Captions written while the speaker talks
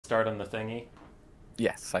start on the thingy?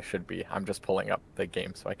 Yes, I should be. I'm just pulling up the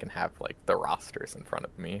game so I can have like the rosters in front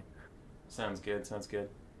of me. Sounds good, sounds good.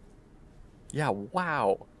 Yeah,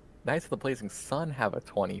 wow. Knights of the Blazing Sun have a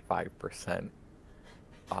 25%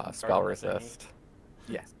 Start spell on the thingy. resist.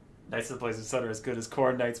 Yes, Knights of the Blazing Sun are as good as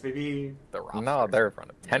Corn Knights, baby. the no, they're in front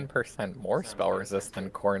of Yeah. 10% more Sounds spell good, sounds resist than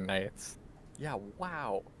good. Corn Knights. Yeah,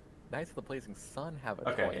 wow. Knights of the Blazing Sun have a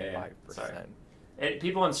Okay, yeah. Sorry. 25%.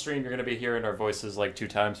 People on stream, you're going to be hearing our voices like 2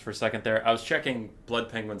 times for a second there. I was checking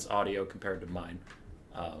BloodPenguin's audio compared to mine.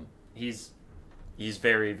 Um, he's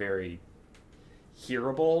very, very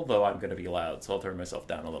hearable, though I'm going to be loud, so I'll turn myself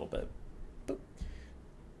down a little bit. Boop.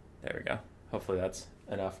 There we go. Hopefully that's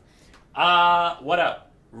enough. What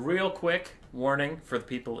up? Real quick warning for the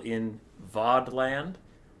people in VOD land,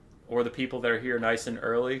 or the people that are here nice and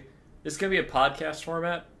early. This is going to be a podcast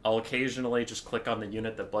format. I'll occasionally just click on the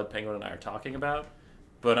unit that BloodPenguin and I are talking about,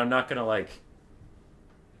 but I'm not going to, like,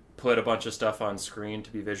 put a bunch of stuff on screen to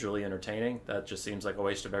be visually entertaining. That just seems like a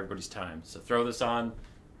waste of everybody's time. So throw this on,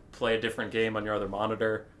 play a different game on your other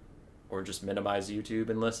monitor, or just minimize YouTube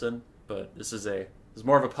and listen. But this is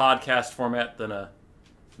more of a podcast format than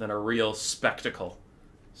a real spectacle.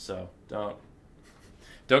 So don't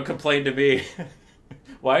complain to me.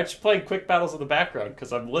 Why aren't you playing quick battles in the background?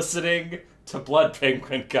 Because I'm listening to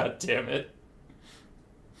BloodPenguin, goddammit.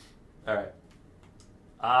 Alright.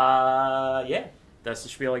 Yeah. That's the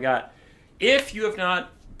spiel I got. If you have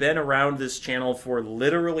not been around this channel for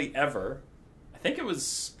literally ever, I think it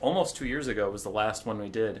was almost 2 years ago was the last one we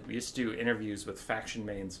did. We used to do interviews with faction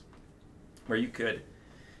mains where you could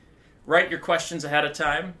write your questions ahead of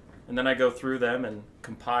time, and then I go through them and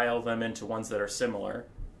compile them into ones that are similar.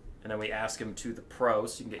 And then we ask them to the pro,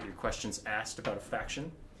 so you can get your questions asked about a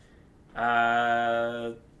faction.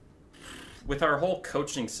 With our whole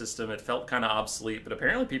coaching system, it felt kind of obsolete, but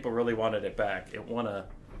apparently people really wanted it back. It won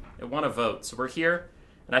a vote. So we're here,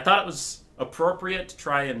 and I thought it was appropriate to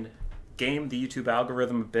try and game the YouTube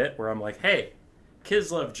algorithm a bit, where I'm like, hey,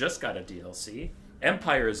 Kislev just got a DLC.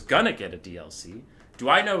 Empire is gonna get a DLC. Do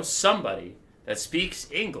I know somebody that speaks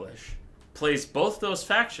English, plays both those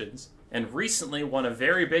factions, and recently won a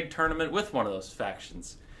very big tournament with one of those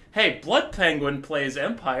factions? Hey, BloodPenguin plays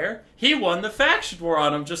Empire. He won the faction war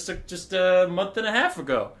on him just a month and a half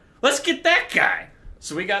ago. Let's get that guy.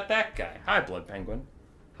 So we got that guy. Hi, BloodPenguin.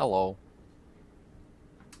 Hello.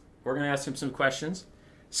 We're going to ask him some questions.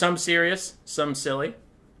 Some serious, some silly.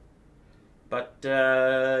 But,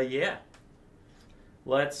 yeah.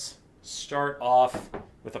 Let's start off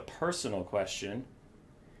with a personal question.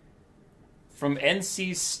 From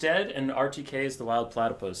NC Stead and RTK's The Wild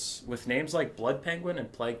Platypus, with names like BloodPenguin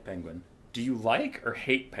and PlaguePenguin, do you like or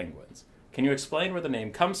hate penguins? Can you explain where the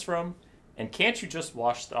name comes from? And can't you just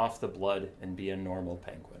wash off the blood and be a normal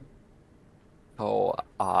penguin? So,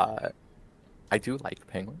 I do like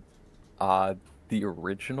penguins. The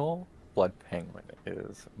original Blood Penguin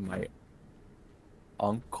is my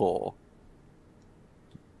uncle.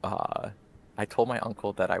 I told my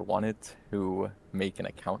uncle that I wanted to make an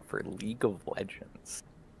account for League of Legends,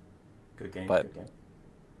 Good game, but good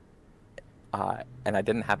game. and I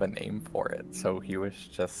didn't have a name for it, so he was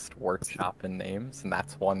just workshopping names, and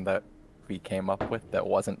that's one that we came up with that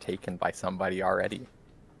wasn't taken by somebody already.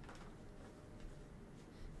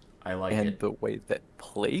 I like And it. the way that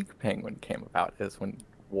Plague Penguin came about is when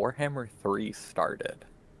Warhammer 3 started.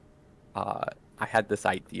 I had this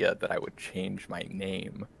idea that I would change my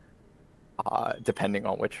name depending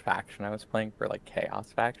on which faction I was playing for, like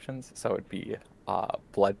Chaos factions. So it'd be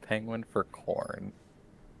Blood Penguin for Khorne,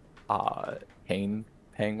 Pain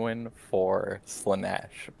Penguin for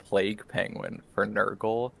Slanesh, Plague Penguin for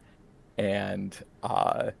Nurgle, and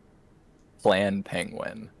Clan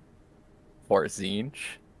Penguin for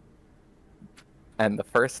Tzeentch. And the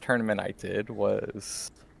first tournament I did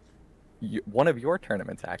was one of your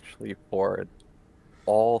tournaments, actually, for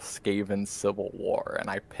all Skaven Civil War, and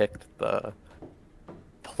I picked the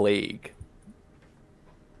Plague.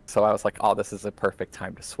 So I was like, oh, this is a perfect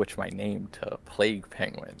time to switch my name to Plague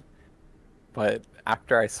Penguin. But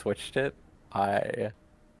after I switched it, I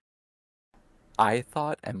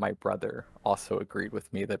thought, and my brother also agreed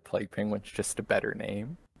with me, that Plague Penguin's just a better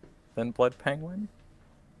name than Blood Penguin.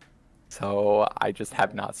 So I just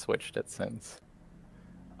have not switched it since.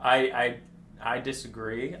 I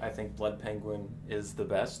disagree. I think BloodPenguin is the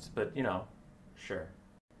best, but you know, sure.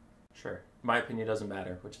 My opinion doesn't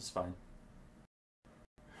matter, which is fine.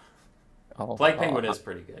 Oh, Plague Penguin is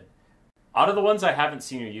pretty good. Out of the ones I haven't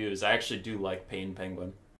seen you use, I actually do like Pain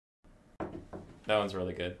Penguin. That one's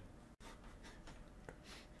really good.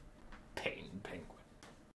 Pain Penguin.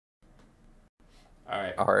 All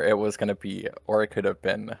right. Or it was gonna be, or it could have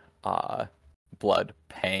been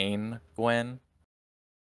BloodPenguin.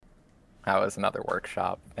 That was another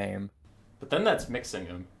workshop name. But then that's mixing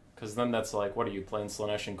them. Because then that's like, what are you, playing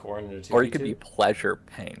Slanesh and Corn in a 2v2? Or it could be Pleasure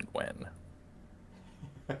Penguin.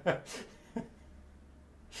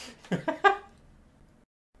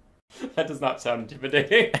 That does not sound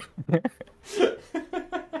intimidating.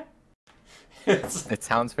 It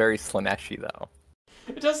sounds very Slaneshi, though.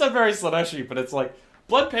 It does sound very Slaneshi, but it's like,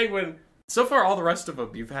 BloodPenguin, so far all the rest of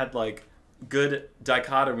them, you've had like good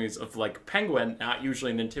dichotomies of like penguin, not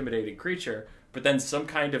usually an intimidating creature, but then some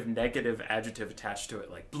kind of negative adjective attached to it,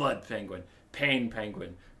 like Blood Penguin, Pain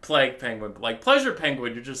Penguin, Plague Penguin. Like Pleasure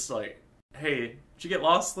Penguin, you're just like, hey, did you get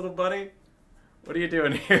lost, little buddy? What are you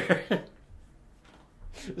doing here?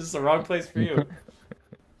 This is the wrong place for you.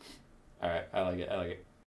 Alright, I like it.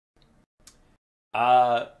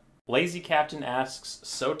 Lazy Captain asks,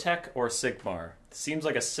 Sotek or Sigmar? Seems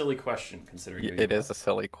like a silly question, considering it is a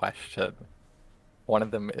silly question. One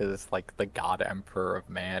of them is like the God Emperor of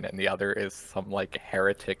Man, and the other is some like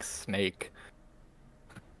heretic snake.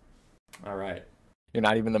 Alright. You're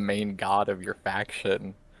not even the main god of your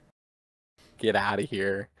faction. Get out of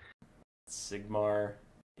here. Sigmar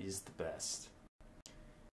is the best.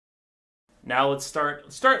 Now let's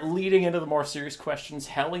start leading into the more serious questions.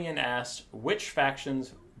 Hellion asked, which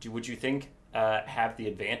factions would you think have the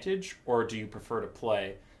advantage, or do you prefer to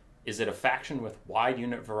play? Is it a faction with wide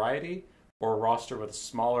unit variety, or a roster with a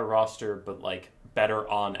smaller roster but like better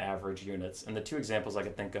on average units? And the two examples I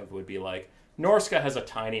could think of would be like Norska has a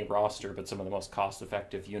tiny roster but some of the most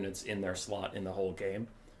cost-effective units in their slot in the whole game,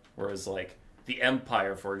 whereas like the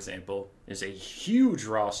Empire, for example, is a huge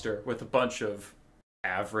roster with a bunch of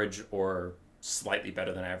average or slightly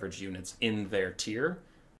better than average units in their tier,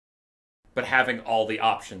 but having all the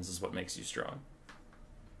options is what makes you strong.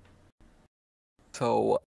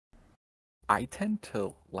 So I tend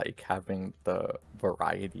to like having the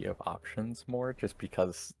variety of options more, just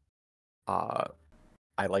because I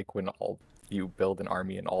like when you build an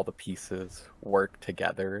army and all the pieces work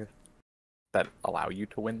together that allow you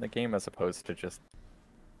to win the game, as opposed to just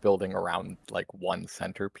building around like one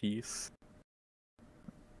centerpiece.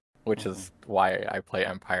 Which is why I play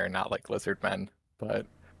Empire, not like Lizardmen. But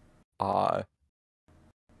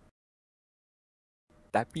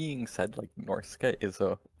that being said, like Norska is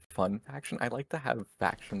a fun faction. I like to have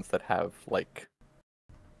factions that have like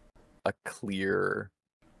a clear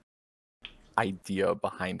idea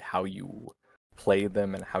behind how you play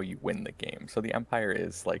them and how you win the game. So the Empire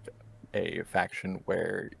is like a faction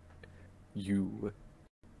where you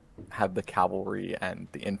have the cavalry and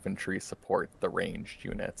the infantry support the ranged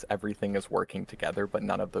units. Everything is working together, but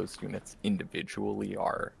none of those units individually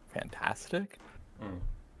are fantastic.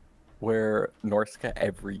 Where Norska,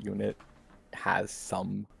 every unit has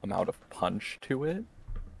some amount of punch to it.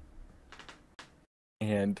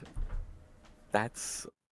 And that's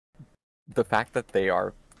the fact that they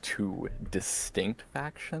are two distinct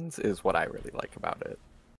factions is what I really like about it.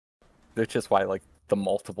 Which is why like the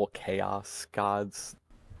multiple chaos gods,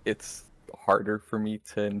 it's harder for me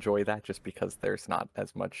to enjoy that, just because there's not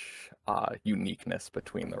as much uniqueness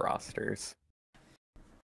between the rosters.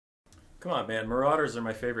 Come on, man. Marauders are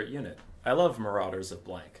my favorite unit. I love Marauders of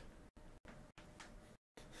blank.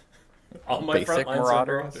 All my Basic front lines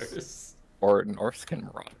Marauders? Or Norscan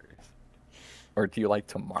Marauders? Or do you like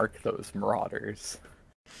to mark those Marauders?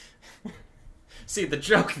 See, the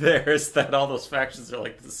joke there is that all those factions are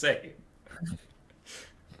like the same.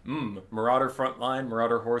 Marauder frontline,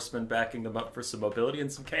 Marauder horsemen backing them up for some mobility,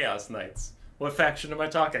 and some Chaos Knights. What faction am I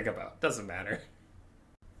talking about? Doesn't matter.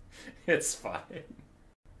 It's fine.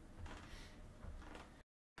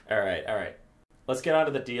 Alright. Let's get on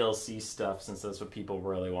to the DLC stuff, since that's what people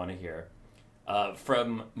really want to hear.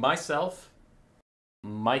 From myself,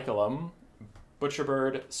 Michaelum,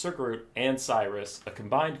 Butcherbird, Surgroot, and Cyrus, a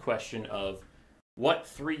combined question of what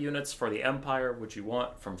 3 units for the Empire would you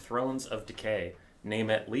want from Thrones of Decay?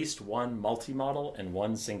 Name at least one multi-model and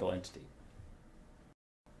one single entity.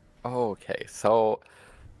 Okay, so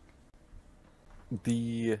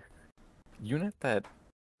the unit that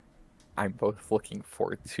I'm both looking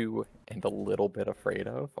forward to and a little bit afraid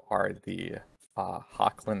of are the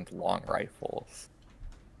Hochland long rifles.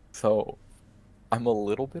 So I'm a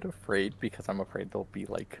little bit afraid because I'm afraid they'll be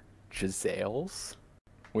like Giselles,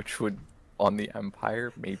 which would on the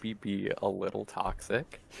Empire maybe be a little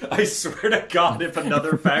toxic. I swear to God, if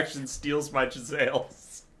another faction steals my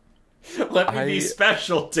Giselles, let me be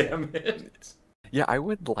special, damn it. Yeah, I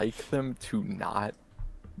would like them to not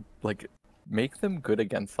like make them good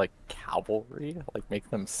against like cavalry, like make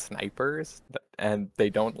them snipers, and they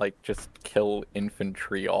don't like just kill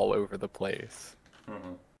infantry all over the place.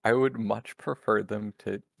 Mhm. I would much prefer them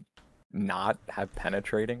to not have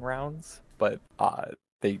penetrating rounds, but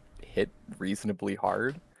they hit reasonably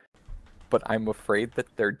hard. But I'm afraid that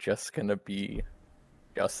they're just gonna be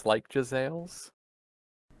just like Gisele's,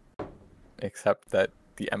 except that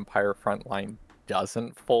the Empire front line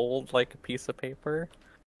doesn't fold like a piece of paper.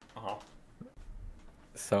 Uh-huh.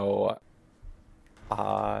 So,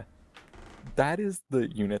 uh, that is the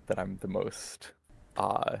unit that I'm the most,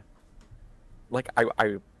 uh, like,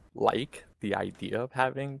 I like the idea of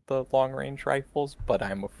having the long range rifles, but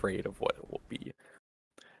I'm afraid of what it will be.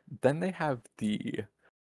 Then they have the,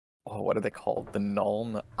 oh, what are they called? The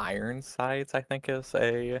Nuln Ironsides, I think is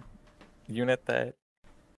a unit that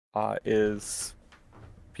is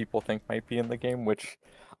people think might be in the game, which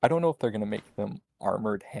I don't know if they're gonna make them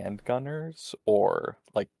armored handgunners or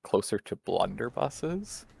like closer to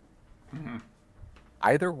blunderbusses. Mhm.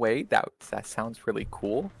 Either way, that sounds really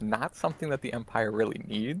cool. Not something that the Empire really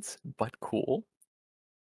needs, but cool.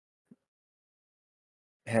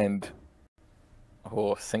 And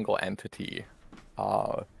oh, single entity.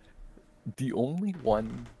 Uh, the only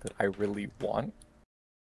one that I really want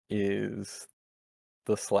is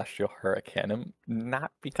the Celestial Hurricanum,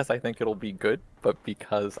 not because I think it'll be good, but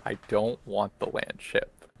because I don't want the land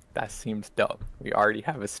ship. That seems dumb. We already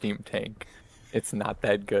have a steam tank. It's not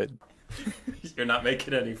that good. You're not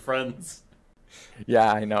making any friends.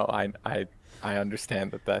 Yeah, I know. I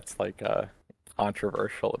understand that that's like a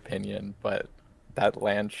controversial opinion, but that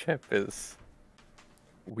land ship is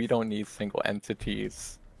we don't need single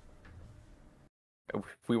entities. If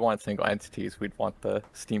we want single entities, we'd want the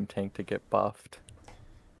steam tank to get buffed.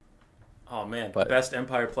 Oh man, the But best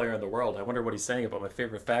Empire player in the world. I wonder what he's saying about my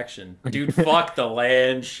favorite faction. Dude, fuck the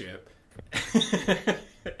land ship.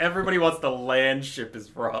 Everybody wants the land ship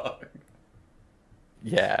is wrong.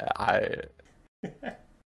 yeah,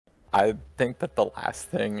 I think that the last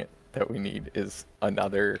thing that we need is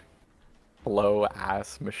another slow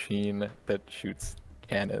ass machine that shoots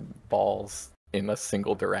cannonballs in a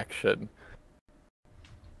single direction.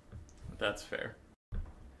 That's fair.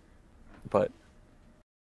 But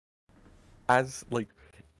as like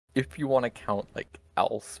if you want to count like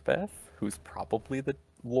Elspeth, who's probably the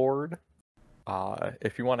Lord,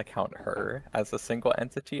 if you want to count her as a single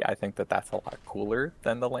entity, I think that that's a lot cooler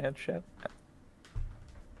than the land ship.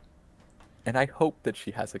 And I hope that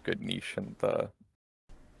she has a good niche in the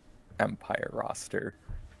Empire roster.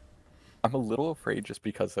 I'm a little afraid just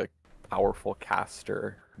because a powerful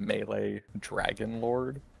caster melee Dragon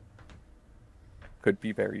Lord could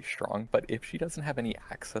be very strong, but if she doesn't have any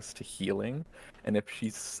access to healing, and if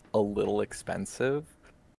she's a little expensive,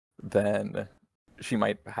 then she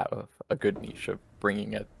might have a good niche of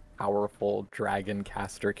bringing a powerful dragon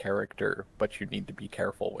caster character, but you need to be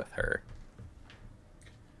careful with her.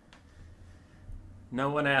 No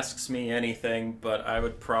one asks me anything, but I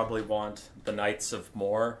would probably want the Knights of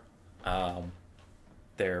More. Um,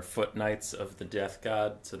 they're foot knights of the Death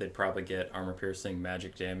God, so they'd probably get armor piercing,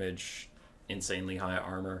 magic damage, insanely high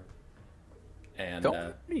armor, and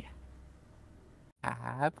Don't we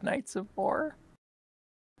have Knights of War?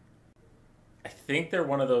 I think they're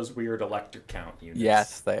one of those weird electric count units.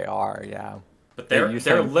 Yes, they are, yeah. But Wait, they're you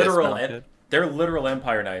they're saying literal dismounted? they're literal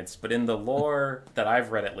Empire Knights. But in the lore that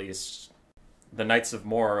I've read, at least, the Knights of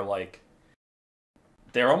More are like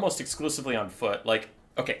they're almost exclusively on foot. Like,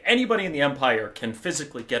 okay, anybody in the Empire can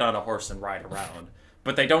physically get on a horse and ride around,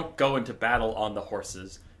 but they don't go into battle on the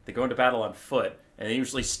horses. They go into battle on foot, and they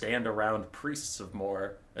usually stand around priests of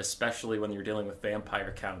More, especially when you're dealing with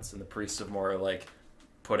vampire counts, and the priests of More are like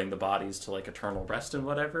putting the bodies to like eternal rest and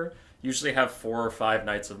whatever. Usually have 4 or 5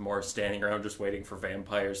 Knights of More standing around just waiting for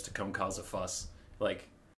vampires to come cause a fuss. Like,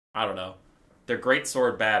 I don't know. They're great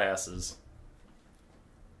sword badasses.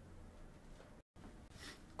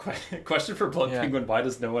 Question for Blood Yeah. Penguin: why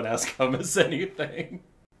does no one ask Hummus anything?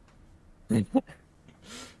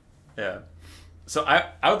 Yeah. So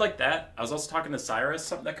I would like that. I was also talking to Cyrus.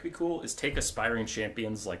 Something that could be cool is take Aspiring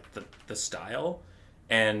Champions, like the style,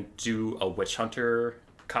 and do a Witch Hunter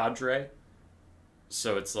cadre.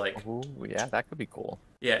 So it's like, Oh, yeah, that could be cool.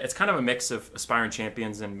 yeah, it's kind of a mix of Aspiring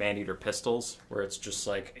Champions and Maneater Pistols, where it's just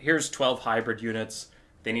like, here's 12 hybrid units.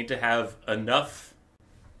 They need to have enough.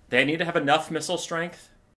 They need to have enough missile strength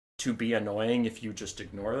to be annoying if you just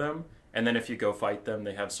ignore them. And then if you go fight them,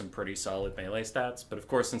 they have some pretty solid melee stats. But of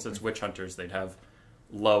course, since it's Witch Hunters, they'd have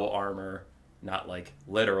low armor, not like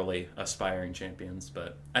literally Aspiring Champions.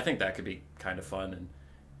 But I think that could be kind of fun. And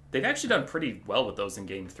they've actually done pretty well with those in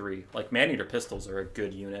Game 3. Like, Maneater Pistols are a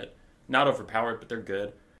good unit. not overpowered, but they're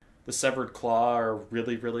good. The Severed Claw are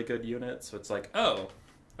really, really good units, so it's like, oh,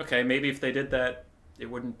 okay, maybe if they did that, it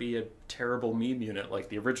wouldn't be a terrible meme unit like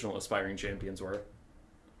the original Aspiring Champions were.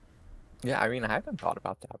 Yeah, I mean, I haven't thought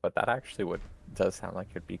about that, but that actually does sound like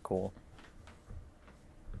it'd be cool.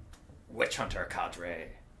 Witch Hunter Cadre.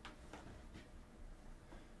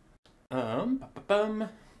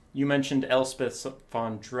 You mentioned Elspeth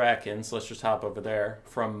von Draken, so let's just hop over there.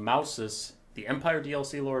 From Mouses, the Empire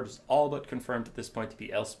DLC Lord is all but confirmed at this point to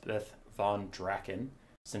be Elspeth von Draken,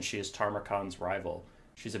 since she is Tarmakan's rival.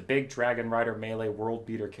 She's a big Dragon Rider melee world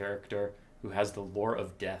beater character who has the lore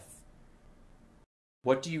of death.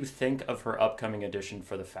 What do you think of her upcoming addition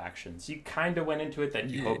for the factions? You kind of went into it that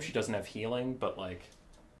you hope she doesn't have healing, but like...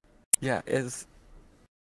 Yeah,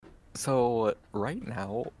 So, right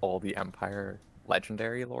now, all the Empire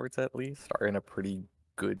legendary lords, at least, are in a pretty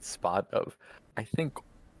good spot of... I think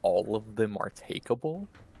all of them are takeable,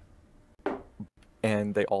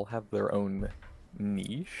 and they all have their own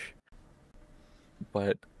niche,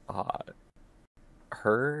 but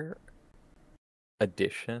her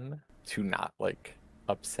addition to not, like,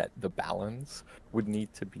 upset the balance would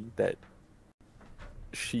need to be that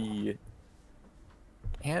she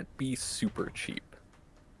can't be super cheap.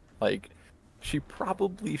 Like, she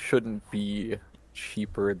probably shouldn't be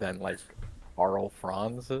cheaper than, like, Karl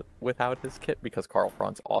Franz without his kit, because Karl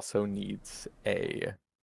Franz also needs a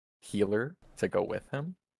healer to go with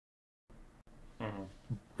him. Mm-hmm.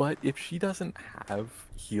 But if she doesn't have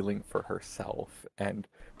healing for herself, and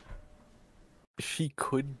she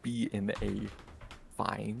could be in a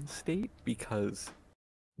fine state, because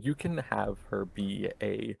you can have her be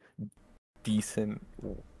a decent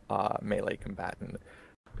melee combatant,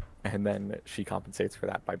 and then she compensates for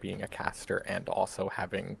that by being a caster and also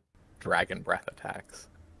having dragon breath attacks.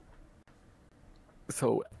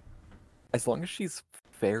 So, as long as she's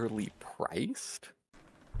fairly priced,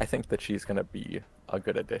 I think that she's going to be a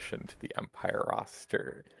good addition to the Empire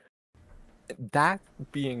roster. That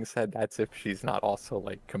being said, that's if she's not also,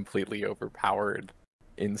 like, completely overpowered,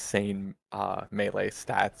 insane melee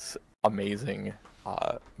stats, amazing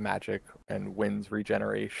magic and winds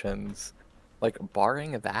regenerations. Like,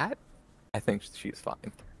 barring that, I think she's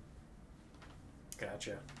fine.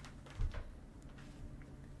 Gotcha.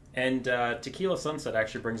 And Tequila Sunset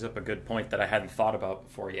actually brings up a good point that I hadn't thought about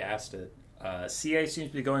before you asked it. CA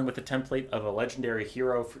seems to be going with a template of a legendary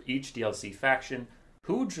hero for each DLC faction.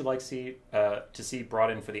 Who would you like to see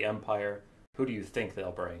brought in for the Empire? Who do you think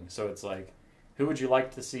they'll bring? So it's like, who would you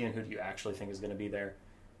like to see and who do you actually think is going to be there?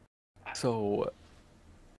 So,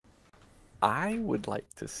 I would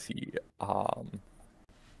like to see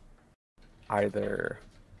either...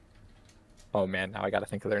 Oh man, now I gotta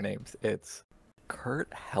think of their names. It's Kurt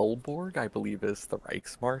Helborg, I believe, is the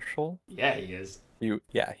Reichsmarshal. Yeah, he is.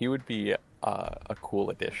 He would be a cool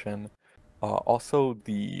addition. Also,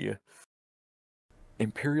 the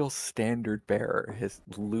Imperial Standard Bearer, his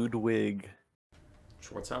Ludwig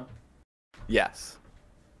Schwarzhelm? Yes.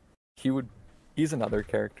 He's another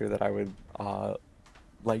character that I would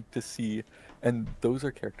like to see, and those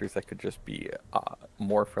are characters that could just be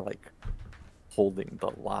more for, like, holding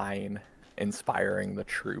the line, inspiring the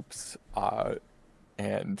troops,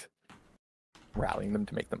 and rallying them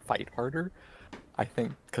to make them fight harder. I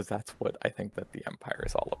think, because that's what I think that the Empire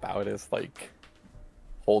is all about, is, like,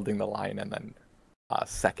 holding the line and then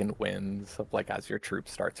second wins of, like, as your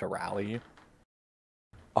troops start to rally.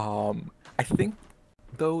 I think,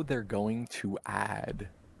 though, they're going to add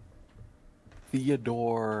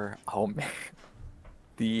Theodore, oh man,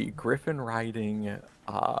 the Griffin riding,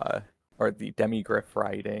 or the Demigriff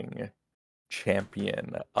riding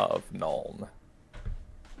champion of Nuln.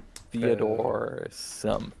 Theodore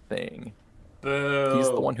something. Boo. He's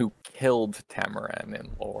the one who killed Tamarin in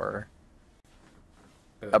lore.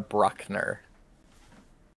 A Bruckner.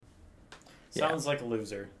 Sounds like a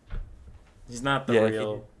loser. He's not the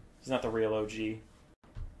real. He's not the real OG.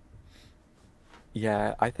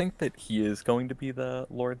 Yeah, I think that he is going to be the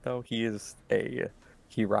Lord, though. He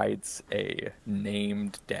rides a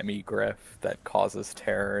named Demigriff that causes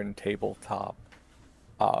terror in tabletop.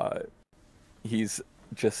 He's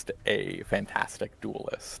just a fantastic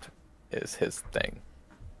duelist, is his thing.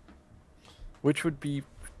 Which would be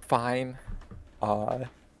fine.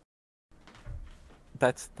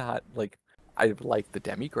 That's not, like, I like the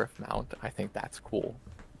Demigriff mount. I think that's cool.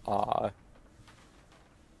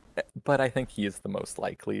 But I think he is the most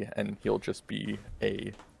likely, and he'll just be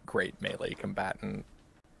a great melee combatant,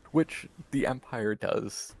 which the Empire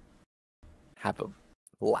does have a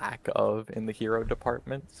lack of in the hero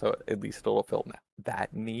department, so at least it'll fill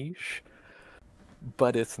that niche,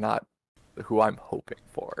 but it's not who I'm hoping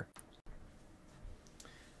for.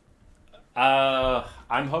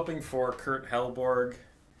 I'm hoping for Kurt Helborg,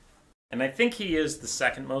 and I think he is the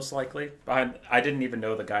second most likely. I didn't even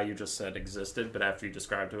know the guy you just said existed, but after you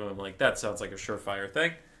described him, I'm like, that sounds like a surefire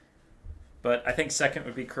thing. But I think second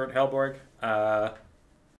would be Kurt Helborg.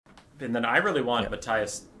 And then I really want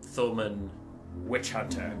Matthias Thulman Witch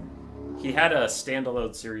Hunter. He had a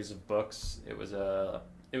standalone series of books. It was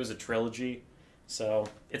a trilogy. So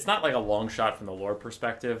it's not like a long shot from the lore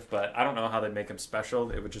perspective, but I don't know how they make him special.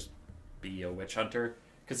 It would just be a witch hunter.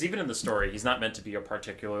 Because even in the story, he's not meant to be a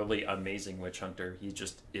particularly amazing witch hunter. He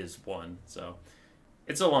just is one. So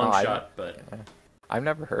it's a long shot, but... Yeah. I've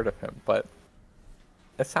never heard of him, but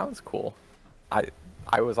it sounds cool.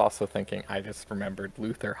 I was also thinking, I just remembered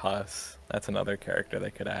Luther Huss. That's another character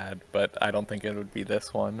they could add, but I don't think it would be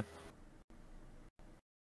this one.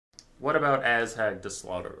 What about Azhag the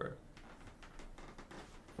Slaughterer?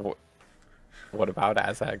 What about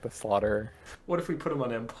Azhag the Slaughterer? What if we put him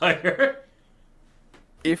on Empire?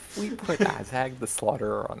 If we put Azhag the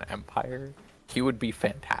Slaughterer on Empire, he would be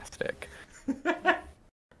fantastic.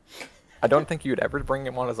 I don't think you'd ever bring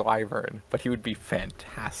him on as a Wyvern, but he would be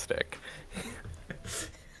fantastic.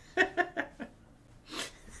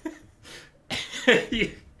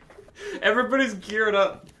 Everybody's geared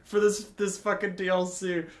up for this fucking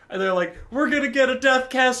DLC, and they're like, we're gonna get a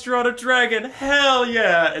Deathcaster on a dragon, hell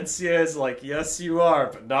yeah! And CA's like, yes you are,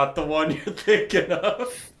 but not the one you're thinking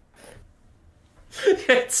of.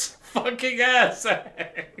 It's fucking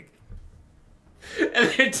Azhag. And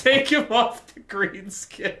they take him off the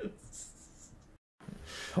greenskins.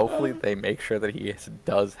 Hopefully they make sure that he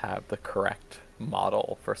does have the correct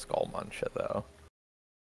model for Skullmuncher, though.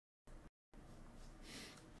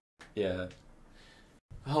 Yeah.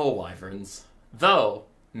 Oh, Wyverns. Though,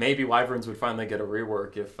 maybe Wyverns would finally get a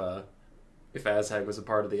rework if Azhag was a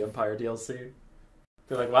part of the Empire DLC.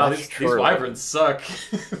 They're like, wow, these Wyverns suck.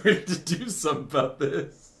 We need to do something about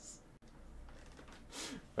this.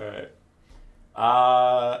 Alright.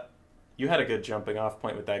 You had a good jumping off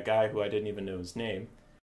point with that guy who I didn't even know his name.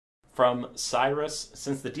 From Cyrus,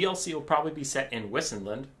 since the DLC will probably be set in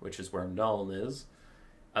Wissenland, which is where Nuln is,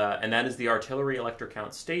 and that is the artillery elector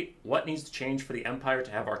count state, what needs to change for the Empire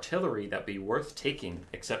to have artillery that be worth taking,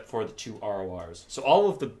 except for the 2 RORs? So all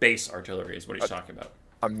of the base artillery is what he's talking about.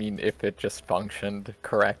 I mean, if it just functioned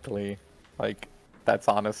correctly, like, that's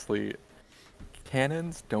honestly...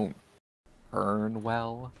 Cannons don't burn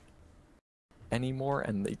well anymore,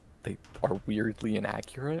 and they are weirdly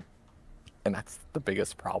inaccurate. And that's the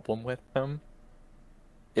biggest problem with them.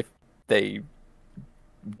 If they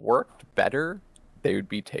worked better, they would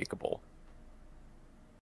be takeable.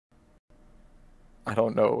 I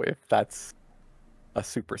don't know if that's a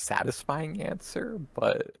super satisfying answer,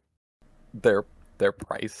 but they're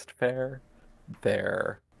priced fair.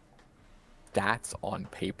 Their stats on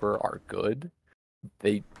paper are good.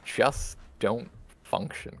 They just don't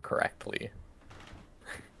function correctly.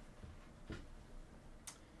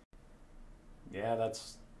 Yeah,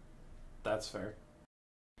 that's fair.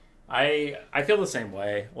 I feel the same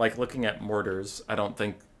way. Like, looking at mortars, I don't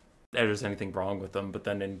think there's anything wrong with them, but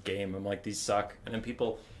then in game, I'm like, these suck. And then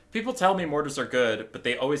people tell me mortars are good, but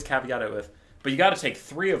they always caveat it with, but you gotta take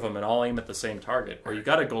 3 of them and all aim at the same target, or you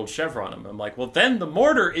got a gold chevron them. I'm like, well, then the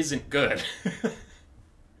mortar isn't good.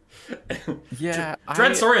 Yeah,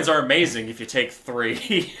 Dreadsorians are amazing if you take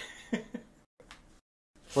 3.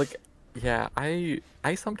 Like, yeah, I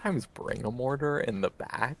sometimes bring a mortar in the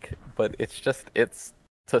back, but it's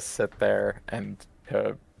to sit there and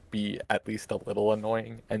to be at least a little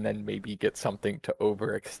annoying, and then maybe get something to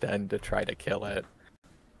overextend to try to kill it.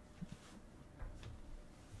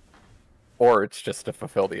 Or it's just to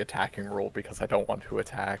fulfill the attacking rule because I don't want to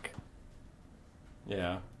attack.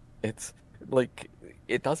 Yeah. It's, like,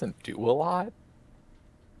 it doesn't do a lot,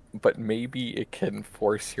 but maybe it can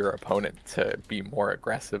force your opponent to be more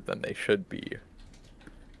aggressive than they should be.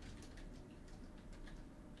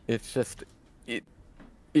 It's just,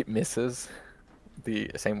 it misses. The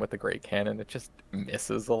same with the Great Cannon, it just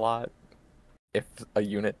misses a lot. If a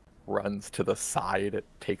unit runs to the side, it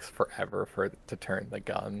takes forever for it to turn the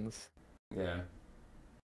guns. Yeah.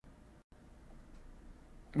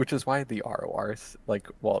 Which is why the RORs, like,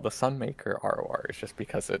 well, the Sunmaker ROR is just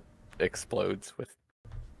because it explodes with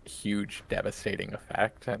huge devastating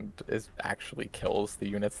effect and actually kills the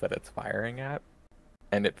units that it's firing at.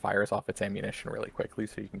 And it fires off its ammunition really quickly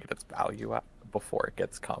so you can get its value up before it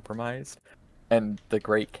gets compromised. And the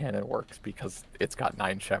Great Cannon works because it's got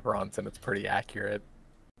 9 chevrons and it's pretty accurate.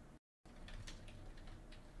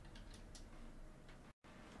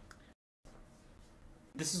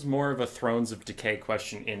 This is more of a Thrones of Decay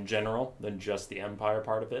question in general than just the Empire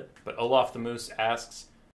part of it. But Olaf the Moose asks,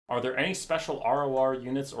 Are there any special ROR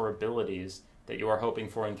units or abilities that you are hoping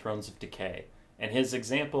for in Thrones of Decay? And his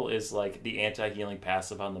example is like the anti-healing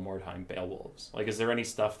passive on the Mordheim Beowulfs. Like, is there any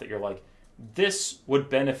stuff that you're like, this would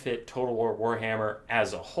benefit Total War Warhammer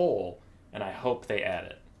as a whole, and I hope they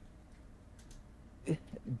add it?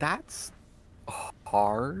 That's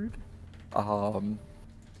hard. Um,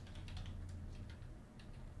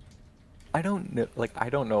 I don't know. Like, I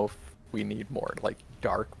don't know if we need more like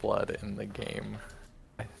Dark Blood in the game.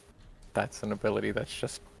 I, that's an ability that's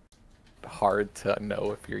just hard to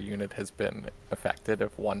know if your unit has been affected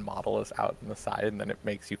if one model is out on the side, and then it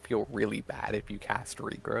makes you feel really bad if you cast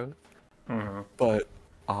Regrowth. Mm-hmm. But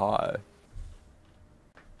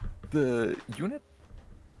the unit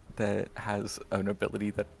that has an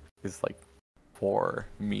ability that is like, for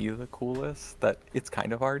me, the coolest, that it's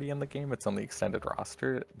kind of already in the game, it's on the extended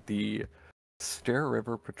roster. The Stair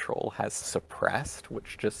River Patrol has suppressed,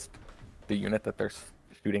 which just the unit that they're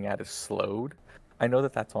shooting at is slowed. I know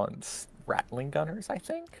that that's on Rattling Gunners, I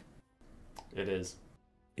think. It is.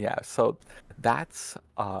 Yeah, so that's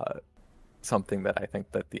something that I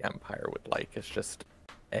think that the Empire would like, is just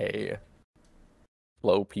a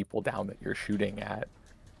slow people down that you're shooting at.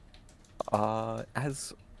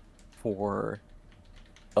 As for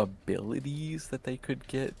abilities that they could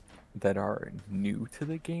get that are new to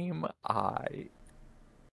the game, I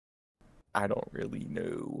don't really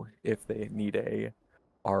know if they need a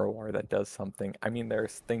ROR that does something. I mean,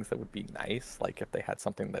 there's things that would be nice, like if they had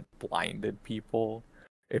something that blinded people,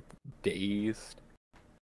 if dazed,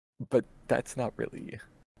 but that's not really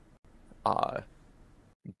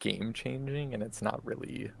game changing, and it's not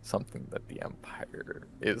really something that the Empire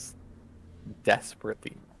is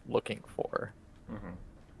desperately looking for. Mm-hmm.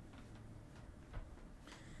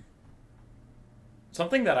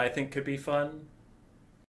 Something that I think could be fun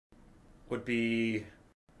would be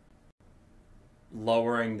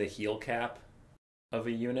lowering the heal cap of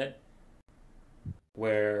a unit,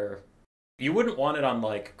 where you wouldn't want it on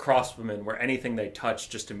like crossbowmen where anything they touch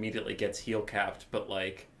just immediately gets heal capped, but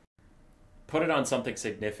like put it on something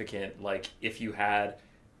significant, like if you had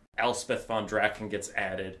Elspeth von Draken gets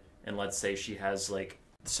added, and let's say she has like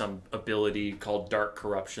some ability called Dark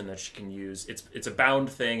Corruption that she can use. It's a bound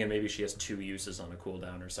thing, and maybe she has 2 uses on a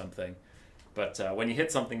cooldown or something. But when you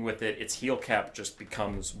hit something with it, its heal cap just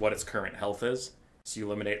becomes what its current health is. So you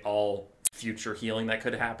eliminate all future healing that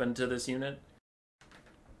could happen to this unit.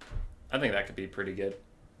 I think that could be pretty good.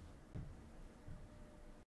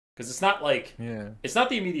 Because it's not like... Yeah. It's not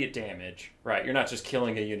the immediate damage, right? You're not just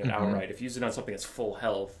killing a unit Mm-hmm. outright. If you use it on something that's full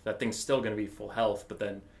health, that thing's still going to be full health, but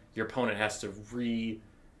then your opponent has to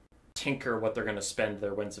tinker what they're going to spend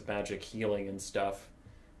their Winds of Magic healing and stuff.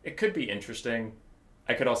 It could be interesting.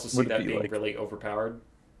 I could also see that being like, really overpowered.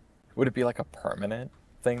 Would it be like a permanent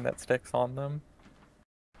thing that sticks on them?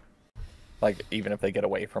 Like, even if they get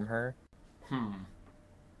away from her?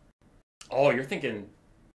 Oh, you're thinking...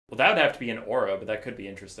 Well, that would have to be an aura, but that could be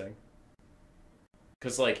interesting.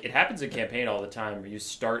 Because, like, it happens in campaign all the time where you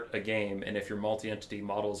start a game, and if your multi-entity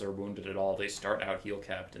models are wounded at all, they start out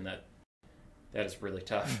heal-capped, and that is really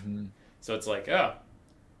tough. Mm-hmm. So it's like, oh,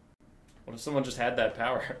 what if someone just had that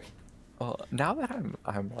power? Well, now that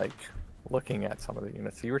I'm like looking at some of the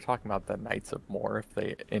units, you were talking about the Knights of More, if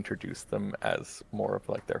they introduced them as more of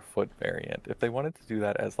like their foot variant. If they wanted to do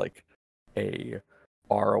that as like a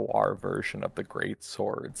ROR version of the Great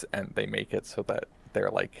Swords, and they make it so that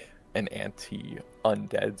they're like an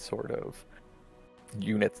anti-undead sort of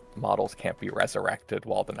unit, models can't be resurrected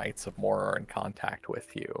while the Knights of More are in contact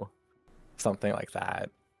with you. Something like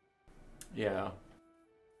that. Yeah.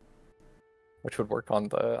 Which would work on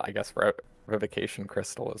the, I guess, Revocation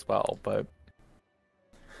Crystal as well, but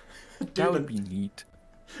Dude, that would be neat.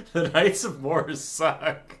 The Knights of More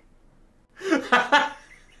suck.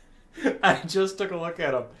 I just took a look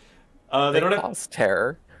at them. They don't cause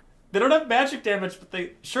terror. They don't have magic damage, but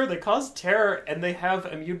they cause terror, and they have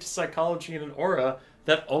immune to psychology and an aura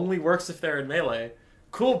that only works if they're in melee.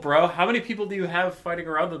 Cool, bro. How many people do you have fighting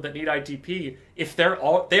around them that need ITP? If they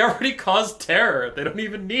already cause terror, they don't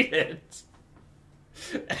even need it.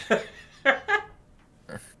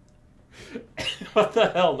 What the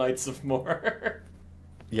hell, Knights of More?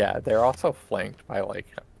 Yeah, they're also flanked by like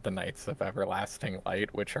the Knights of Everlasting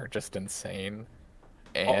Light, which are just insane,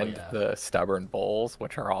 and the Stubborn Bulls,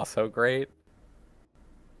 which are also great.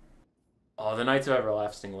 Oh, the Knights of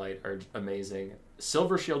Everlasting Light are amazing.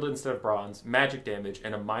 Silver shielded instead of bronze, magic damage,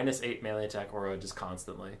 and a -8 melee attack aura just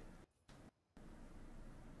constantly.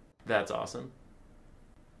 That's awesome.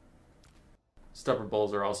 Stubborn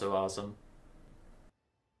Bulls are also awesome.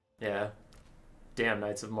 Yeah. Damn,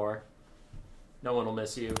 Knights of More. No one will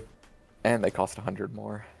miss you. And they cost 100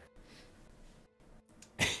 more.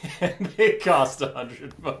 And they cost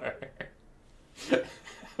 100 more.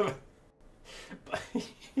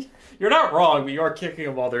 You're not wrong, but you are kicking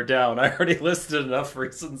them while they're down. I already listed enough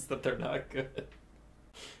reasons that they're not good.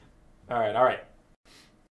 Alright.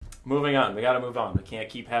 Moving on. We gotta move on. We can't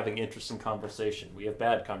keep having interesting conversation. We have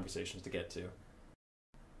bad conversations to get to.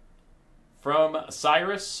 From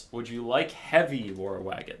Cyrus, would you like heavy war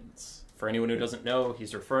wagons? For anyone who doesn't know,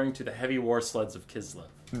 he's referring to the heavy war sleds of Kislev.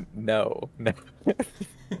 No.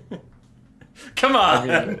 Come on!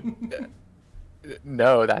 I mean,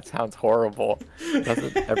 no, that sounds horrible.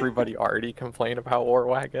 Doesn't everybody already complain about war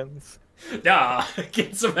wagons? Nah,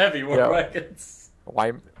 get some heavy war wagons.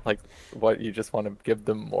 Why, like, what, you just want to give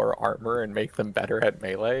them more armor and make them better at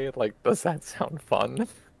melee? Like, does that sound fun?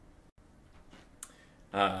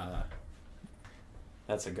 That's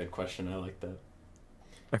a good question. I like that.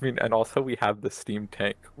 I mean, and also we have the steam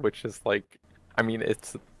tank, which is like, I mean,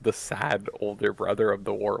 it's the sad older brother of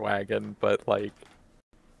the war wagon, but like,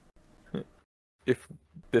 if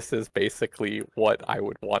this is basically what I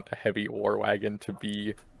would want a heavy war wagon to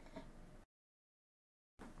be,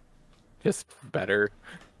 just better.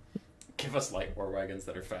 Give us light war wagons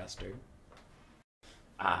that are faster.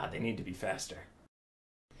 They need to be faster.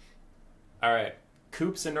 Alright,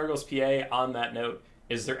 Coops and Nurgles PA, on that note,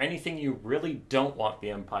 is there anything you really don't want the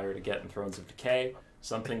Empire to get in Thrones of Decay?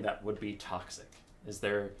 Something that would be toxic? Is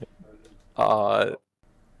there... Well,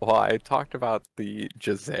 I talked about the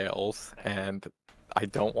Jezzails, and I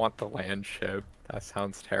don't want the land ship. That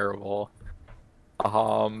sounds terrible.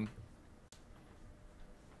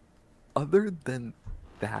 Other than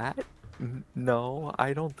that, no,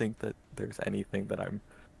 I don't think that there's anything that I'm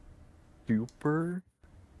super,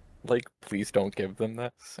 like, please don't give them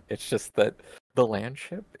this. It's just that the land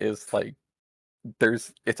ship is, like,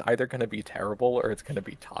 it's either going to be terrible or it's going to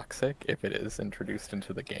be toxic if it is introduced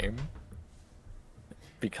into the game.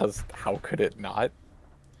 Because how could it not?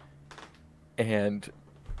 And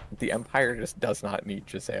the Empire just does not need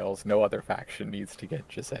Jezzails. No other faction needs to get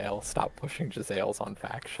Jezzail. Stop pushing Jezzails on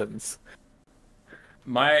factions.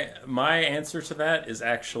 My answer to that is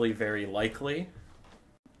actually very likely,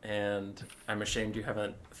 and I'm ashamed you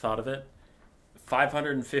haven't thought of it.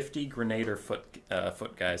 550 Grenadier foot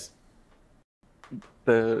guys.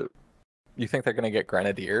 You think they're gonna get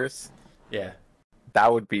Grenadiers? Yeah.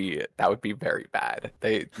 That would be very bad.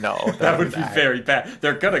 That would be very bad.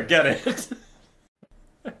 They're gonna get it.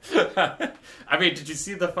 I mean, did you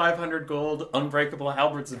see the 500 gold unbreakable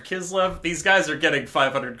halberds of Kislev? These guys are getting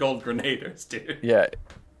 500 gold grenadiers, dude. Yeah.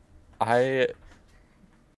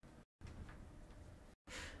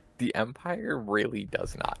 The Empire really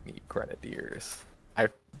does not need Grenadiers.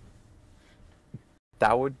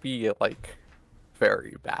 That would be, like,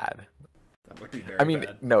 very bad. That would be very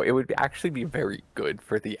bad. No, it would actually be very good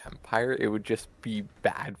for the Empire. It would just be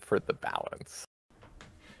bad for the balance.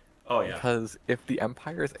 Oh, yeah. Because if the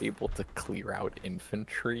Empire is able to clear out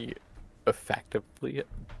infantry effectively,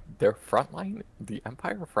 the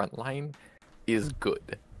Empire frontline is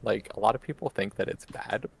good. Like, a lot of people think that it's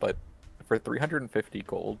bad, but for 350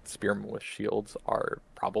 gold, Spearmen with Shields are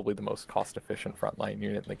probably the most cost-efficient frontline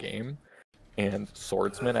unit in the game. And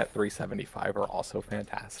Swordsmen at 375 are also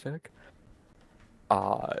fantastic.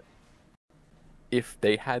 If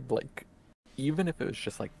they had, like, even if it was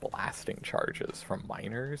just, like, blasting charges from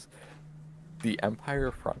miners, the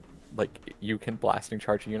Empire front, like, you can blasting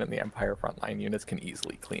charge a unit and the Empire frontline units can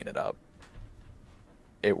easily clean it up.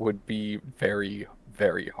 It would be very,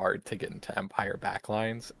 very hard to get into Empire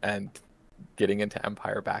backlines, and getting into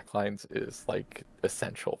Empire backlines is, like,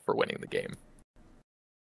 essential for winning the game.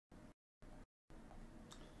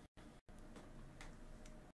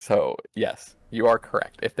 So, yes, you are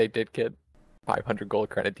correct. If they did get 500 gold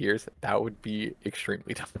Grenadiers, that would be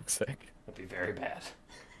extremely toxic. That'd be very bad.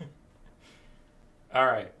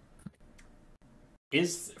 Alright.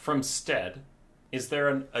 From Stead, is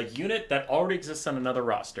there a unit that already exists on another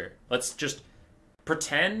roster? Let's just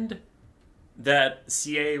pretend that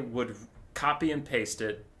CA would copy and paste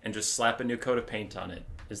it and just slap a new coat of paint on it.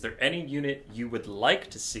 Is there any unit you would like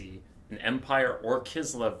to see an Empire or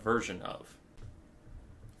Kislev version of?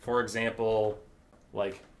 For example,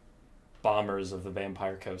 like Bombers of the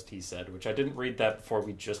Vampire Coast, he said, which I didn't read that before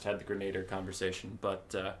we just had the Grenadier conversation,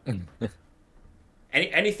 but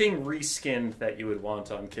anything reskinned that you would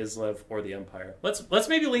want on Kislev or the Empire. Let's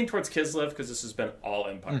maybe lean towards Kislev, because this has been all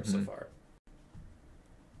Empire so far.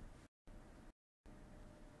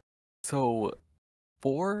 So,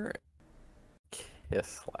 for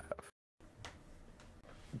Kislev,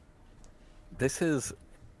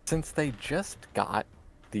 since they just got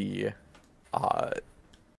the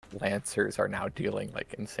Lancers are now dealing,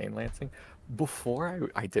 like, insane lancing, Before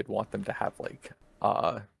I did want them to have like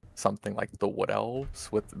something like the Wood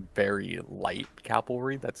Elves with very light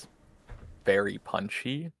cavalry that's very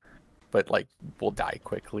punchy, but like will die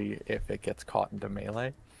quickly if it gets caught into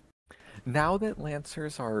melee. Now that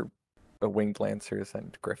Lancers are Winged Lancers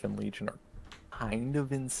and Griffin Legion are kind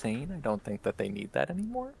of insane, I don't think that they need that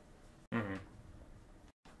anymore. Mm-hmm.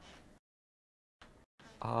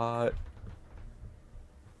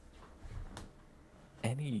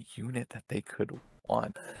 Any unit that they could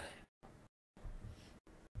want.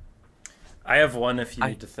 I have one if you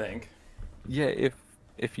need to think. Yeah,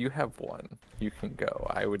 if you have one, you can go.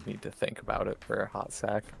 I would need to think about it for a hot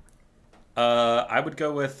sec. I would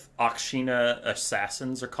go with Akshina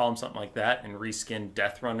Assassins or call them something like that and reskin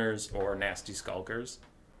Death Runners or Nasty Skulkers.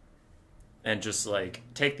 And just like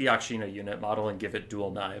take the Akshina unit model and give it dual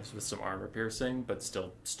knives with some armor piercing, but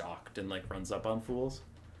still stocked and like runs up on fools.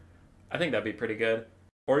 I think that'd be pretty good.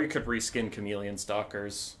 Or you could reskin Chameleon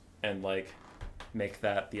Stalkers and like make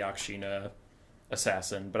that the Akshina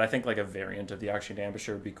Assassin. But I think like a variant of the Akshina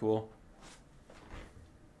Ambusher would be cool.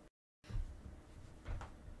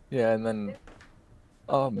 Yeah, and then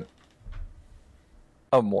a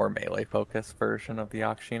more melee focused version of the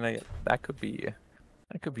Akshina, that could be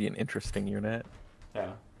an interesting unit.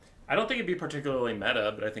 Yeah. I don't think it'd be particularly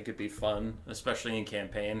meta, but I think it'd be fun, especially in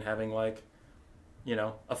campaign, having like, you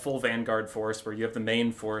know, a full Vanguard force where you have the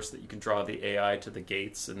main force that you can draw the AI to the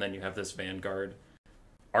gates, and then you have this Vanguard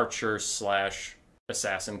archer slash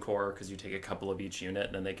assassin corps because you take a couple of each unit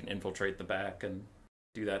and then they can infiltrate the back and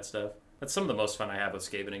do that stuff. That's some of the most fun I have with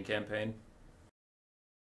Skaven in campaign.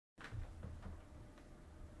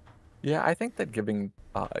 Yeah, I think that giving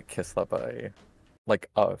Kislev a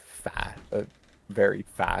very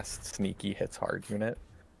fast, sneaky, hits hard unit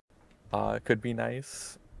could be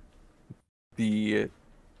nice.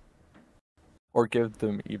 Or give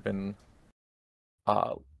them even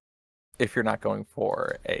if you're not going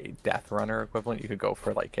for a Death Runner equivalent, you could go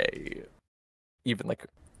for like a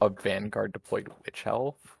Vanguard deployed Witch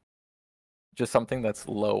Elf. Just something that's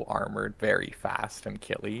low armored, very fast and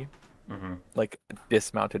killy. Mm-hmm. Like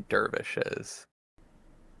dismounted dervishes.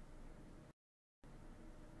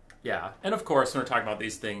 Yeah, and of course, when we're talking about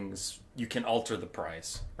these things, you can alter the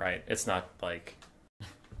price, right? It's not like,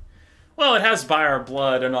 well, it has Buy Our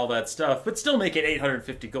Blood and all that stuff, but still make it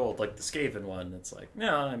 850 gold like the Skaven one. It's like,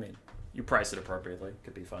 no, I mean, you price it appropriately. It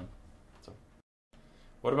could be fun. So,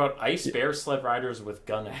 what about Ice Bear Sled Riders with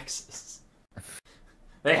gun axes?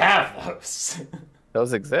 They have those.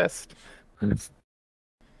 Those exist.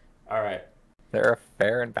 All right. They're a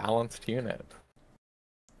fair and balanced unit.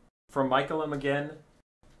 From Michael M. again,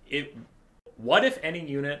 what, if any,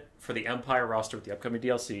 unit for the Empire roster with the upcoming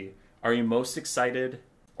DLC are you most excited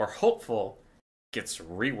or hopeful gets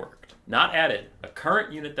reworked? Not added. A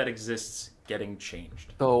current unit that exists getting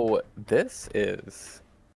changed. So this is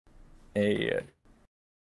a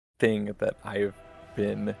thing that I've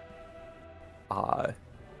been I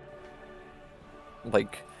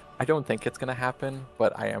don't think it's gonna happen,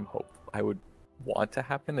 but I would want to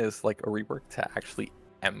happen is like a rework to actually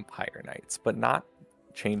Empire Knights, but not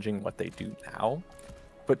changing what they do now,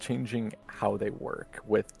 but changing how they work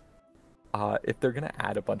with if they're going to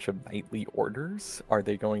add a bunch of knightly orders, are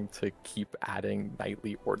they going to keep adding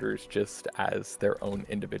knightly orders just as their own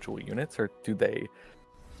individual units, or do they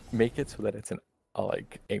make it so that it's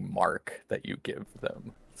a mark that you give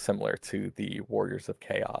them, similar to the Warriors of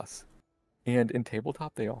Chaos? And in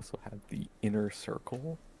tabletop, they also have the inner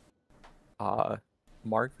circle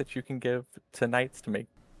mark that you can give to knights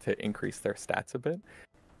to increase their stats a bit.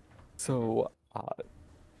 So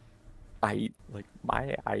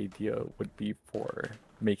my idea would be for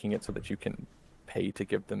making it so that you can pay to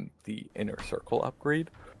give them the inner circle upgrade,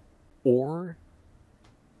 or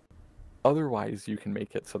otherwise you can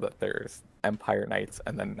make it so that there's Empire Knights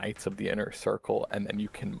and then Knights of the Inner Circle, and then you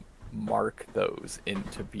can mark those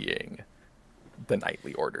into being the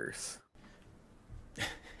knightly orders.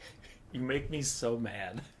 You make me so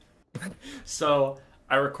mad. So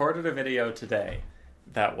I recorded a video today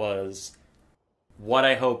that was what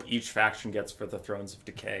I hope each faction gets for the Thrones of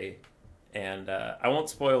Decay. And I won't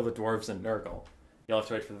spoil the dwarves and Nurgle. You'll have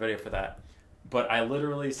to wait for the video for that. But I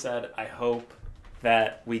literally said I hope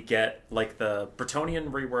that we get, like, the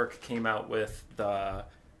Bretonnian rework came out with the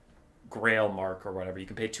Grail mark or whatever. You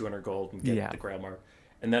can pay 200 gold and get the Grail mark.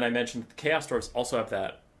 And then I mentioned the Chaos Dwarves also have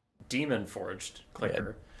that Demon Forged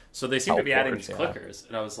clicker. Yeah. So they seem to be adding these clickers.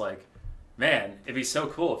 And I was like, man, it'd be so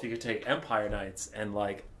cool if you could take Empire Knights and,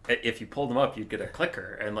 like, if you pulled them up, you'd get a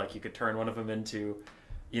clicker. And, like, you could turn one of them into,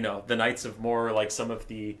 you know, the Knights of more, like, some of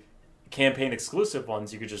the campaign exclusive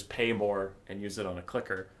ones. You could just pay more and use it on a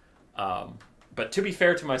clicker. But to be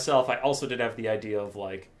fair to myself, I also did have the idea of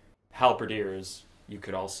like halberdiers. You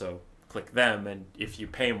could also click them, and if you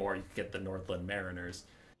pay more, you get the Nordland Mariners.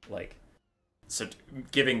 Like, so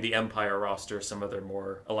giving the Empire roster some of their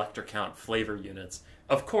more Elector Count flavor units,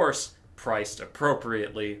 of course, priced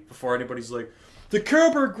appropriately. Before anybody's like, the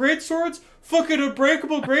Kerber greatswords, fucking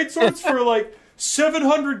unbreakable greatswords for like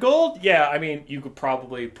 700 gold. Yeah, I mean, you could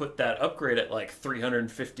probably put that upgrade at like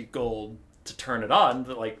 350 gold to turn it on.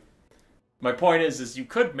 But like, my point is you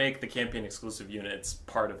could make the campaign exclusive units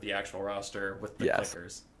part of the actual roster with the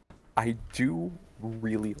clickers. I do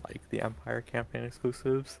really like the Empire campaign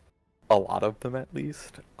exclusives. A lot of them, at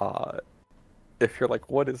least. If you're like,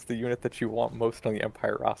 what is the unit that you want most on the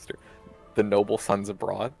Empire roster? The Noble Sons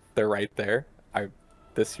Abroad. They're right there.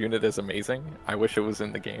 This unit is amazing. I wish it was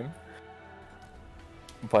in the game.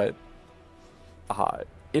 But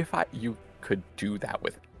if you could do that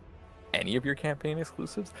with any of your campaign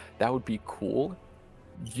exclusives, that would be cool.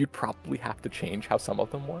 You'd probably have to change how some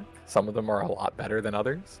of them work. Some of them are a lot better than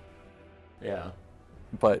others. Yeah.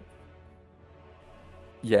 But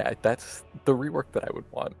yeah, that's the rework that I would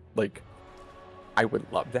want. Like, I would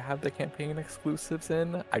love to have the campaign exclusives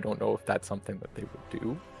in. I don't know if that's something that they would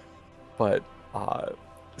do. But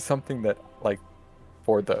something that, like,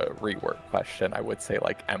 for the rework question, I would say,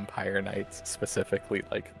 like, Empire Knights, specifically,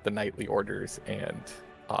 like, the Knightly Orders and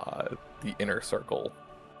the Inner Circle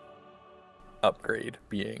upgrade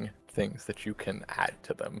being things that you can add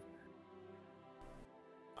to them.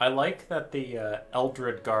 I like that the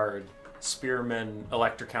Eldred Guard Spearman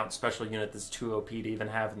Elector Count special unit that's too OP to even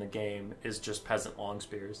have in the game is just Peasant Long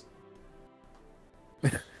Spears.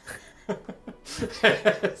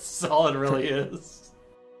 That's all it really is.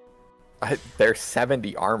 They're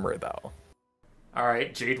 70 armor, though.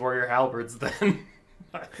 Alright, Jade Warrior Halberds, then.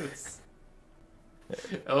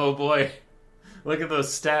 Oh boy. Look at those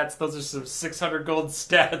stats. Those are some 600 gold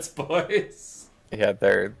stats, boys. Yeah,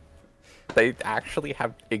 they actually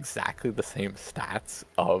have exactly the same stats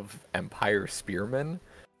of Empire Spearmen.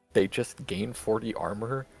 They just gain 40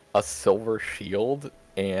 armor, a silver shield,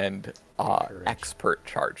 and expert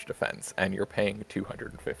charge defense, and you're paying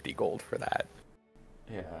 250 gold for that.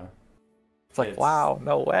 Yeah. It's like, wow,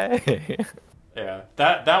 no way. Yeah,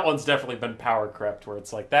 that one's definitely been power crept, where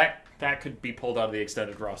it's like, that could be pulled out of the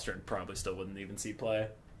extended roster and probably still wouldn't even see play.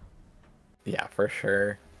 Yeah, for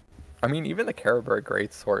sure. I mean, even the Caribou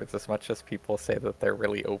Greatswords, as much as people say that they're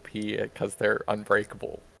really OP because they're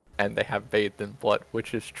unbreakable and they have bathed in blood,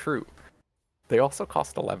 which is true, they also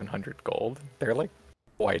cost 1,100 gold. They're, like,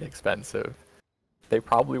 quite expensive. They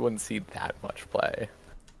probably wouldn't see that much play.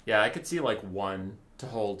 Yeah, I could see, like, one to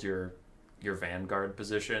hold your vanguard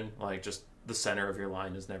position. Like, just the center of your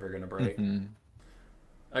line is never going to break. Mm-hmm.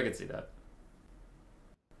 I could see that.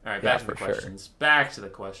 All right, back to the questions. Sure. Back to the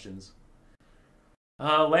questions.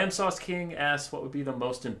 Lamb Sauce King asks, what would be the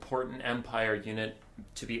most important Empire unit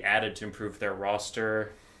to be added to improve their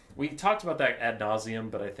roster? We talked about that ad nauseum,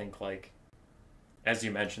 but I think, like, as you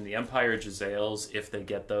mentioned, the Empire Jezzails, if they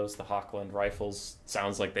get those, the Hawkland rifles,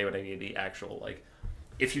 sounds like they would need the actual, like,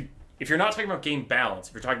 if you're not talking about game balance,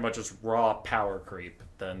 if you're talking about just raw power creep,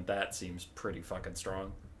 then that seems pretty fucking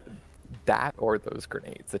strong. That or those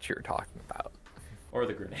grenades that you're talking about. Or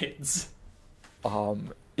the grenades.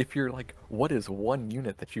 If you're like, what is one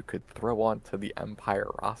unit that you could throw onto the Empire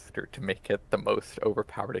roster to make it the most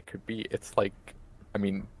overpowered it could be? It's like, I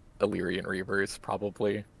mean, Illyrian Reavers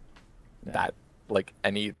probably. Yeah. That, like,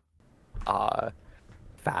 any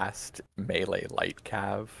fast melee light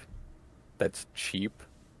cav that's cheap,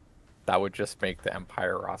 that would just make the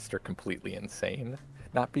Empire roster completely insane.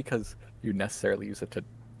 Not because you necessarily use it to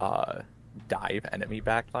dive enemy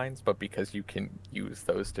backlines, but because you can use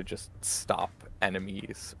those to just stop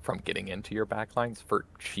enemies from getting into your backlines for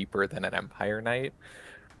cheaper than an Empire Knight.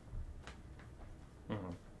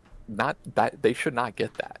 Mm-hmm. Not that they should not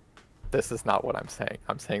get that. This is not what I'm saying.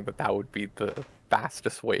 I'm saying that would be the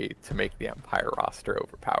fastest way to make the Empire roster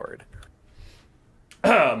overpowered.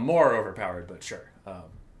 More overpowered, but sure.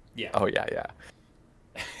 Yeah. Oh yeah.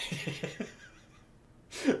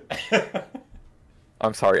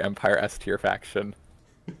 I'm sorry, Empire S tier faction.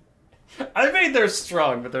 I mean, they're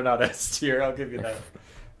strong, but they're not S tier. I'll give you that.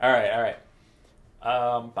 All right.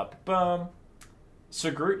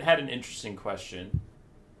 So Groot had an interesting question.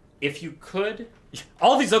 If you could...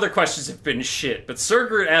 All these other questions have been shit, but Sir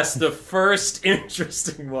Groot asked the first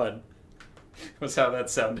interesting one. Was how that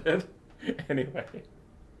sounded. Anyway.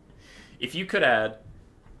 If you could add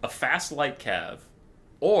a fast light cav,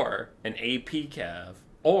 or an AP cav,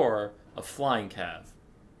 or a flying cav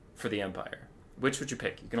for the Empire, which would you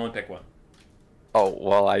pick? You can only pick one. Oh,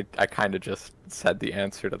 well, I kind of just said the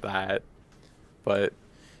answer to that, but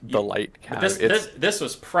the light But cav, it's this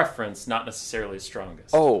was preference, not necessarily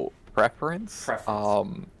strongest. oh, preference.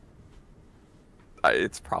 Preference.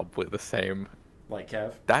 It's probably the same. Light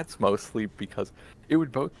cav. That's mostly because it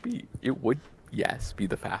would, yes, be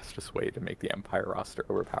the fastest way to make the Empire roster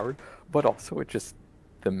overpowered, but also it just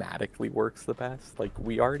thematically works the best. Like,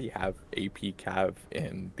 we already have AP Cav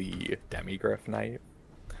in the Demigryph Knight,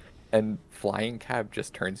 and Flying Cav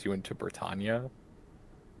just turns you into Britannia.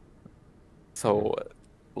 So,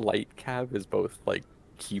 Light Cav is both, like,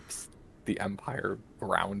 keeps the Empire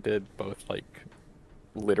grounded, both, like,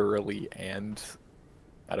 literally and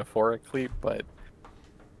metaphorically,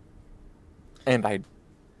 and I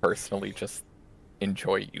personally just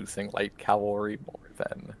enjoy using light cavalry more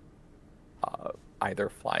than either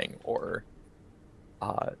flying or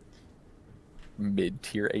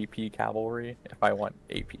mid-tier AP cavalry. If I want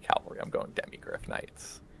AP cavalry, I'm going Demigryph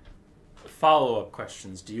Knights. Follow-up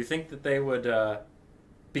questions. Do you think that they would,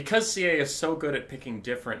 because CA is so good at picking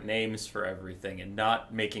different names for everything and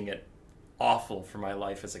not making it awful for my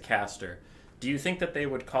life as a caster, do you think that they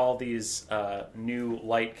would call these new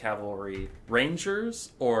light cavalry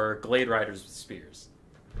rangers or glade riders with spears?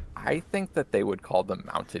 I think that they would call them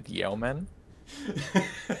mounted yeomen.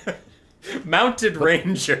 Mounted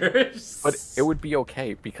rangers. But it would be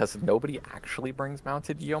okay because nobody actually brings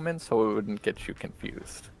mounted yeomen, so it wouldn't get you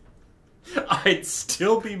confused. I'd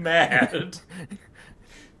still be mad.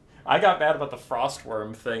 I got mad about the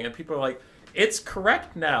frostworm thing, and people are like, "It's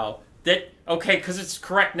correct now." That okay, because it's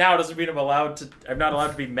correct now doesn't mean I'm not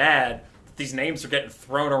allowed to be mad that these names are getting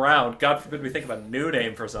thrown around. God forbid we think of a new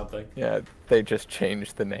name for something. Yeah, they just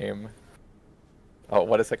changed the name. Oh,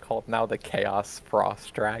 what is it called now? The Chaos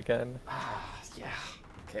Frost Dragon? Yeah,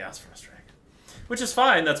 Chaos Frost Dragon. Which is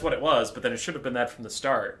fine, that's what it was, but then it should have been that from the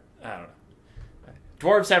start. I don't know.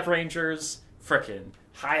 Dwarves have rangers, frickin'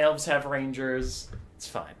 High Elves have rangers. It's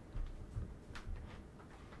fine.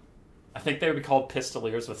 I think they would be called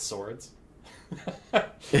pistoliers with swords.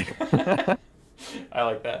 I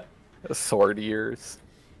like that. Sword ears.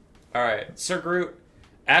 Alright, Sir Groot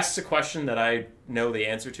asks a question that I know the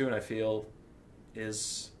answer to and I feel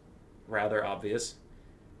is rather obvious.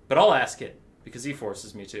 But I'll ask it, because he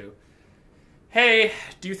forces me to. Hey,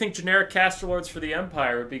 do you think generic caster lords for the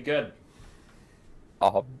Empire would be good?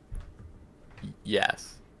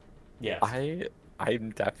 Yes. Yeah. I'm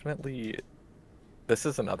definitely... This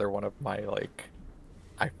is another one of my, like,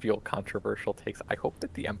 I feel controversial takes. I hope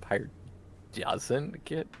that the Empire doesn't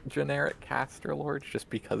get generic caster lords, just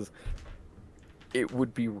because it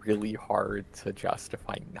would be really hard to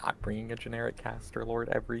justify not bringing a generic caster lord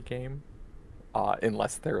every game,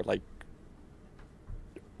 unless they're, like,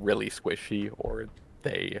 really squishy or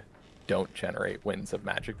they don't generate winds of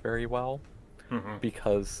magic very well.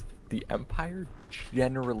 Because the Empire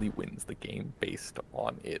generally wins the game based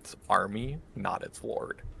on its army, not its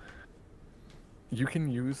lord. You can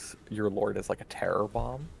use your lord as like a terror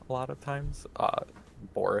bomb a lot of times.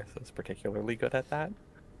 Boris is particularly good at that.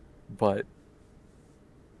 But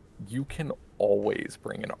you can always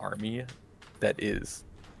bring an army that is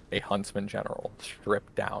a huntsman general,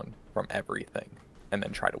 stripped down from everything, and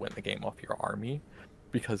then try to win the game off your army.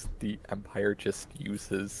 Because the Empire just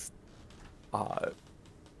uses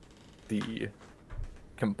the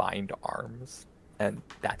combined arms, and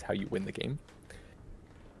that's how you win the game.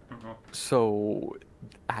 So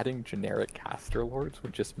adding generic caster lords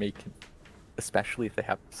would just make, especially if they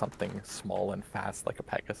have something small and fast like a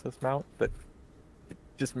Pegasus mount, that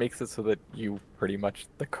just makes it so that you pretty much,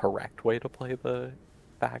 the correct way to play the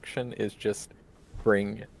faction is just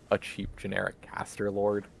bring a cheap generic caster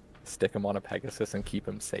lord, stick him on a Pegasus and keep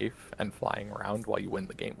him safe and flying around while you win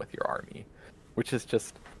the game with your army, which is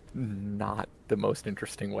just not the most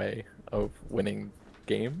interesting way of winning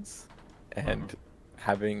games. And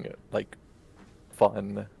having like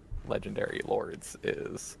fun legendary lords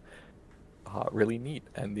is really neat,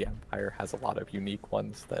 and the Empire has a lot of unique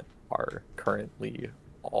ones that are currently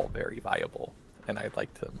all very viable, and I'd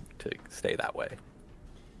like them to stay that way.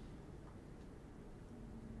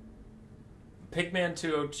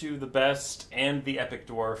 Pigman202 the best and the Epic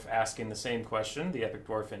Dwarf asking the same question. The Epic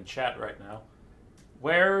Dwarf in chat right now.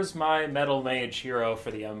 Where's my Metal Mage hero for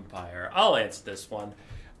the Empire? I'll answer this one.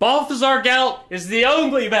 Balthazar Gelt is the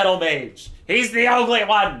only Metal Mage. He's the only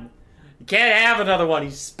one. You can't have another one.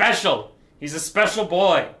 He's special. He's a special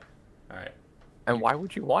boy. All right. And why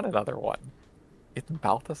would you want another one? It's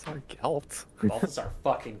Balthazar Gelt. Balthazar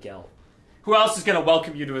fucking Gelt. Who else is going to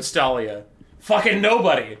welcome you to Estalia? Fucking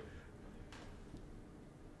nobody.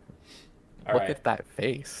 Look at that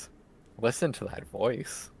face. Listen to that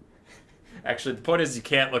voice. Actually, the point is you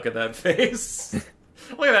can't look at that face.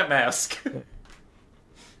 Look at that mask.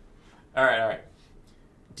 All right, all right.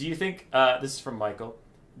 Do you think this is from Michael?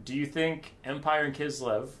 Do you think Empire and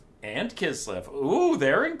Kislev, ooh,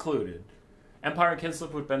 they're included. Empire and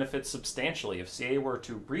Kislev would benefit substantially if CA were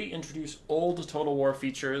to reintroduce old Total War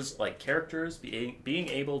features like characters being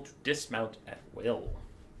able to dismount at will?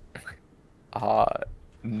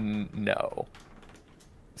 No.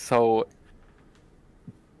 So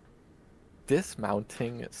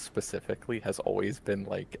dismounting specifically has always been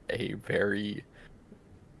like a very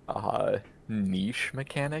niche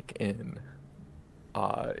mechanic in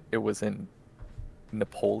it was in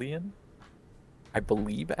Napoleon, I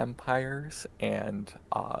believe, Empires and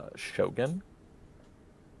Shogun.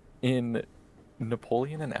 In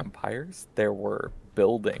Napoleon and Empires, there were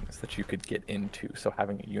buildings that you could get into, so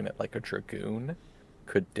having a unit like a dragoon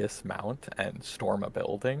could dismount and storm a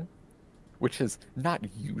building, which is not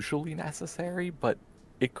usually necessary, but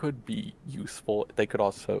it could be useful. They could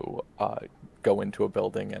also go into a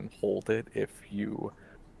building and hold it if you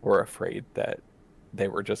were afraid that they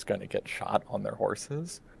were just going to get shot on their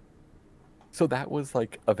horses. So that was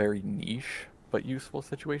like a very niche but useful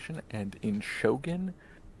situation. And in Shogun,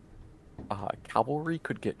 cavalry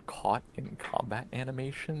could get caught in combat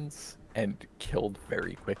animations and killed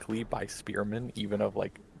very quickly by spearmen, even of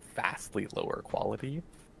like vastly lower quality.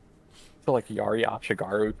 So like Yari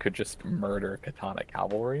Ashigaru could just murder katana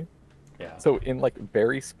cavalry. Yeah. So in like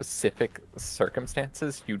very specific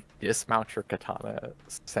circumstances, you dismount your katana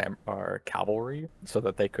or cavalry so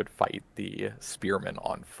that they could fight the spearmen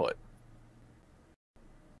on foot.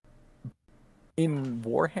 In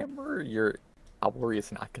Warhammer, your cavalry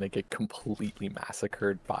is not going to get completely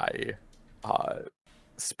massacred by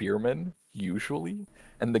spearmen usually,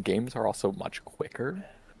 and the games are also much quicker.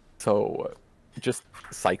 So just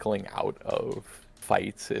cycling out of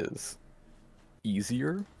fights is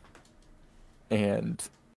easier, and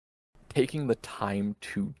taking the time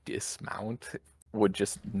to dismount would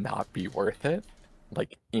just not be worth it,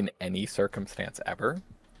 like in any circumstance ever.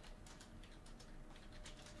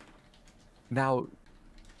 Now,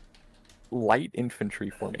 light infantry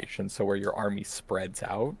formation, so where your army spreads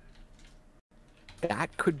out,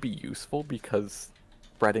 that could be useful because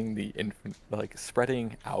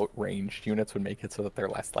spreading out ranged units would make it so that they're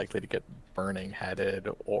less likely to get burning headed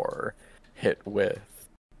or hit with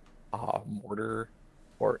mortar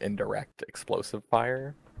or indirect explosive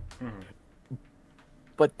fire. Mm-hmm.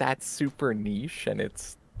 But that's super niche, and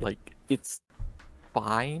it's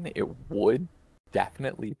fine. It would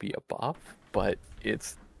definitely be a buff, but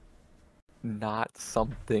it's not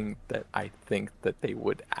something that I think that they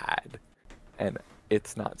would add, and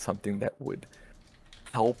it's not something that would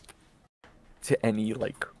help to any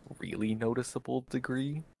like really noticeable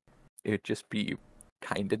degree. It'd just be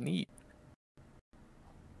kind of neat.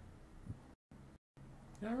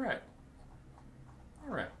 All right.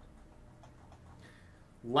 All right.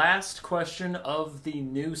 Last question of the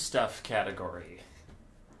new stuff category.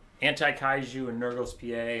 Anti-Kaiju and Nurgles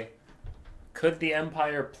PA. Could the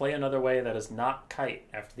Empire play another way that is not Kite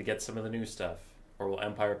after they get some of the new stuff? Or will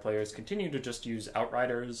Empire players continue to just use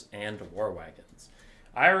Outriders and War Wagons?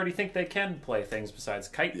 I already think they can play things besides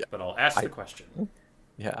Kite, yeah, but I'll ask the question.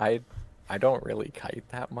 Yeah, I don't really kite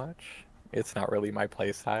that much. It's not really my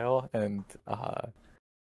playstyle, and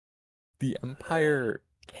the Empire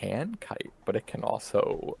can kite, but it can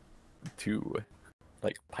also do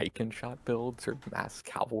like pike and shot builds or mass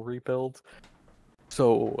cavalry builds.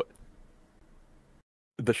 So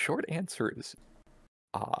the short answer is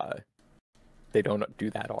they don't do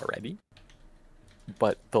that already.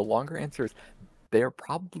 But the longer answer is they're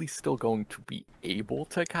probably still going to be able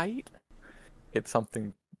to kite. It's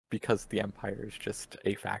something because the Empire is just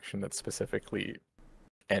a faction that specifically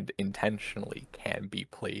and intentionally can be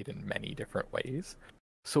played in many different ways.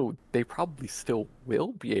 So they probably still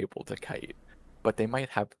will be able to kite, but they might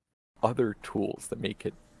have other tools that make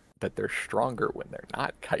it that they're stronger when they're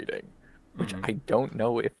not kiting, which I don't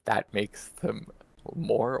know if that makes them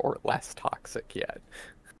more or less toxic yet.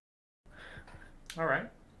 All right.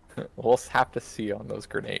 We'll have to see on those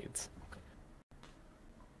grenades.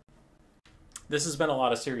 This has been a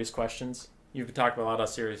lot of serious questions. You've been talking about a lot of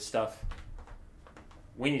serious stuff.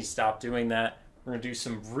 We need to stop doing that. We're going to do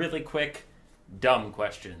some really quick, dumb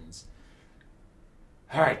questions.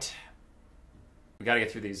 All right. We got to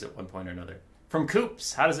get through these at one point or another. From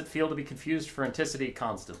Coops, how does it feel to be confused for Anticity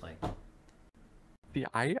constantly? See,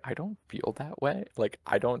 I don't feel that way. Like,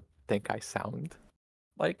 I don't think I sound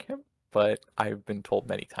like him, but I've been told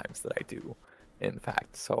many times that I do, in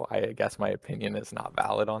fact. So I guess my opinion is not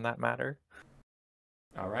valid on that matter.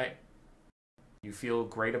 All right. You feel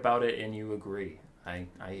great about it and you agree. I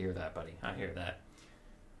hear that, buddy. I hear that.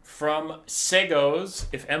 From Segos,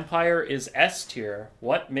 if Empire is S tier,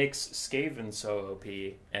 what makes Skaven so OP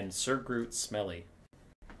and Sir Groot smelly?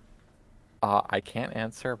 I can't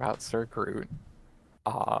answer about Sir Groot.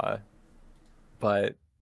 But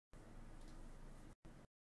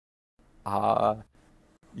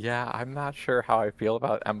yeah, I'm not sure how I feel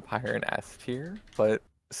about Empire and S tier, but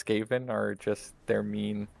Skaven are just, they're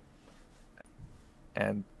mean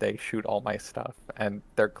and they shoot all my stuff, and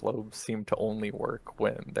their globes seem to only work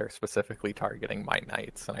when they're specifically targeting my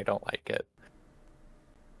knights, and I don't like it.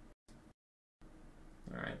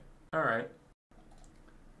 Alright.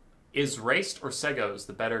 Is Raced or Segos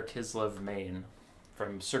the better Kislev main?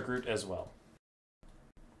 From Sir Groot as well.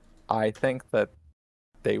 I think that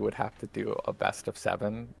they would have to do a best of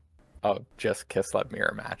 7 of just Kislev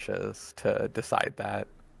mirror matches to decide that.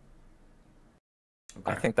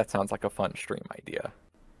 Okay. I think that sounds like a fun stream idea.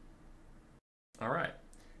 Alright.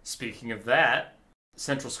 Speaking of that,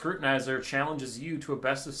 Central Scrutinizer challenges you to a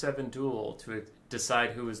best of 7 duel to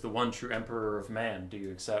decide who is the one true Emperor of Man. Do you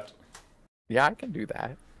accept? Yeah, I can do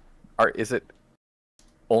that. Or is it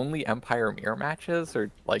only Empire mirror matches, or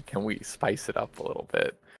like can we spice it up a little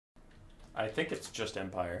bit? I think it's just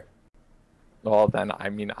Empire. Well, then, I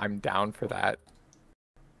mean, I'm down for that.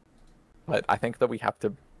 But I think that we have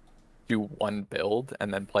to do one build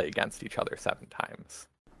and then play against each other 7 times.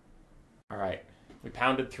 Alright. We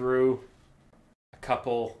pounded through a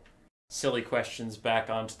couple silly questions back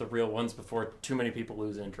onto the real ones before too many people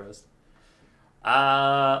lose interest.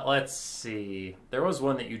 Let's see. There was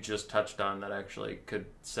one that you just touched on that actually could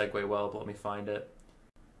segue well, but let me find it.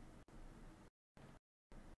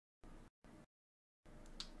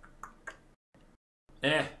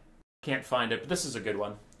 Can't find it, but this is a good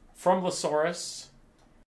one. From Losaurus,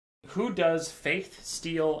 who does faith,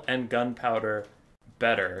 steel, and gunpowder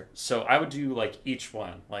better? So I would do, like, each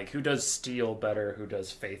one. Like, who does steel better, who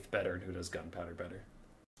does faith better, and who does gunpowder better?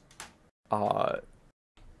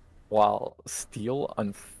 Well, steel,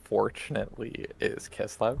 unfortunately, is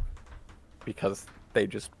Kislev, because they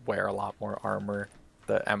just wear a lot more armor.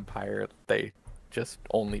 The Empire, they just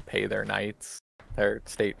only pay their knights, their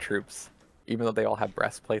state troops. Even though they all have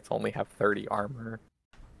breastplates, only have 30 armor.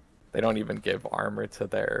 They don't even give armor to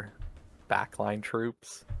their backline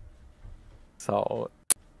troops. So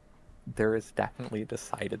there is definitely a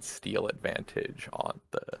decided steel advantage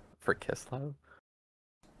for Kislev.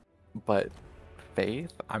 But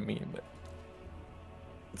faith, I mean,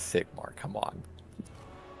 Sigmar, come on.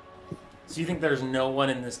 So you think there's no one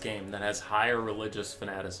in this game that has higher religious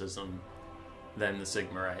fanaticism than the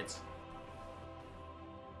Sigmarites?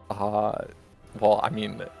 Well, I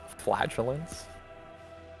mean, flagellants.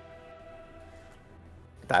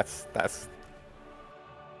 That's.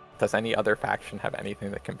 Does any other faction have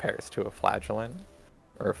anything that compares to a flagellant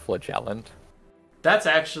or a flagellant? That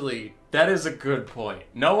is a good point.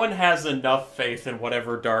 No one has enough faith in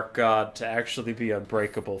whatever dark god to actually be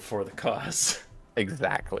unbreakable for the cause.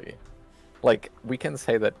 Exactly. Like, we can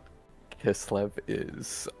say that Kislev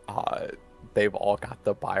is, they've all got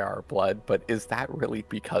the by our blood, but is that really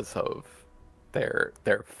because of their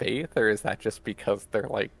faith, or is that just because they're,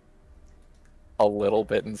 like, a little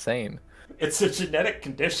bit insane? It's a genetic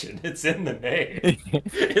condition. It's in the name.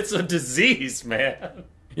 It's a disease, man.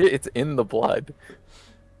 Yeah, it's in the blood.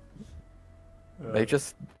 They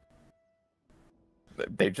just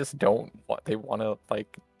don't want, they want to,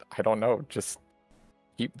 like, I don't know, just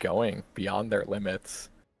keep going beyond their limits.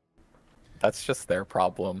 That's just their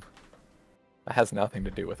problem. That has nothing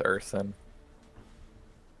to do with Urson.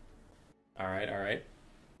 All right.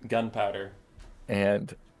 Gunpowder.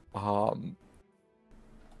 And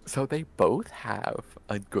so they both have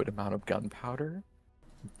a good amount of gunpowder,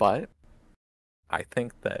 but I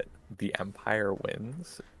think that the Empire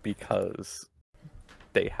wins because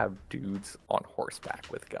they have dudes on horseback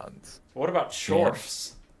with guns. What about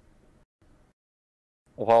Shorfs?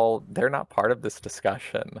 Well, they're not part of this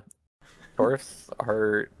discussion. Shorfs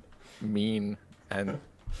are mean, and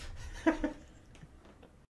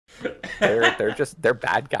they're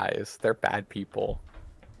bad guys. They're bad people.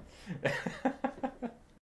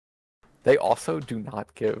 They also do not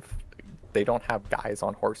they don't have guys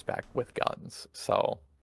on horseback with guns, so.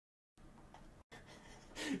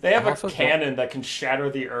 They have a cannon that can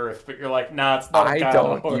shatter the earth, but you're like, nah, it's not a guy I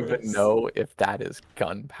don't on a even know if that is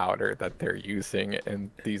gunpowder that they're using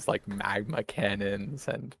in these, like, magma cannons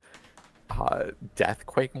and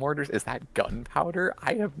deathquake mortars. Is that gunpowder?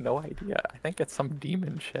 I have no idea. I think it's some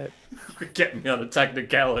demon shit. You're getting me on a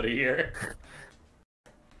technicality here.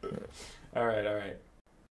 All right.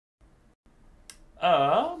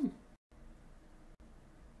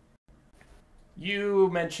 You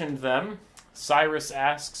mentioned them. Cyrus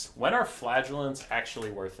asks, when are flagellants actually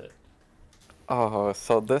worth it? Oh,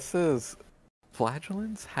 so this is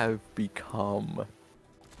flagellants have become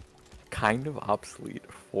kind of obsolete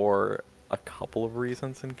for a couple of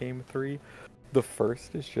reasons in Game 3. The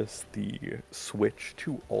first is just the switch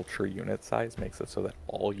to ultra unit size makes it so that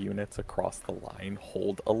all units across the line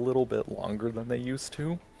hold a little bit longer than they used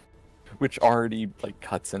to, which already like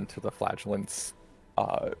cuts into the flagellants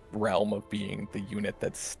realm of being the unit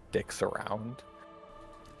that sticks around.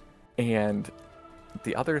 And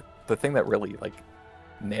the thing that really like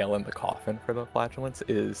nail in the coffin for the flagellants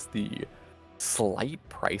is the slight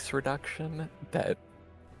price reduction that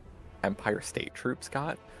Empire State Troops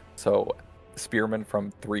got. So Spearmen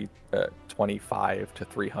from 325 to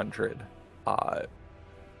 300,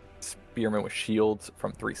 Spearmen with shields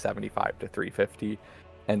from 375 to 350,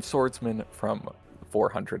 and Swordsmen from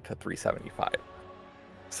 400 to 375.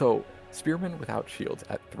 So Spearmen without shields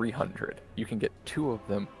at 300, you can get 2 of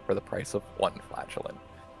them for the price of 1 flagellant.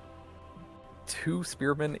 2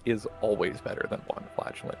 Spearmen is always better than 1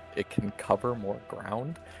 flagellant. It can cover more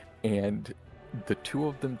ground, and the 2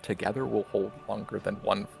 of them together will hold longer than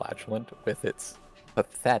 1 flagellant with its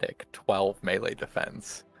pathetic 12 melee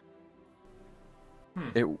defense.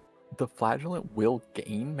 The flagellant will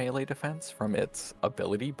gain melee defense from its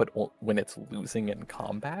ability, but when it's losing in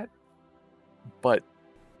combat. But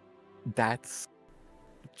that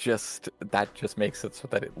just makes it so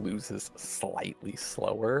that it loses slightly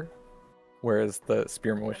slower. Whereas the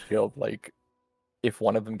Spearman with Shield, like, if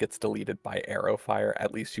one of them gets deleted by arrow fire,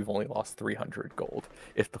 at least you've only lost 300 gold.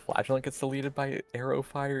 If the flagellant gets deleted by arrow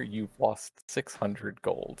fire, you've lost 600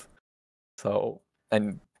 gold. So,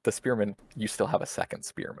 and the Spearman, you still have a second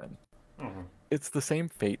Spearman. Mm-hmm. It's the same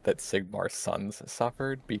fate that Sigmar's sons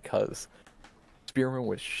suffered, because Spearmen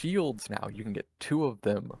with shields now, you can get 2 of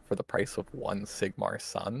them for the price of 1 Sigmar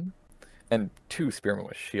son. And 2 Spearmen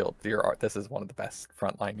with shield. This is one of the best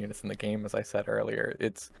frontline units in the game, as I said earlier.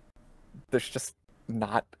 There's just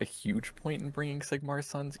not a huge point in bringing Sigmar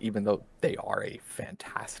sons, even though they are a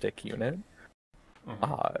fantastic unit.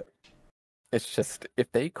 Mm-hmm. It's just, if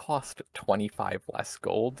they cost 25 less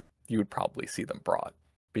gold, you would probably see them brought,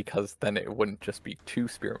 because then it wouldn't just be 2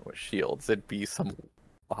 Spearmen with shields, it'd be some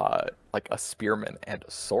like a Spearman and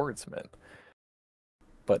a Swordsman.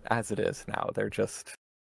 But as it is now,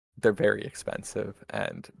 they're very expensive,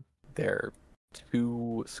 and they're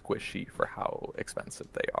too squishy for how expensive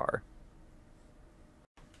they are.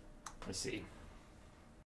 I see.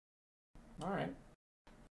 Alright.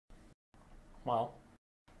 Well,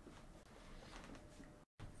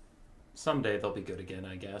 someday they'll be good again,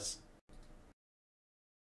 I guess.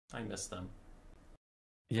 I miss them.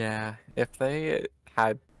 Yeah, if they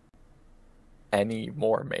had any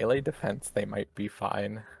more melee defense, they might be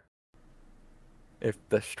fine. If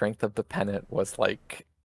the strength of the pennant was like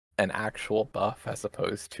an actual buff as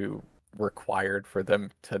opposed to required for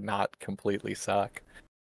them to not completely suck.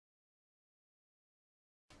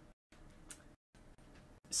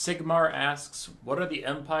 Sigmar asks, what are the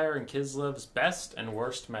Empire and Kislev's best and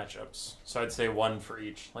worst matchups? So I'd say one for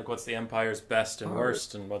each. Like, what's the Empire's best and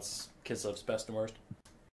worst, and what's Kislev's best and worst?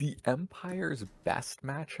 The Empire's best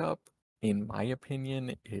matchup, in my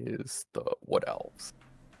opinion, is the Wood Elves.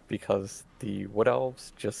 Because the Wood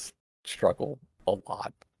Elves just struggle a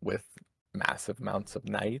lot with massive amounts of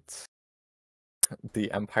knights.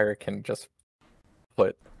 The Empire can just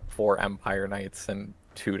put 4 Empire Knights and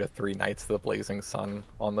 2 to 3 Knights of the Blazing Sun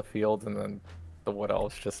on the field, and then the Wood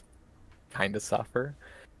Elves just kind of suffer.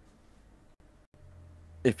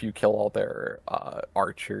 If you kill all their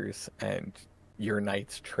archers and your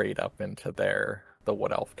Knights trade up into the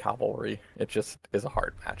Wood Elf cavalry, it just is a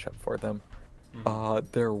hard matchup for them. Mm-hmm.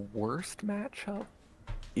 Their worst matchup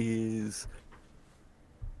is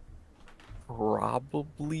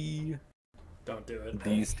probably, Don't do it.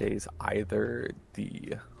 these days, either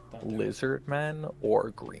the Lizardmen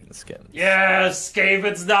or Greenskins. Yes,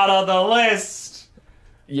 Skaven's not on the list!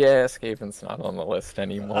 Yeah, Skaven's not on the list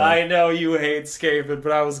anymore. I know you hate Skaven,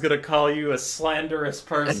 but I was gonna call you a slanderous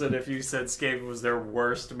person if you said Skaven was their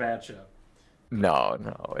worst matchup. No,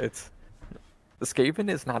 Skaven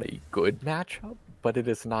is not a good matchup, but it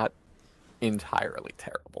is not entirely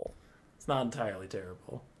terrible. It's not entirely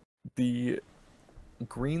terrible. The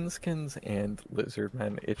Greenskins and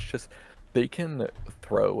Lizardmen, it's just, they can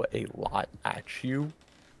throw a lot at you,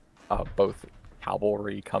 both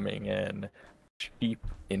cavalry coming in, cheap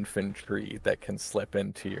infantry that can slip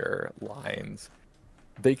into your lines.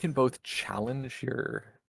 They can both challenge your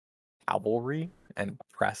cavalry and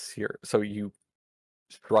press so you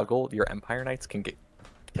struggle, your Empire Knights can get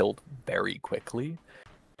killed very quickly,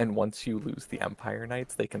 And once you lose the Empire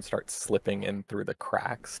Knights, they can start slipping in through the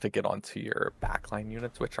cracks to get onto your backline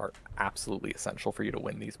units, which are absolutely essential for you to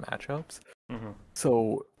win these matchups. Mm-hmm.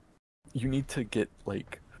 So you need to get,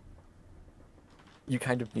 like, you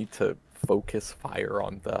kind of need to focus fire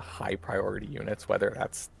on the high priority units, whether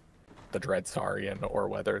that's the Dread Saurian or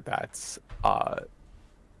whether that's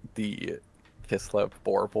the Kislev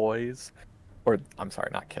Boar Boys, or I'm sorry,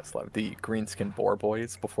 not Kislev, the Greenskin Boar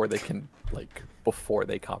Boys, before they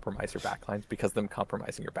compromise your backlines, because them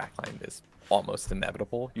compromising your backline is almost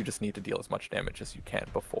inevitable. You just need to deal as much damage as you can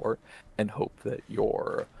before, and hope that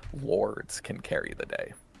your lords can carry the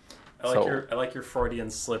day. I like your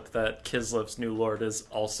Freudian slip that Kislev's new lord is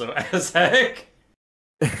also Azek.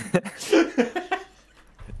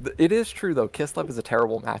 It is true, though. Kislev is a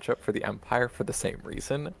terrible matchup for the Empire for the same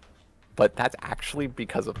reason, but that's actually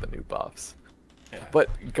because of the new buffs. Yeah. But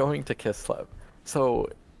going to Kislev, so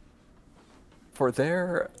for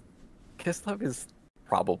their... Kislev is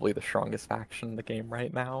probably the strongest faction in the game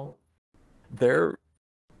right now. Their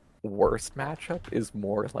worst matchup is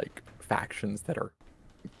more like factions that are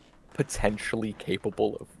potentially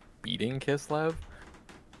capable of beating Kislev,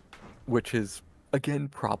 which is, again,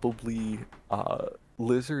 probably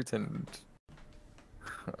lizards and...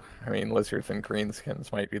 I mean, lizards and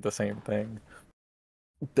greenskins might be the same thing.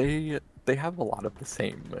 They have a lot of the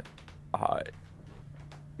same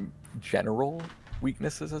general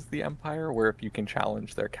weaknesses as the Empire, where if you can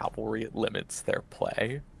challenge their cavalry, it limits their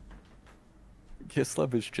play.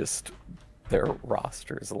 Kislev is just... their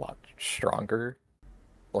roster is a lot stronger.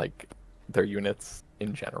 Like, their units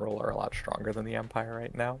in general are a lot stronger than the Empire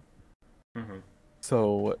right now. Mm-hmm.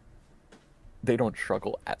 So they don't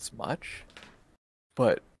struggle as much,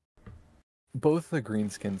 but both the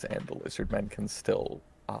Greenskins and the Lizardmen can still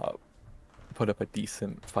put up a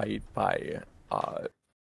decent fight by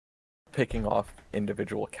picking off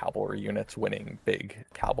individual cavalry units, winning big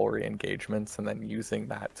cavalry engagements, and then using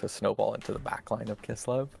that to snowball into the backline of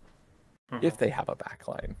Kislev. Mm-hmm. If they have a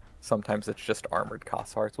backline. Sometimes it's just armored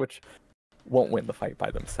Kossars, which won't win the fight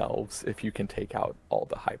by themselves if you can take out all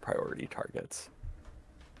the high priority targets.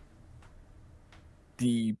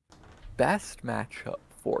 The best matchup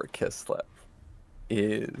for Kislev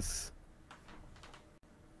is...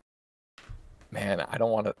 Man, I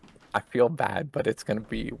don't want to... I feel bad, but it's going to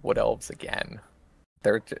be Wood Elves again.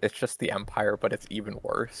 It's just the Empire, but it's even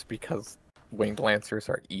worse because Winged Lancers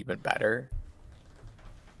are even better.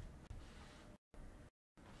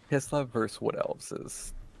 Kislev versus Wood Elves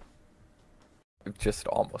is just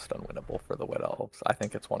almost unwinnable for the Wood Elves. I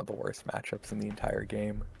think it's one of the worst matchups in the entire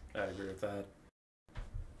game. I agree with that.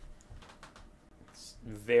 It's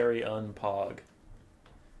very unpog.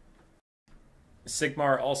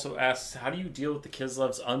 Sigmar also asks, how do you deal with the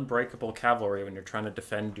Kislev's unbreakable cavalry when you're trying to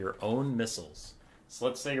defend your own missiles? So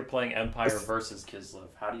let's say you're playing Empire versus Kislev.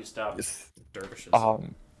 How do you stop dervishes?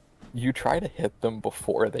 You try to hit them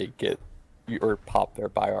before they get... or pop their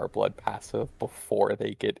By Our Blood passive before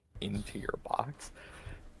they get into your box,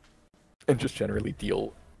 and just generally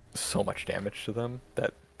deal so much damage to them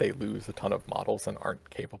that they lose a ton of models and aren't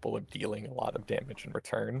capable of dealing a lot of damage in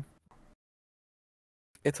return.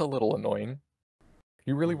 It's a little annoying.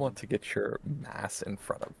 You really want to get your mass in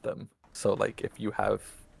front of them. So, like, if you have,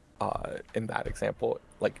 in that example,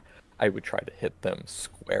 like, I would try to hit them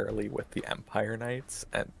squarely with the Empire Knights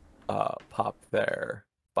and pop their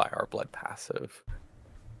By Our Blood passive.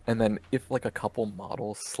 And then if like a couple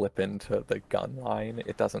models slip into the gun line,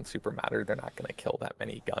 it doesn't super matter. They're not going to kill that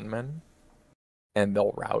many gunmen. And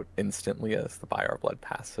they'll rout instantly as the By Our Blood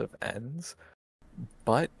passive ends.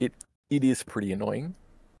 But it is pretty annoying.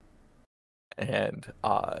 And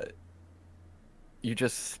you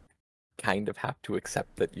just kind of have to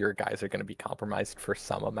accept that your guys are going to be compromised for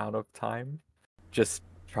some amount of time. Just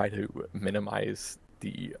try to minimize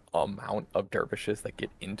the amount of dervishes that get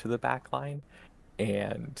into the backline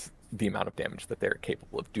and the amount of damage that they're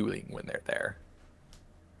capable of doing when they're there.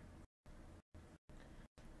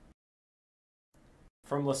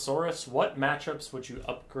 From Lasaurus, what matchups would you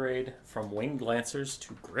upgrade from Winged Lancers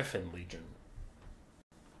to Griffin Legion?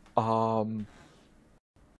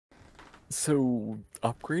 So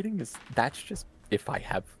upgrading that's just if I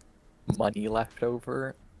have money left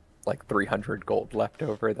over, like 300 gold left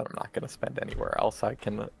over that I'm not going to spend anywhere else, I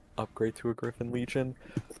can upgrade to a Griffin Legion.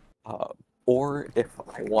 Or if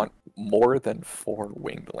I want more than 4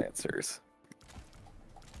 Winged Lancers.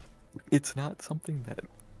 It's not something that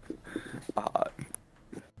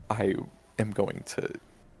I am going to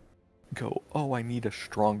go, oh, I need a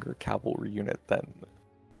stronger cavalry unit than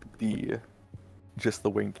just the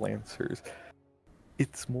Winged Lancers.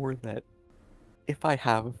 It's more that if I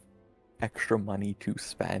have extra money to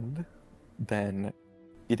spend, then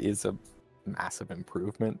it is a massive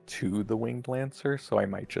improvement to the Winged Lancer, so I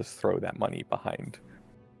might just throw that money behind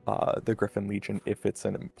the Griffin Legion if it's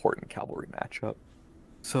an important cavalry matchup.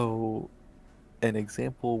 So an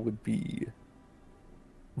example would be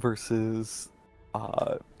versus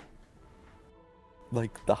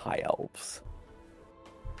like the High Elves.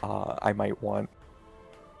 I might want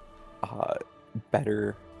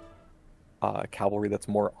better cavalry that's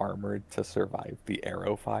more armored to survive the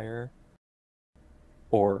arrow fire,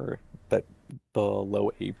 or that the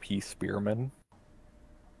low AP spearmen.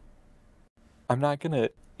 I'm not gonna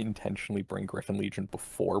intentionally bring Griffin Legion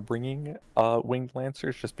before bringing Winged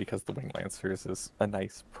Lancers, just because the Winged Lancers is a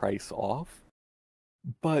nice price off.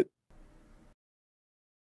 But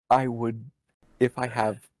I would, if I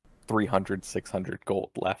have 300, 600 gold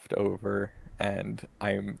left over, and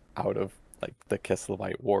I'm out of like the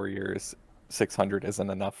Kislevite warriors, 600 isn't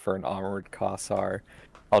enough for an armored Kossar,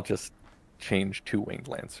 I'll just change 2 Winged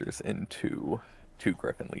Lancers into 2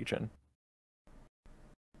 Griffin Legion.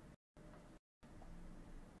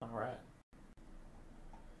 Alright.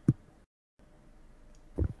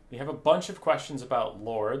 We have a bunch of questions about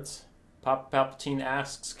lords. Papa Palpatine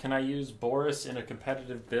asks, can I use Boris in a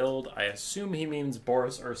competitive build? I assume he means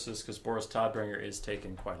Boris Ursus, because Boris Todbringer is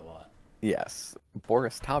taken quite a lot. Yes,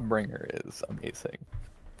 Boris Todbringer is amazing.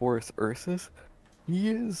 Boris Ursus, he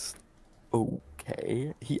is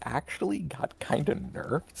okay. He actually got kind of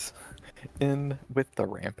nerfed with the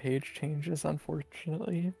rampage changes,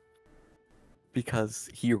 unfortunately, because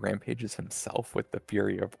he rampages himself with the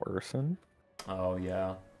Fury of Ursun. Oh,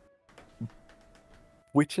 yeah.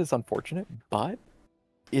 Which is unfortunate, but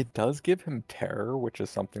it does give him terror, which is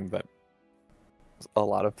something that a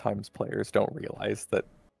lot of times players don't realize, that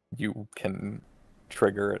you can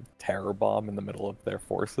trigger a terror bomb in the middle of their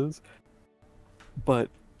forces. But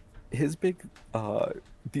his big,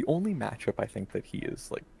 the only matchup I think that he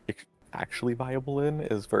is like actually viable in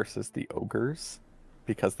is versus the ogres,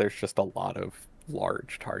 because there's just a lot of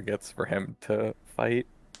large targets for him to fight.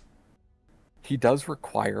 He does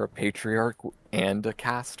require a patriarch and a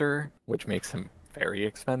caster, which makes him very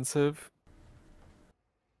expensive.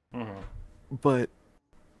 Mm-hmm. But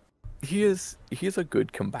he is a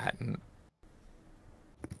good combatant.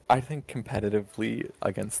 I think competitively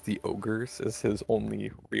against the ogres is his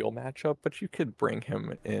only real matchup, but you could bring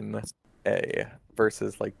him in a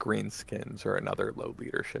versus like greenskins or another low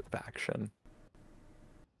leadership faction.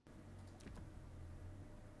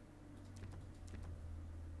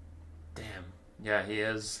 Damn. Yeah, he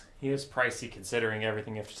is pricey considering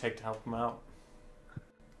everything you have to take to help him out.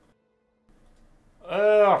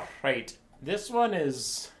 Right. This one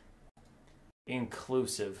is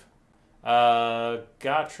inclusive.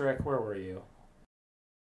 Gotrek, where were you?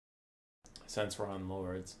 Since we're on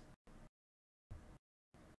lords.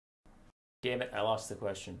 Damn it, I lost the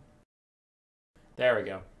question. There we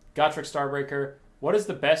go. Gotrek Starbreaker. What is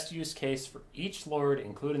the best use case for each lord,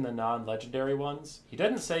 including the non-legendary ones? He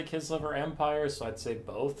didn't say Kislev or Empire, so I'd say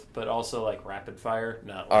both, but also like rapid fire.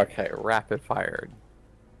 Not like... Okay, rapid fire.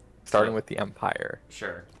 Starting with the Empire.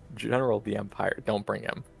 Sure. General of the Empire, don't bring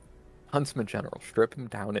him. Huntsman General, strip him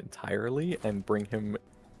down entirely and bring him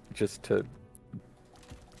just to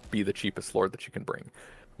be the cheapest lord that you can bring.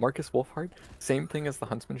 Marcus Wolfhard, same thing as the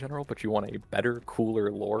Huntsman General, but you want a better,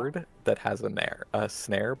 cooler lord that has a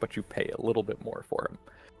snare, but you pay a little bit more for him.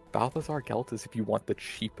 Balthazar Gelt is if you want the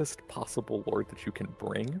cheapest possible lord that you can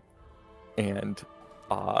bring, and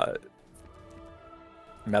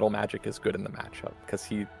Metal Magic is good in the matchup, because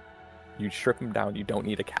you strip him down, you don't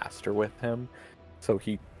need a caster with him, so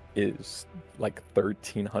he is like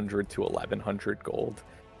 1,300 to 1,100 gold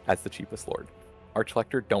as the cheapest lord.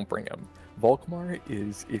 Archlector, don't bring him. Volkmar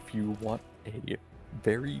is if you want a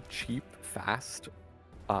very cheap, fast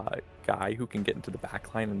guy who can get into the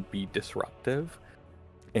backline and be disruptive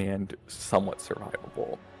and somewhat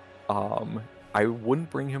survivable. I wouldn't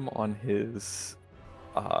bring him on his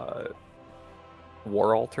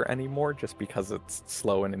War Altar anymore, just because it's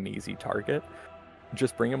slow and an easy target.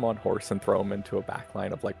 Just bring him on horse and throw him into a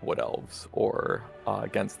backline of like Wood Elves or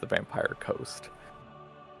against the Vampire Coast.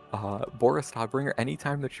 Boris Todbringer,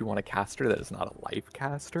 anytime that you want a caster that is not a life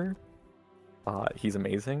caster, he's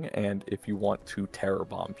amazing. And if you want to terror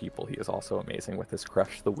bomb people, he is also amazing with his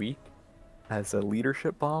Crush the Weak as a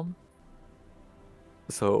leadership bomb.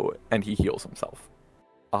 So, and he heals himself.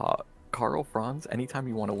 Karl Franz, anytime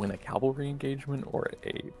you want to win a cavalry engagement or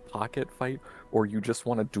a pocket fight, or you just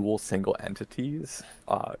want to duel single entities,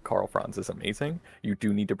 Karl Franz is amazing. You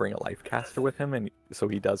do need to bring a life caster with him, and so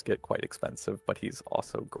he does get quite expensive, but he's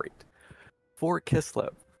also great. For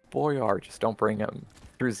Kislev, Boyar, just don't bring him.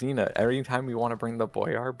 Druzina, every time we want to bring the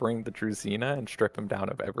Boyar, bring the Druzina and strip him down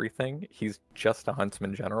of everything. He's just a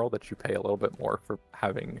huntsman general that you pay a little bit more for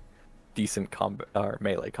having decent combat or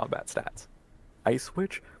melee combat stats. Ice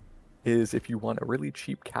Witch is if you want a really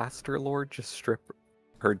cheap caster lord, just strip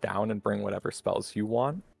her down and bring whatever spells you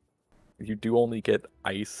want. You do only get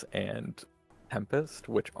Ice and Tempest,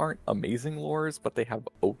 which aren't amazing lores, but they have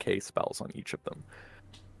okay spells on each of them.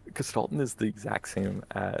 Gestalten is the exact same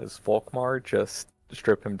as Volkmar, just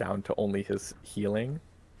strip him down to only his healing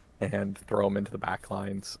and throw him into the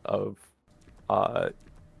backlines of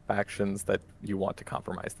factions that you want to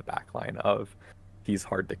compromise the backline of. He's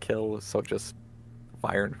hard to kill, so just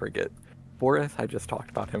fire and forget. Boreth, I just talked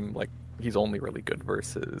about him, like, he's only really good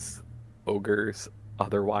versus ogres.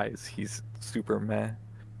 Otherwise, he's super meh.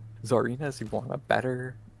 Zarina's, you want a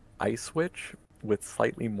better Ice Witch with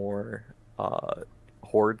slightly more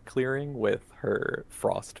horde clearing with her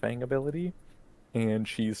Frostfang ability, and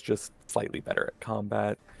she's just slightly better at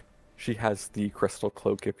combat. She has the Crystal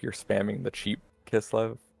Cloak if you're spamming the cheap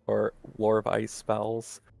Kislev or Lore of Ice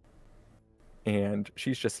spells, and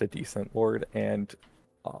she's just a decent lord, and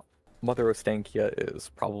Mother Ostankia is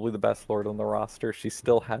probably the best lord on the roster. She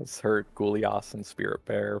still has her Gulias and Spirit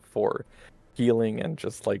Bear for healing and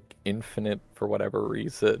just like infinite, for whatever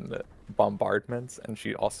reason, bombardments, and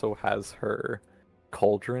she also has her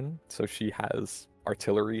Cauldron, so she has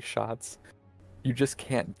artillery shots. You just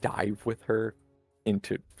can't dive with her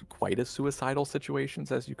into quite as suicidal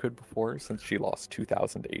situations as you could before, since she lost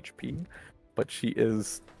 2000 HP, but she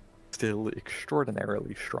is still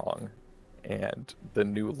extraordinarily strong, and the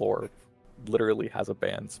new lore literally has a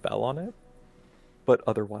banned spell on it, but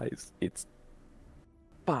otherwise it's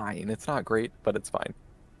fine. It's not great, but it's fine.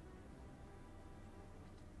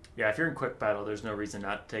 Yeah, if you're in quick battle, there's no reason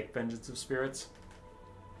not to take Vengeance of Spirits.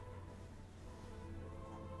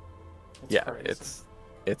 Yeah, it's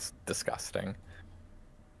disgusting.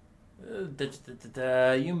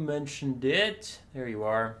 You mentioned it. There you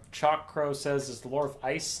are. Chalk Crow says, is the lore of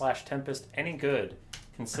Ice / Tempest any good,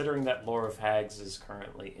 considering that lore of Hags is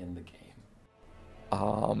currently in the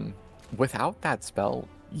game? Without that spell,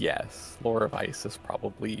 yes. Lore of Ice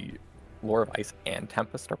and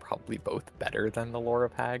Tempest are probably both better than the Lore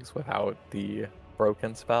of Hags without the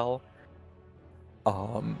broken spell.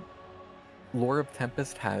 Lore of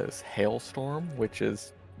Tempest has Hailstorm, which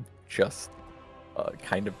is just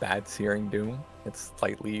kind of bad Searing Doom. It's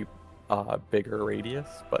slightly bigger radius,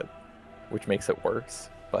 but which makes it worse.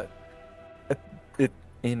 But it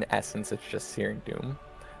in essence, it's just Searing Doom.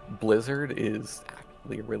 Blizzard is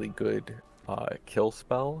actually a really good kill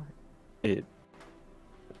spell.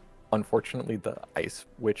 Unfortunately, the Ice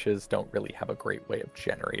Witches don't really have a great way of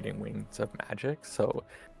generating wings of magic, so,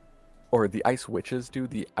 or the Ice Witches do,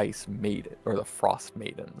 the Ice Maiden, or the Frost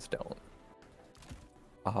Maidens don't.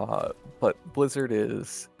 But Blizzard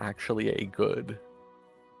is actually a good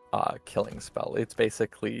killing spell. It's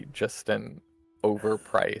basically just an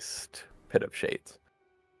overpriced Pit of Shades.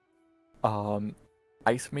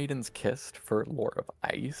 Ice Maiden's Kissed for Lore of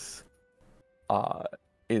Ice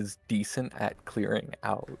is decent at clearing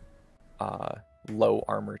out low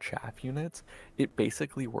armor chaff units. It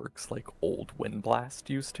basically works like old Windblast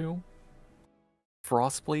used to.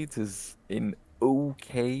 Frostblades is an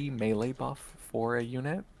okay melee buff for a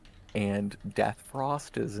unit, and Death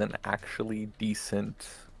Frost is an actually decent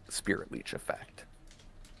Spirit Leech effect.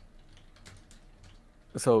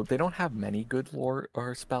 So they don't have many good lore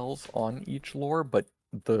or spells on each lore, but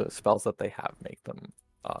the spells that they have make them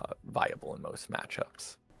viable in most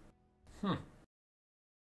matchups. All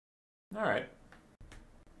right.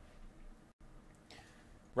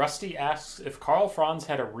 Rusty asks, if Karl Franz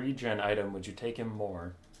had a regen item, would you take him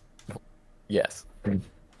more? Yes.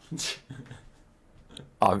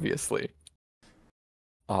 Obviously.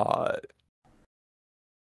 Karl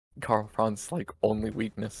Franz's only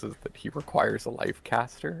weakness is that he requires a life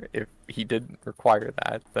caster. If he didn't require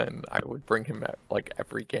that, then I would bring him at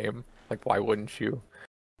every game. Why wouldn't you?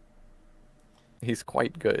 He's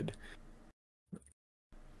quite good.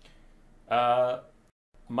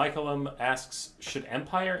 Michaelum asks, should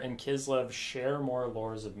Empire and Kislev share more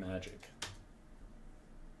lores of magic?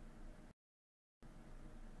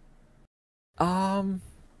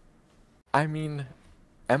 I mean,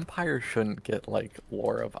 Empire shouldn't get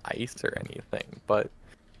Lore of Ice or anything, but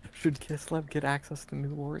should Kislev get access to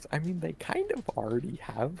new lores? I mean, they kind of already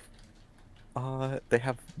have. They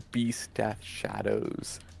have Beast, Death,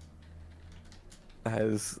 Shadows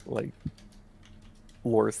as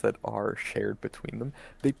lores that are shared between them.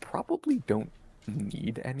 They probably don't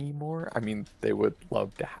need any more. I mean, they would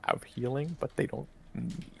love to have healing, but they don't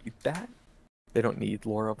need that. They don't need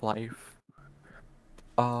Lore of Life.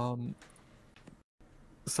 Um,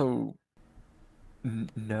 so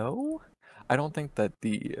no, I don't think that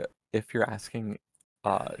if you're asking,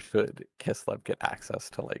 should Kislev get access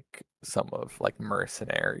to like some of like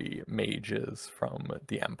mercenary mages from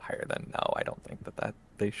the Empire, then no, I don't think that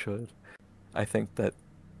they should. I think that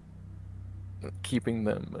keeping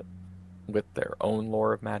them with their own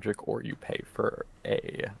lore of magic, or you pay for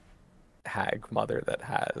a hag mother that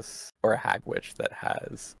has, or a hag witch that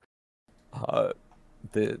has, uh,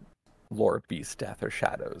 the lore of beast, death, or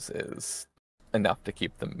shadows, is enough to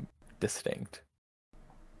keep them distinct.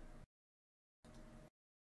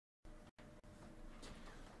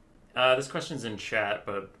 This question's in chat,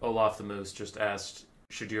 but Olaf the Moose just asked,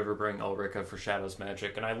 should you ever bring Ulrika for Shadows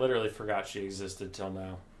Magic? And I literally forgot she existed till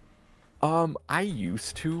now. I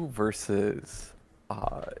used to versus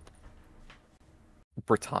uh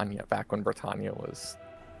Britannia, back when Britannia was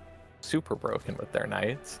super broken with their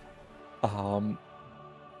knights. Um,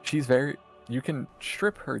 she's very, you can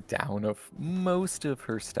strip her down of most of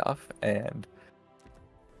her stuff and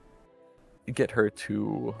get her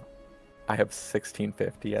to, I have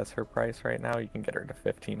 1650 as her price right now. You can get her to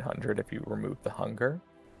 1500 if you remove the hunger.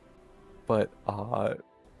 But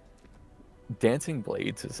Dancing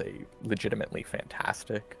Blades is a legitimately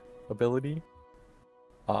fantastic ability.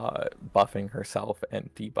 Buffing herself and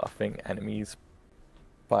debuffing enemies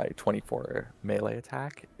by 24 melee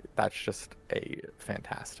attack. That's just a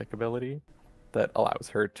fantastic ability that allows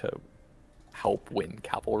her to help win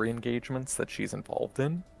cavalry engagements that she's involved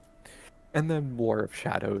in. And then War of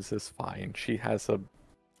Shadows is fine. She has a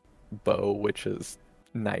bow, which is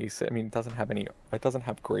nice. I mean, it doesn't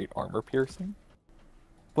have great armor piercing,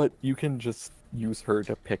 but you can just use her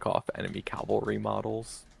to pick off enemy cavalry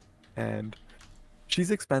models. And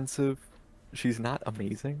she's expensive. She's not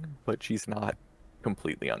amazing, but she's not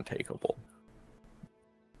completely untakeable.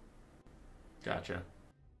 Gotcha.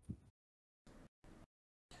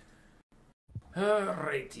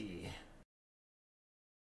 Alrighty.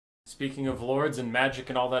 Speaking of lords and magic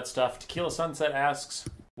and all that stuff, Tequila Sunset asks,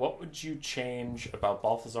 what would you change about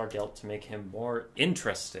Balthazar Gelt to make him more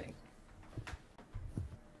interesting?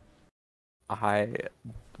 I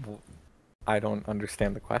don't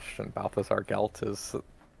understand the question. Balthazar Gelt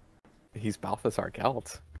he's Balthazar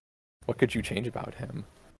Gelt. What could you change about him?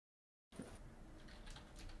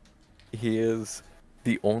 He is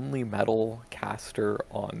the only metal caster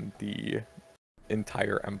on the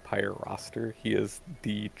entire Empire roster. He is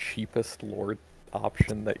the cheapest lord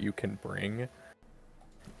option that you can bring.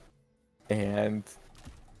 And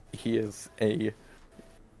he is a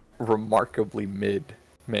remarkably mid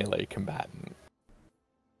melee combatant.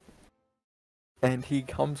 And he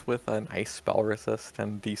comes with a nice spell resist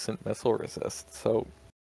and decent missile resist. So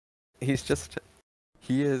he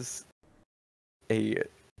is a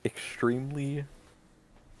extremely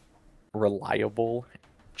reliable,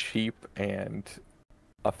 cheap, and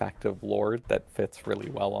effective lord that fits really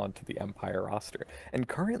well onto the Empire roster. And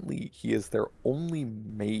currently he is their only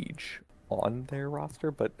mage on their roster,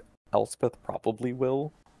 but Elspeth probably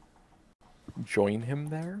will join him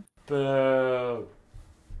there. Boo!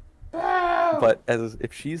 Boo! But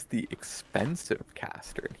if she's the expensive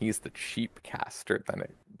caster and he's the cheap caster, then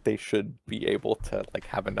they should be able to like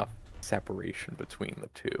have enough separation between the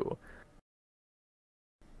two.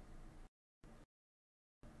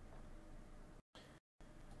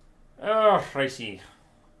 Oh, righty.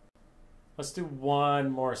 Let's do one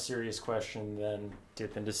more serious question, then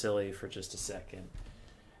dip into silly for just a second.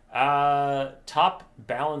 Top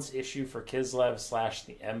balance issue for Kislev /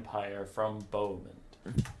 the Empire from Bowman.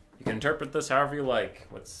 You can interpret this however you like.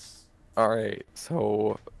 Alright,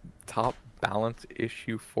 so top balance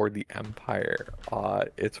issue for the Empire.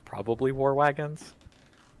 It's probably war wagons.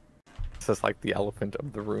 This is like the elephant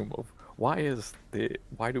of the room of why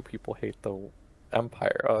do people hate the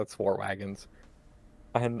Empire? Oh, it's war wagons.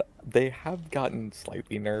 And they have gotten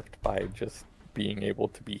slightly nerfed by just being able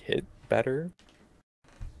to be hit better.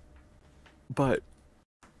 But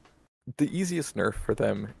the easiest nerf for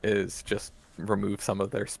them is just remove some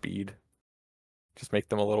of their speed. Just make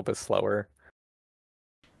them a little bit slower.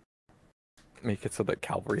 Make it so that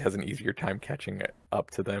cavalry has an easier time catching it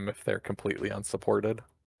up to them if they're completely unsupported.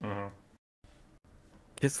 Mm-hmm.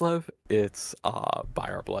 Kislev, it's by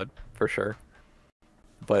our blood for sure.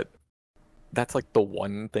 But that's like the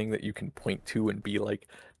one thing that you can point to and be like,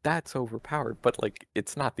 that's overpowered. But like,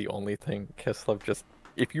 it's not the only thing. Kislev just,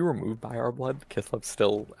 if you remove by our blood, Kislev's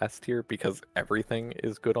still S tier because everything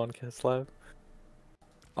is good on Kislev.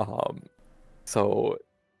 So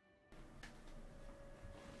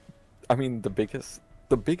I mean, the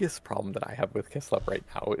biggest problem that I have with Kislev right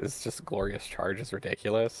now is just Glorious Charge is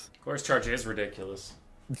ridiculous. Glorious Charge is ridiculous.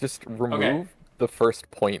 Just Okay. remove the first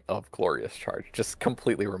point of Glorious Charge. Just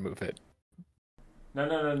completely remove it. No,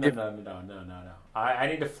 no, no, no, If no, no, no, no, no, no. I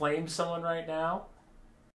need to flame someone right now,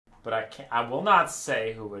 but I can't. I will not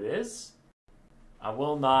say who it is. I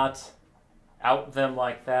will not out them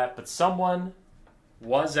like that. But someone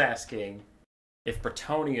was asking if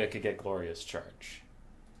Bretonia could get Glorious Charge,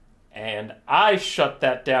 and I shut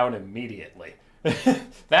that down immediately.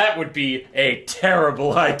 That would be a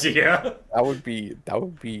terrible idea. that would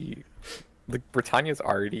be like Britannia's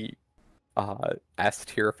already S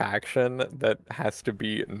tier faction that has to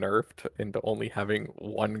be nerfed into only having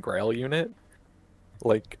one Grail unit.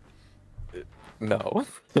 Like no.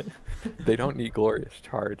 They don't need Glorious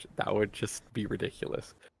Charge. That would just be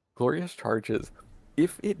ridiculous. Glorious Charges,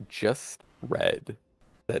 if it just read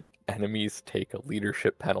that enemies take a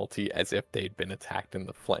leadership penalty as if they'd been attacked in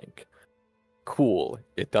the flank, cool.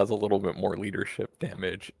 It does a little bit more leadership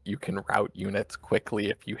damage. You can route units quickly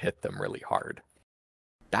if you hit them really hard.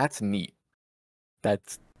 That's neat.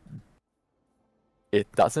 That's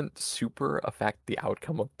it doesn't super affect the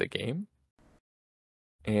outcome of the game.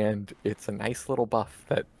 And it's a nice little buff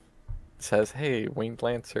that says, hey, winged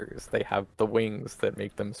lancers, they have the wings that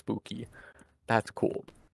make them spooky. That's cool.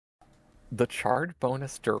 The charge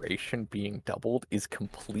bonus duration being doubled is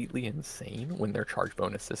completely insane when their charge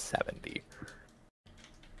bonus is 70.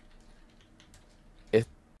 It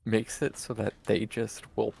makes it so that they just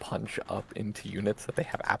will punch up into units that they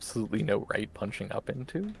have absolutely no right punching up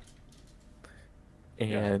into. Yeah.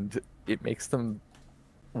 And it makes them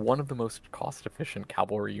one of the most cost-efficient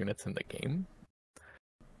cavalry units in the game.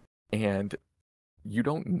 And you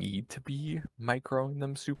don't need to be microing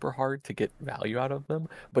them super hard to get value out of them,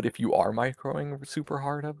 but if you are microing super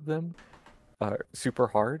hard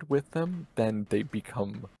with them, then they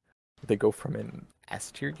go from an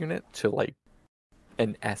S tier unit to like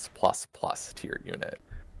an S plus plus tier unit.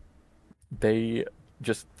 They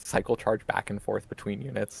just cycle charge back and forth between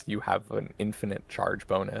units. You have an infinite charge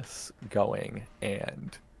bonus going,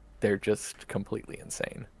 and they're just completely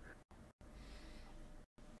insane.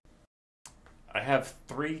 I have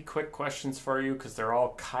 3 quick questions for you because they're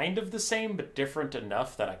all kind of the same but different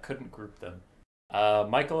enough that I couldn't group them.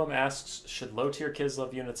 Michael M asks, should low tier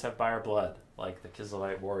Kislev units have Buyer Blood, like the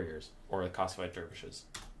Kislevite warriors or the Kosovite dervishes?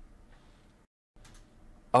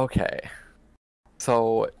 Okay,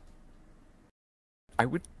 so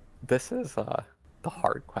this is the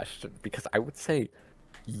hard question because I would say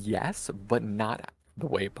yes, but not the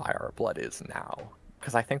way By Our Blood is now.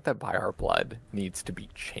 Because I think that By Our Blood needs to be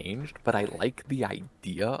changed, but I like the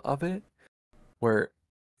idea of it, where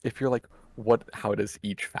if you're like, how does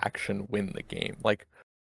each faction win the game? Like,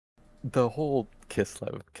 the whole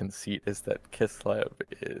Kislev conceit is that Kislev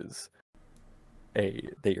is they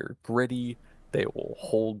are gritty, they will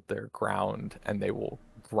hold their ground, and they'll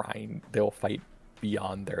fight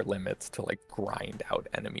beyond their limits to like grind out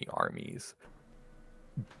enemy armies.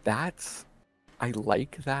 I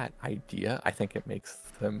like that idea. I think it makes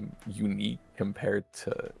them unique compared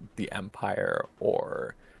to the Empire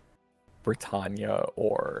or Britannia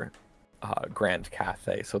or Grand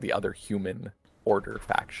Cathay, so the other human order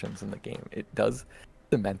factions in the game. It does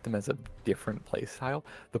cement them as a different playstyle.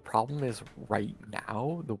 The problem is right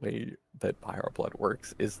now, the way that By Our Blood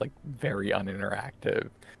works is like very uninteractive.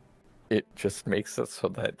 It just makes it so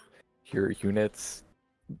that your units,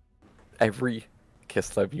 every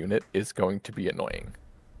Kislev unit is going to be annoying.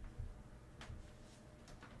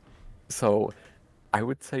 So I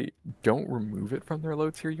would say don't remove it from their low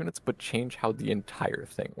tier units, but change how the entire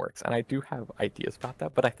thing works. And I do have ideas about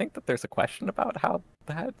that, but I think that there's a question about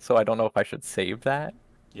so I don't know if I should save that.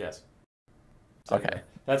 Yes. Okay.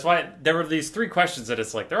 That's why there were these 3 questions that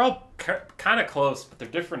it's like, they're all kind of close, but they're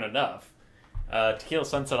different enough. Tequila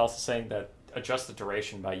Sunset also saying that adjust the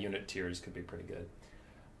duration by unit tiers could be pretty good.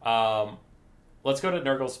 Let's go to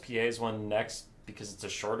Nurgle's PA's one next because it's a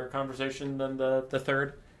shorter conversation than the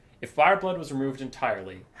third. If Fireblood was removed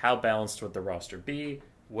entirely, how balanced would the roster be?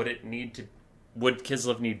 Would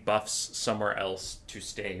Kislev need buffs somewhere else to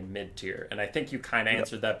stay mid tier? And I think you kind of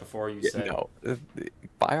answered that before. You said no.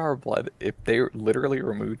 By Our Blood, if they literally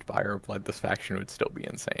removed By Our Blood, this faction would still be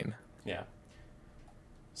insane. Yeah.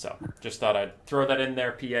 So just thought I'd throw that in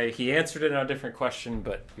there, PA. He answered it on a different question,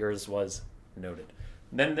 but yours was noted.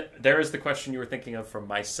 Then there is the question you were thinking of from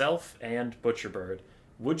myself and Butcherbird.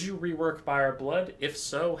 Would you rework By Our Blood? If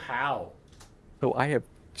so, how? So I have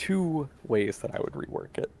 2 ways that I would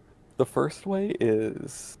rework it. The first way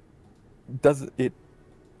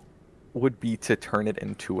would be to turn it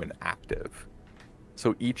into an active.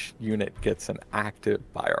 So each unit gets an active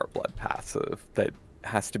By Our Blood passive that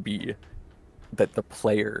has to be that the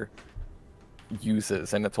player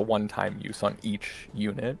uses, and it's a one-time use on each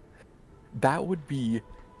unit. That would be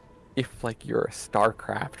if like you're a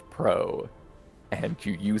StarCraft pro and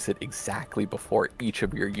you use it exactly before each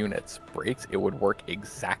of your units breaks, it would work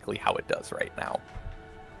exactly how it does right now.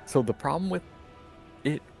 So the problem with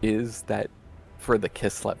it is that for the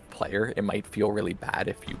Kislev player, it might feel really bad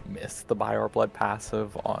if you miss the Buy Our Blood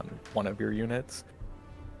passive on one of your units.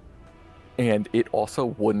 And it also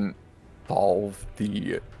wouldn't solve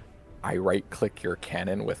the I right-click your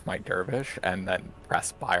cannon with my dervish and then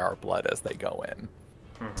press Buy Our Blood as they go in.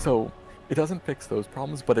 So it doesn't fix those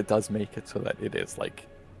problems, but it does make it so that it is like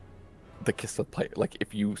the Kislev player. Like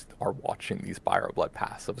if you are watching these Buy Our Blood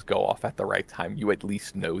passives go off at the right time, you at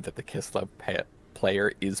least know that the Kislev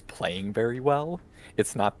player is playing very well.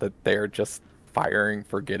 It's not that they're just firing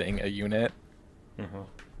for getting a unit.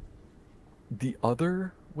 The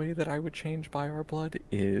other way that I would change Buy Our Blood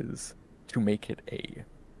is to make it a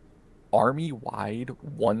army-wide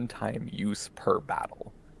one-time use per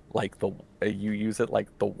battle. Like you use it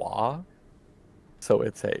like the Wa. So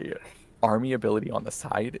it's a army ability on the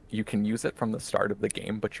side. You can use it from the start of the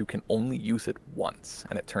game, but you can only use it once,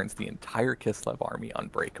 and it turns the entire Kislev army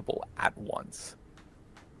unbreakable at once.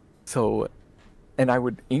 So, and I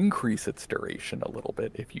would increase its duration a little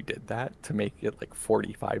bit if you did that to make it like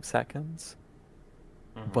 45 seconds.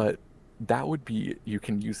 But that would be, you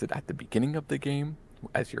can use it at the beginning of the game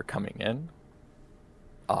as you're coming in,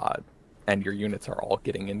 and your units are all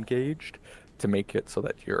getting engaged to make it so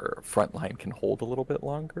that your front line can hold a little bit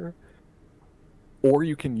longer. Or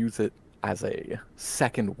you can use it as a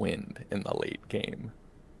second wind in the late game.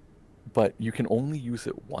 But you can only use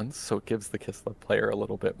it once, so it gives the Kislev player a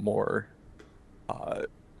little bit more,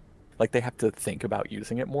 like they have to think about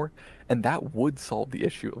using it more. And that would solve the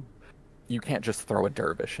issue. You can't just throw a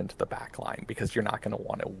dervish into the back line because you're not going to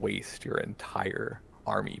want to waste your entire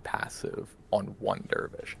army passive on one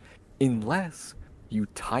dervish. Unless you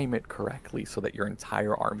time it correctly so that your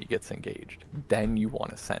entire army gets engaged. Then you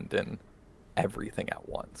want to send in everything at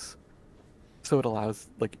once. So it allows,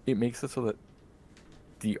 like, it makes it so that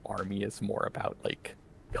the army is more about, like,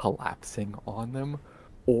 collapsing on them.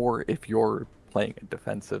 Or if you're playing a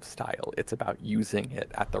defensive style, it's about using it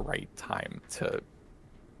at the right time to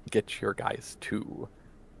get your guys to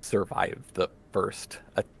survive the first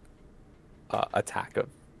attack of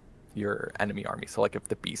your enemy army. So like if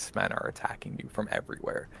the beastmen are attacking you from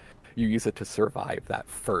everywhere, you use it to survive that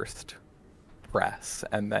first press,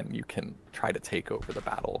 and then you can try to take over the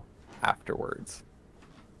battle afterwards.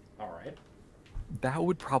 All right. That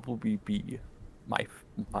would probably be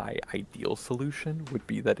my ideal solution, would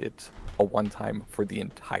be that it's a one-time for the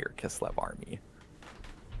entire Kislev army.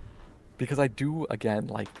 Because I do, again,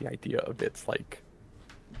 like the idea of it's like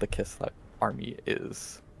the Kislev army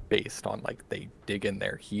is based on, like, they dig in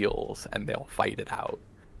their heels and they'll fight it out.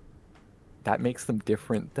 That makes them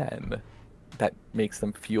different than, that makes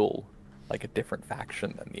them feel like a different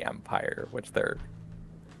faction than the Empire, which they're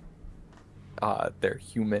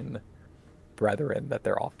human brethren that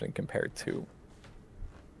they're often compared to.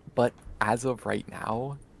 But as of right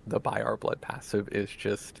now, the Buy Our Blood passive is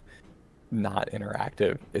just not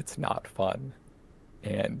interactive, it's not fun,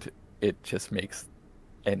 and it just makes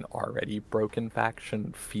an already broken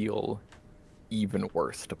faction feel even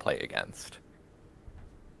worse to play against.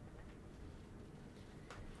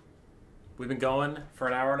 We've been going for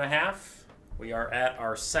an hour and a half. We are at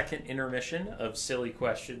our second intermission of silly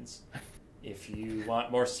questions. If you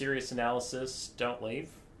want more serious analysis, don't leave.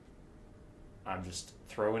 I'm just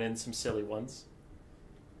throwing in some silly ones.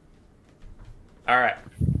 All right.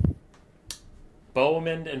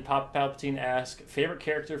 Bowman and Pop Palpatine ask, favorite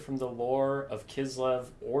character from the lore of Kislev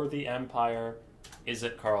or the Empire? Is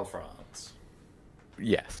it Karl Franz?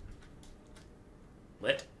 Yes.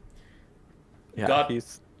 Lit. Yeah,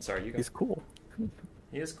 Sorry, you go. He's cool.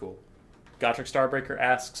 He is cool. Gotrek Starbreaker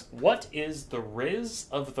asks, what is the Riz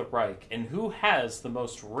of the Reich, and who has the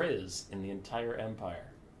most Riz in the entire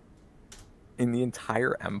Empire? In the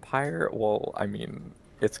entire Empire? Well, I mean,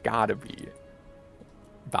 it's gotta be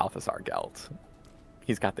Balthazar Gelt.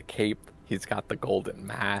 He's got the cape, he's got the golden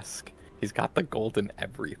mask, he's got the golden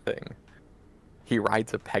everything. He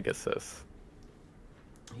rides a Pegasus.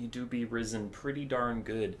 He do be risen pretty darn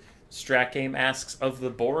good. Stratgame asks, of the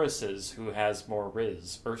Borises, who has more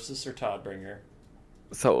Riz, Ursus or Toddbringer?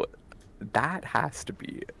 So, that has to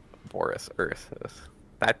be Boris Ursus.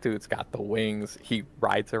 That dude's got the wings, he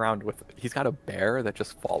rides around with... He's got a bear that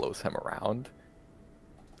just follows him around.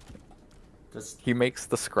 He makes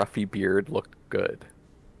the scruffy beard look good.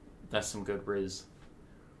 That's some good Riz.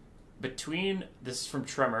 This is from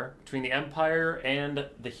Tremor, between the Empire and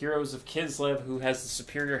the heroes of Kislev, who has the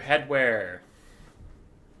superior headwear?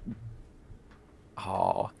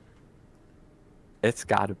 Oh, it's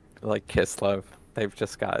got like Kislev. They've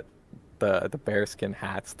just got the bearskin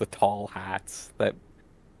hats, the tall hats that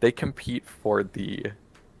they compete for the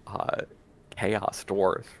uh, Chaos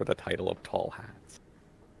Dwarves for the title of tall hats.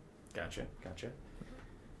 Gotcha, gotcha.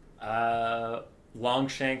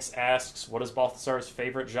 Longshanks asks, what is Balthasar's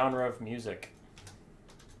favorite genre of music?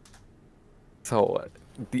 So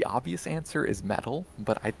the obvious answer is metal,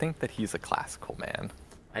 but I think that he's a classical man.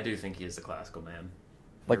 I do think he is a classical man.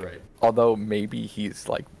 Like, You're right. although maybe he's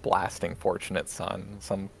like blasting Fortunate Son,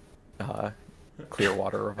 some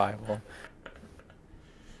Clearwater revival.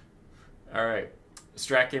 All right.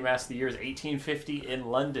 Strat Game asks, the year is 1850 in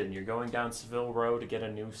London. You're going down Savile Row to get a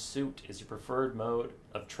new suit. Is your preferred mode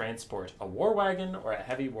of transport a war wagon or a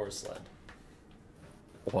heavy war sled?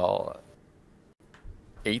 Well,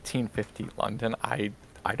 1850 London, I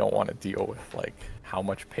don't want to deal with like how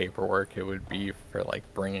much paperwork it would be for like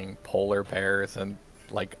bringing polar bears and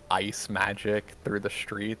like ice magic through the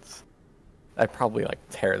streets. I'd probably like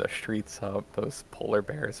tear the streets up. Those polar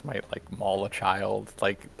bears might like maul a child.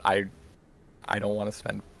 Like I don't want to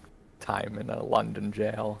spend time in a London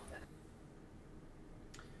jail.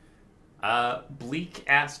 Bleak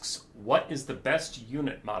asks, what is the best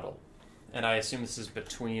unit model? And I assume this is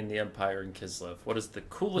between the Empire and Kislev. What is the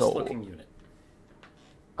coolest looking unit?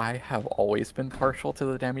 I have always been partial to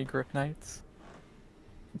the Demigryph Knights.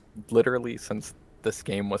 Literally since this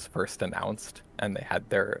game was first announced and they had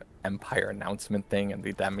their Empire announcement thing and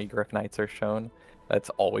the Demigryph Knights are shown, that's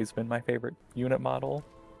always been my favorite unit model.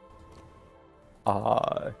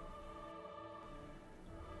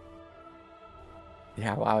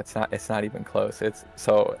 Yeah, wow, it's not even close. It's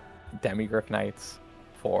so Demigryph Knights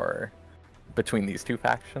for between these two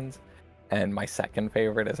factions, and my second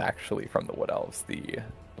favorite is actually from the Wood Elves, the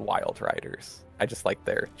Wild Riders. I just like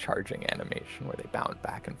their charging animation where they bound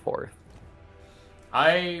back and forth.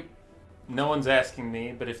 No one's asking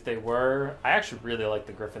me, but if they were, I actually really like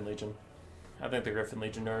the Griffin Legion. I think the Griffin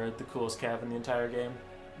Legion are the coolest cav in the entire game,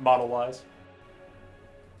 model-wise.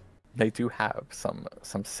 They do have some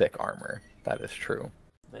sick armor. That is true.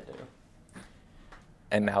 They do.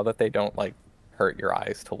 And now that they don't like hurt your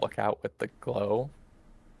eyes to look out with the glow,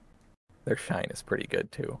 their shine is pretty good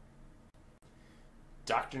too.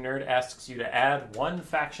 Dr. Nerd asks you to add one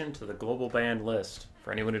faction to the global ban list.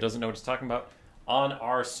 For anyone who doesn't know what he's talking about, on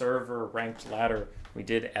our server ranked ladder, we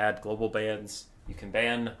did add global bans. You can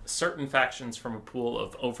ban certain factions from a pool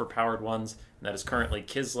of overpowered ones, and that is currently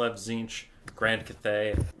Kislev, Tzeentch, Grand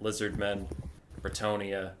Cathay, Lizardmen,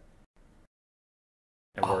 Bretonnia,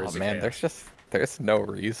 and Warriors Oh man, of Chaos. there's no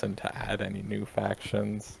reason to add any new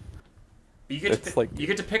factions. You get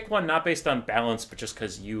to pick one not based on balance, but just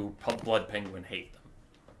because you, BloodPenguin, hate them.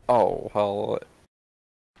 Oh well.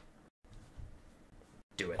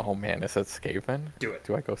 Do it. Oh man, is it Skaven? Do it.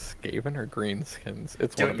 Do I go Skaven or Greenskins?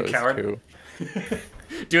 It's Do one it, of you those coward. two.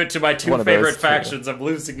 Do it to my two One of those favorite two. factions. I'm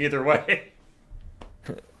losing either way.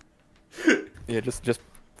 Yeah, just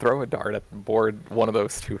throw a dart at the board. One of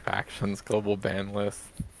those two factions. Global ban list.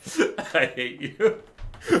 I hate you.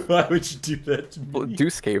 Why would you do that to me? Well, do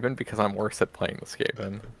Skaven because I'm worse at playing the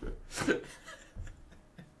Skaven.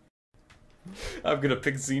 I'm gonna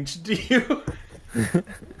pick Tzeentch to you.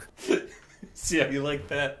 See how you like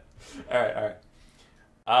that? All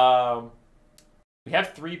right. We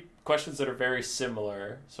have three questions that are very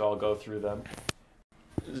similar, so I'll go through them.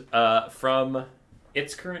 From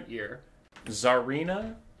its current year,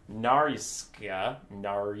 Tsarina, Nariska,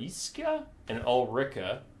 and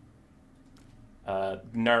Ulrika.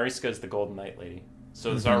 Nariska is the Golden Knight lady.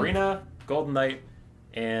 So Tsarina, Golden Knight,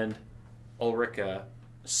 and Ulrika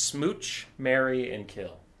smooch, marry, and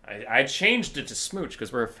kill. I changed it to smooch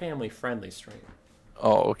because we're a family-friendly stream.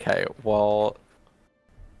 Oh, okay. Well,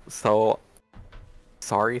 so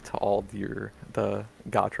sorry to all the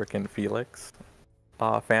Godric and Felix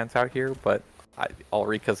fans out here, but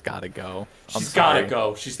Ulrika's gotta go. She's gotta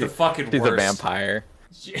go. She's the fucking worst. She's a vampire.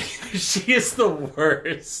 She is the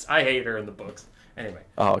worst. I hate her in the books. Anyway.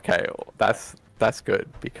 Oh, okay. Well, that's good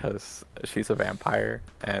because she's a vampire,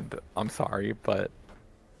 and I'm sorry, but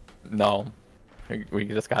no, we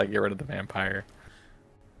just gotta get rid of the vampire.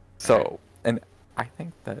 So, right. And I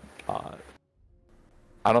think that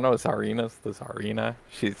I don't know, Tsarina's the Tsarina.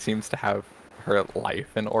 She seems to have her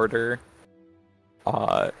life in order.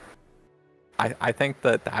 I think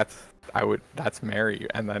that's Mary,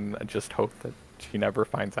 and then just hope that she never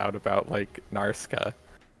finds out about like Narska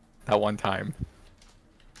that one time.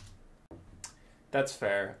 That's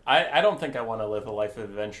fair. I don't think I want to live a life of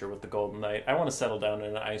adventure with the Golden Knight. I want to settle down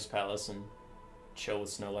in an ice palace and chill with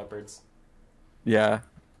snow leopards. Yeah.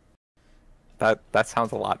 That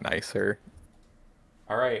sounds a lot nicer.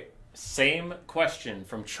 All right. Same question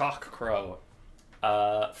from Chalk Crow.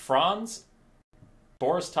 Franz,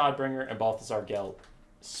 Boris Todbringer, and Balthazar Gelt.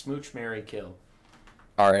 Smooch, marry, kill.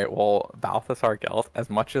 All right, well, Balthasar Gelt, as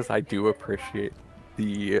much as I do appreciate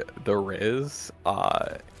the Riz,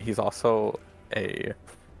 he's also a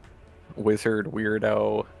wizard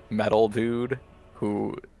weirdo metal dude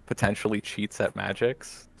who potentially cheats at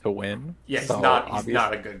magics to win. Yeah, so he's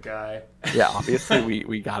not a good guy. Yeah, obviously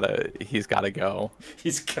he's gotta go.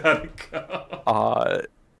 He's gotta go.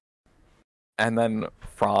 And then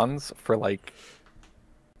Franz for like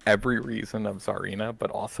every reason of Tsarina, but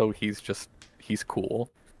also he's cool.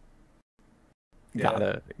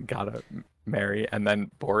 Yeah. Gotta marry. And then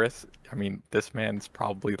Boris, I mean, this man's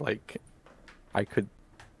probably like,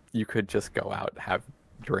 you could just go out, have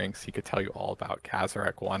drinks. He could tell you all about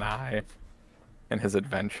Kazarek One Eye and his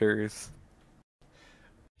adventures.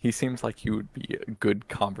 He seems like he would be a good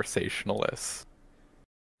conversationalist.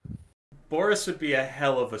 Boris would be a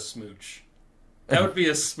hell of a smooch. That would be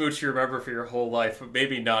a smooch you remember for your whole life, but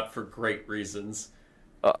maybe not for great reasons.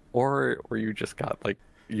 Or you just got like,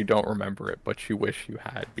 you don't remember it, but you wish you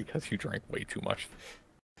had because you drank way too much.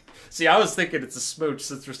 See, I was thinking it's a smooch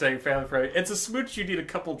since we're staying family friendly. It's a smooch you need a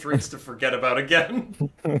couple drinks to forget about again.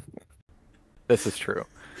 This is true.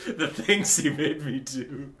 The things he made me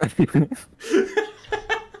do.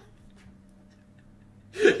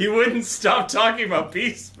 He wouldn't stop talking about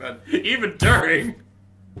Beastmen, even during.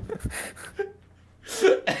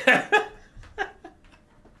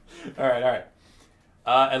 Alright.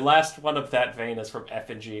 And last one of that vein is from F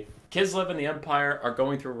and G. Kislev and the Empire are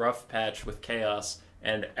going through a rough patch with chaos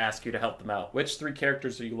and ask you to help them out. Which three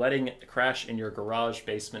characters are you letting crash in your garage,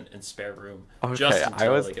 basement, and spare room just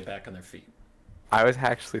until they get back on their feet? I was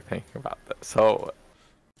actually thinking about that. So,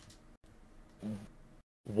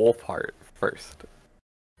 Wolfheart first.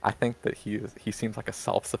 I think that he seems like a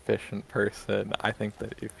self-sufficient person. I think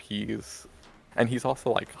that if he's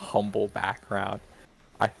also like humble background.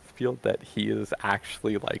 I feel that he is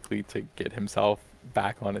actually likely to get himself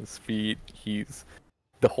back on his feet.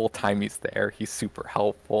 The whole time he's there, he's super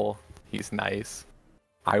helpful. He's nice.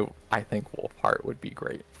 I think Wolfheart would be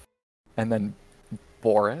great. And then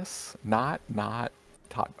Boris, not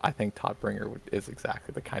Todd. I think Todbringer is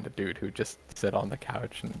exactly the kind of dude who just sit on the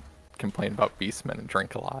couch and complain about Beastmen and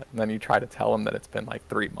drink a lot. And then you try to tell him that it's been like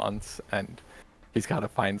 3 months and he's got to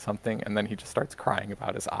find something, and then he just starts crying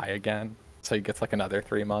about his eye again. So he gets like another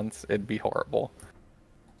 3 months. It'd be horrible.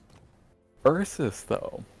 Ursus,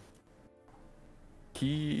 though,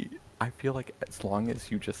 I feel like as long as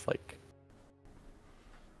you just like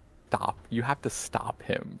you have to stop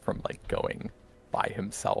him from like going by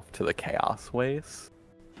himself to the Chaos Waste.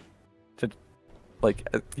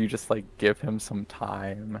 You just like give him some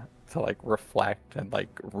time to like reflect and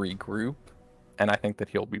like regroup, and I think that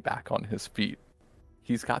he'll be back on his feet.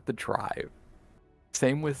 He's got the drive.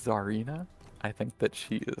 Same with Tsarina. I think that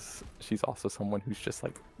she's also someone who's just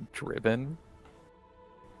like driven.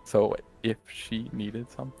 So if she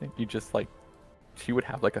needed something, she would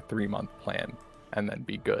have like a 3-month plan and then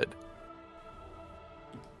be good.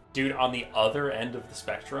 Dude, on the other end of the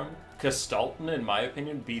spectrum, Castalton, in my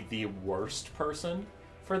opinion, would be the worst person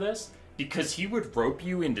for this, because he would rope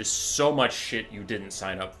you into so much shit you didn't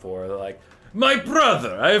sign up for. Like, my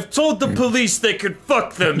brother, I have told the police they could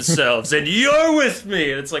fuck themselves, and you're with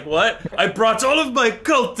me! And it's like, what? I brought all of my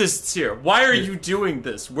cultists here. Why are you doing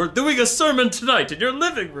this? We're doing a sermon tonight in your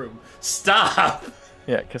living room. Stop!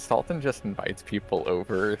 Yeah, Castalton just invites people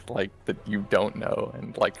over, like, that you don't know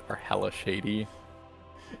and, like, are hella shady.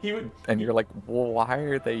 And you're like, well, why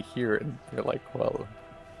are they here? And they're like, well,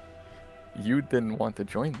 you didn't want to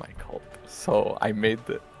join my cult, so I made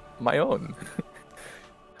my own.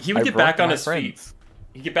 He would get back on his feet.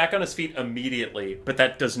 He'd get back on his feet immediately, but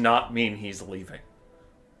that does not mean he's leaving.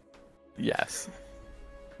 Yes.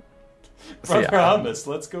 I promise,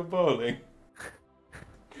 let's go bowling.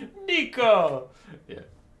 Nico! Yeah.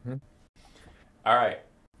 Mm-hmm. Alright,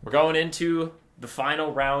 we're going into the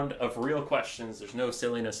final round of real questions. There's no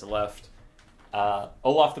silliness left.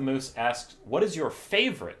 Olaf the Moose asks, what is your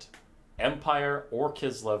favorite Empire or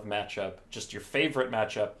Kislev matchup? Just your favorite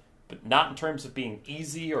matchup, but not in terms of being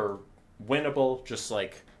easy or winnable, just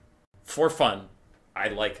like for fun. I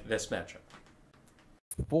like this matchup.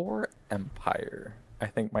 For Empire, I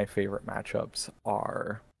think my favorite matchups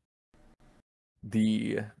are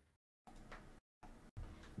the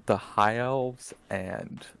High Elves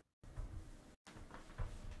and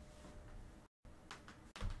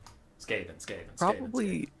Skaven.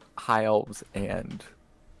 Probably High Elves and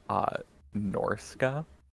Norska.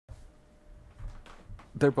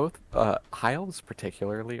 They're both High Elves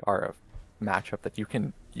particularly are matchup that you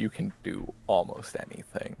can do almost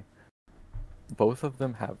anything. Both of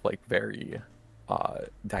them have like very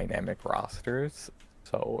dynamic rosters,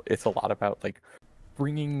 so it's a lot about like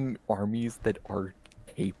bringing armies that are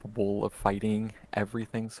capable of fighting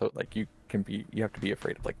everything. So like you have to be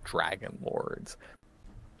afraid of like dragon lords,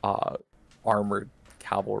 uh, armored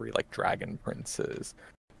cavalry like dragon princes,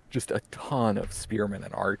 just a ton of spearmen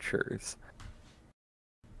and archers,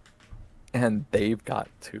 and they've got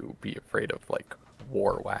to be afraid of like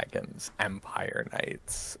war wagons, empire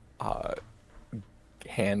knights,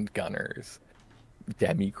 handgunners,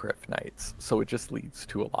 demi-crypt knights. So it just leads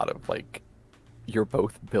to a lot of like you're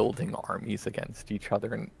both building armies against each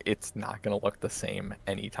other, and it's not going to look the same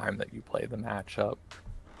anytime that you play the matchup.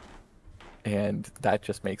 And that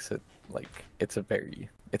just makes it like it's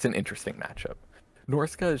an interesting matchup.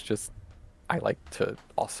 Norska is just I like to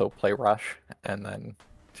also play Rush and then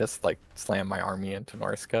just like slam my army into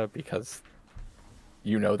Norska because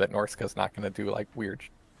you know that Norska's not going to do like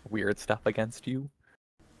weird stuff against you.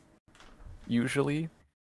 Usually,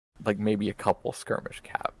 like maybe a couple skirmish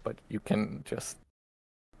cap, but you can just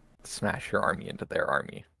smash your army into their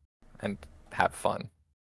army and have fun.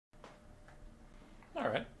 All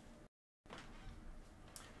right.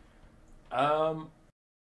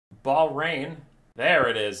 Bahrain. There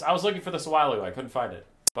it is. I was looking for this a while ago. I couldn't find it.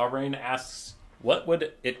 Bahrain asks, what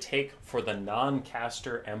would it take for the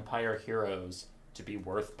non-caster Empire heroes to be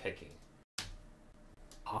worth picking?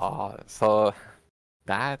 So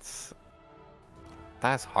that's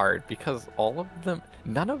hard because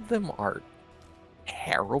none of them are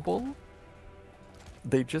terrible.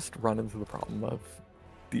 They just run into the problem of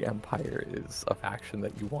the Empire is a faction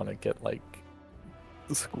that you want to get like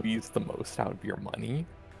squeeze the most out of your money,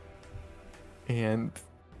 and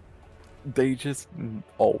they just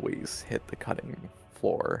always hit the cutting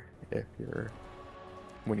floor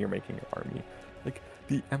when you're making your army. Like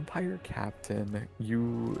the Empire Captain,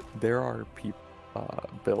 there are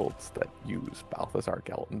builds that use Balthazar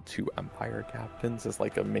Gelt and 2 Empire Captains as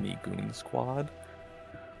like a mini goon squad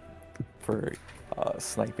for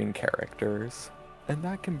sniping characters, and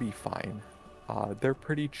that can be fine. They're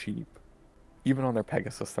pretty cheap. Even on their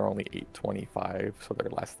Pegasus, they're only 825, so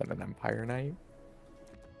they're less than an Empire Knight.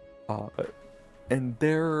 And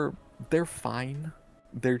they're fine.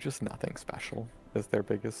 They're just nothing special is their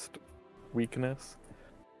biggest weakness.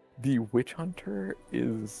 The Witch Hunter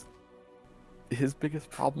his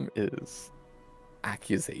biggest problem is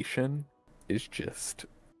accusation is just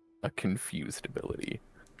a confused ability.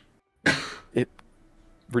 It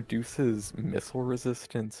reduces missile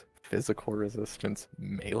resistance, physical resistance,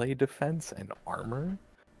 melee defense, and armor.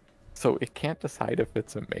 So it can't decide if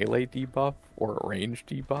it's a melee debuff or a range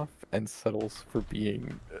debuff and settles for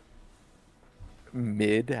being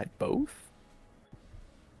mid at both.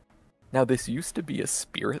 Now this used to be a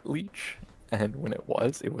spirit leech, and when it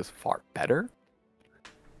was far better.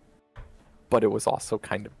 But it was also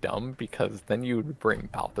kind of dumb because then you would bring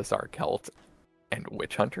Balthazar Gelt and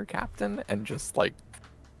Witch Hunter Captain and just like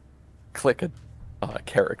click a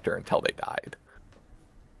character until they died.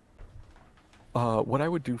 What I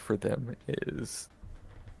would do for them is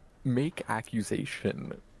make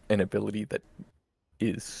accusation an ability that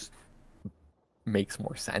makes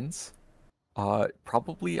more sense.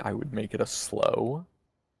 Probably I would make it a slow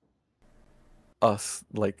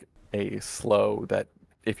that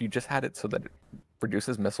if you just had it so that it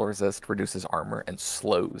reduces missile resist, reduces armor, and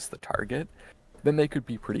slows the target, then they could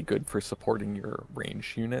be pretty good for supporting your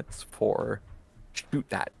range units for shoot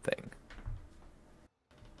that thing.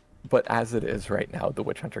 But as it is right now, the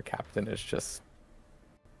Witch Hunter Captain is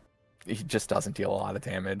he just doesn't deal a lot of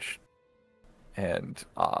damage. And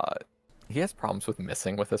he has problems with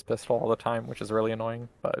missing with his pistol all the time, which is really annoying,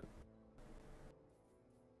 but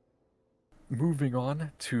moving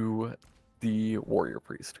on to the Warrior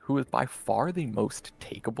Priest, who is by far the most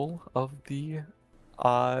takeable of the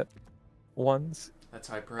ones. That's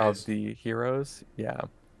high praise. Of the heroes, yeah.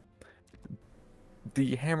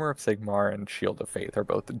 The Hammer of Sigmar and Shield of Faith are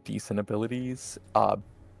both decent abilities.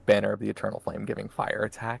 Banner of the Eternal Flame giving fire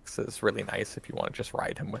attacks is really nice if you want to just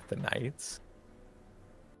ride him with the knights.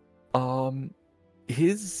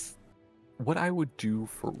 What I would do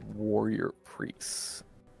for Warrior Priests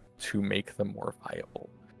to make them more viable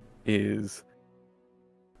is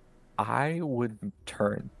I would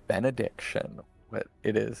turn Benediction,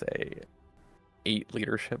 it is a 8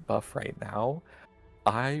 leadership buff right now,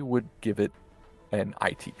 I would give it an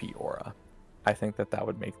ITP aura. I think that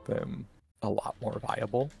would make them a lot more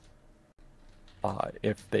viable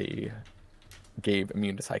if they gave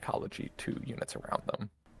immune to psychology to units around them.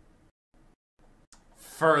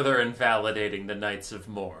 further invalidating the Knights of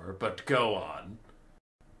More, but go on.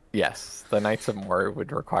 Yes, the Knights of More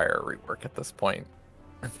would require a rework at this point.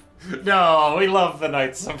 No, we love the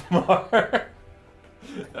Knights of More.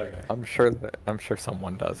 Okay. I'm sure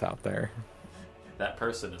someone does out there. That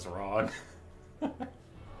person is wrong.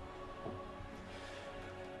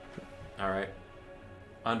 Alright.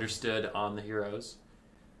 Understood on the heroes.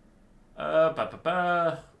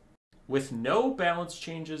 With no balance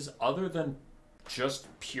changes other than just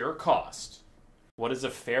pure cost, what is a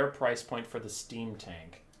fair price point for the Steam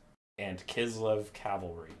Tank and Kislev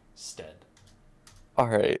Cavalry stead?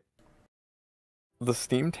 Alright. The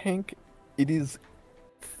Steam Tank, it is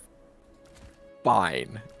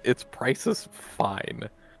fine. Its price is fine.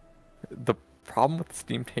 The problem with the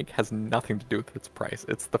Steam Tank has nothing to do with its price.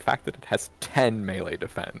 It's the fact that it has 10 melee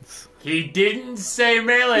defense. He didn't say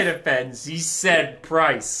melee defense, he said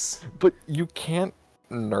price. But you can't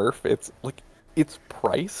nerf it's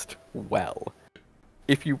priced well.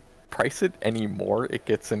 If you price it anymore, it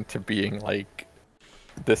gets into being like,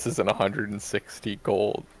 this is an 160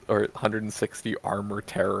 gold or 160 armor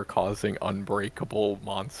terror causing unbreakable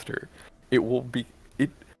monster. It will be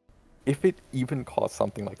if it even costs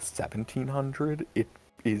something like 1700, it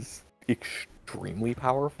is extremely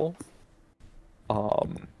powerful.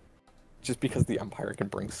 Just because the Empire can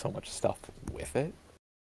bring so much stuff with it.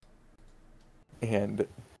 And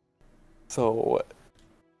so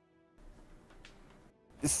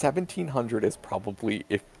 1700 is probably,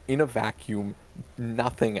 if in a vacuum,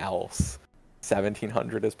 nothing else,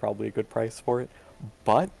 1700 is probably a good price for it.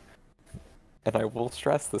 But, and I will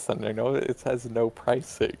stress this, and I know it says no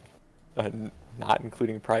pricing, not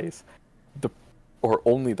including price, or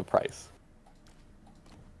only the price.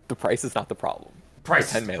 The price is not the problem.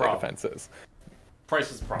 Price the 10 is melee problem. defenses. Price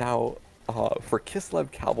is the problem. Now, for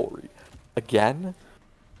Kislev Cavalry, again,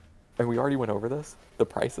 and we already went over this, the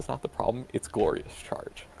price is not the problem, it's Glorious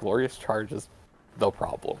Charge. Glorious Charge is the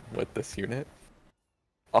problem with this unit.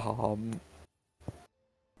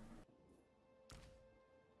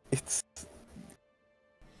 It's...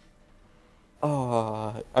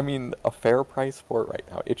 I mean, a fair price for it right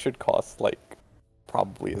now, it should cost, like,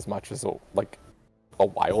 probably as much as, a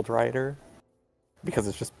Wild Rider, because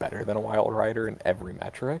it's just better than a Wild Rider in every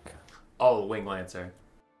metric. Oh, Wing Lancer.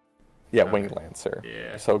 Yeah, Okay. Wing Lancer.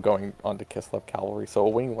 Yeah. So going on to Kislev Cavalry, so a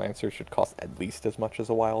Wing Lancer should cost at least as much as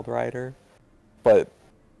a Wild Rider, but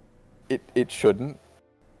it shouldn't.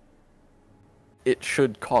 It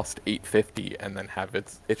should cost 850 and then have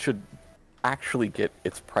it should actually get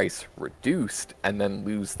its price reduced and then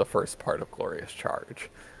lose the first part of Glorious Charge.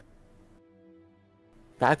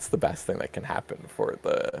 That's the best thing that can happen for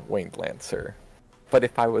the Winged Lancer. But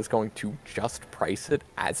if I was going to just price it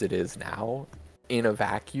as it is now, in a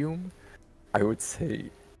vacuum, I would say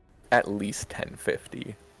at least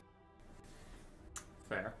 1050.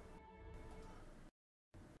 Fair.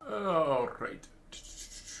 Oh, great.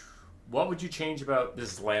 What would you change about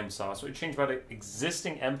this lamb sauce? What would you change about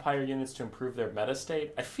existing Empire units to improve their meta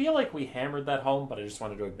state? I feel like we hammered that home, but I just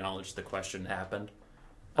wanted to acknowledge the question happened.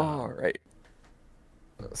 Alright.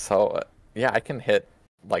 So, yeah, I can hit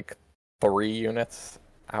like 3 units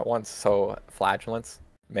at once. So, Flagellants,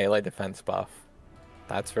 melee defense buff.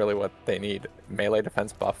 That's really what they need. Melee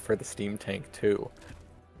defense buff for the Steam Tank too.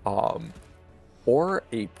 Or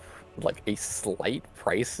a slight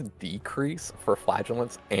price decrease for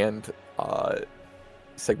Flagellants and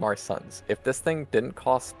Sigmar's Sons. If this thing didn't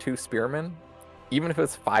cost 2 Spearmen, even if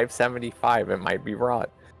it's 575, it might be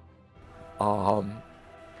brought.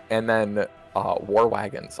 And then War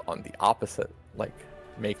Wagons on the opposite, like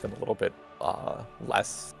make them a little bit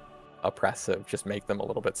less oppressive, just make them a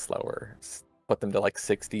little bit slower. Put them to like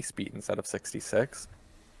 60 speed instead of 66.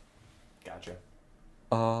 Gotcha.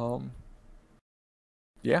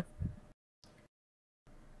 Yeah.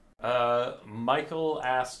 Michael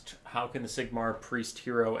asked, how can the Sigmar, Priest,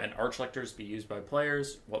 Hero, and Archlectors be used by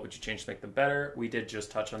players? What would you change to make them better? We did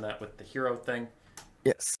just touch on that with the Hero thing.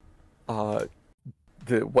 Yes. That's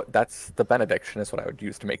the Benediction is what I would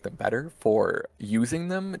use to make them better. For using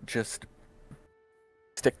them, just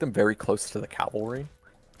stick them very close to the cavalry.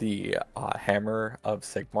 The Hammer of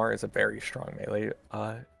Sigmar is a very strong melee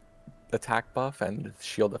attack buff, and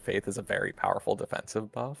Shield of Faith is a very powerful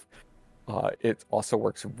defensive buff. It also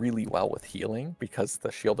works really well with healing, because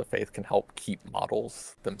the Shield of Faith can help keep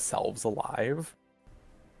models themselves alive.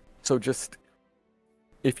 So just,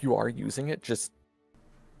 if you are using it, just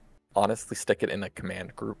honestly stick it in a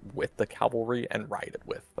command group with the cavalry and ride it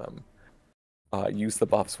with them. Use the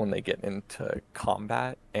buffs when they get into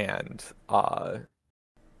combat, and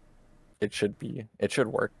it should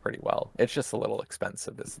work pretty well. It's just a little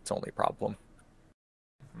expensive is its only problem.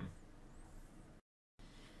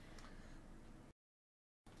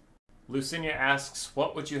 Lucinia asks,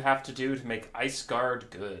 what would you have to do to make Ice Guard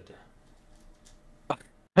good?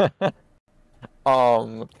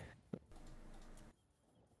 Um,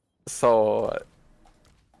 so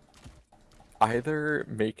either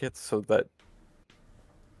make it so that,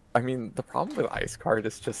 I mean, the problem with Ice Guard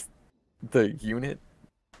is just the unit,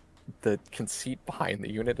 the conceit behind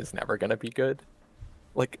the unit is never gonna be good.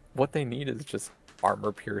 Like, what they need is just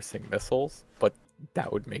armor-piercing missiles, but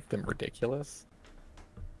that would make them ridiculous.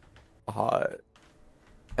 Uh,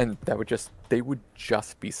 and that would just, they would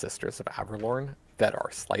just be Sisters of Averlorn that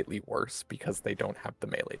are slightly worse because they don't have the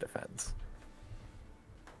melee defense.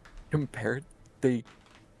 Compared, they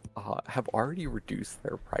have already reduced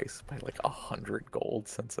their price by like 100 gold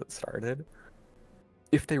since it started.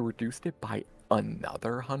 If they reduced it by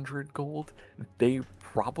another 100 gold, they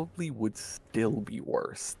probably would still be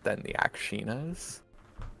worse than the Akshinas.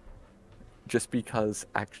 Just because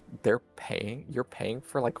you're paying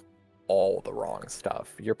for like all the wrong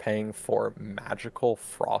stuff. You're paying for magical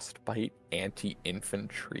frostbite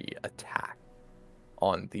anti-infantry attack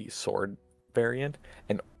on the sword variant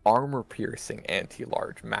and armor-piercing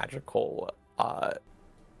anti-large magical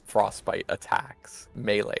frostbite attacks,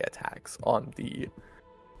 melee attacks on the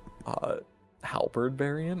halberd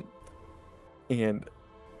variant, and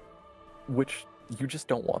which you just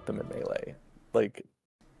don't want them in melee. Like,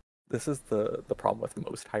 this is the problem with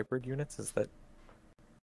most hybrid units, is that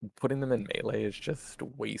putting them in melee is just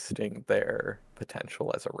wasting their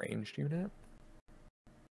potential as a ranged unit.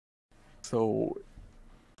 So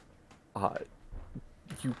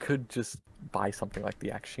you could just buy something like the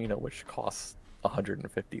Akshina, which costs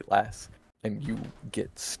 150 less, and you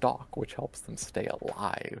get stock, which helps them stay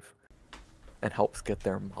alive and helps get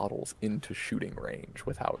their models into shooting range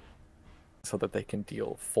so that they can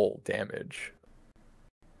deal full damage.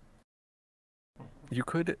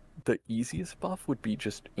 The easiest buff would be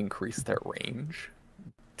just increase their range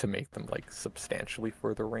to make them like substantially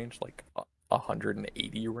further range, like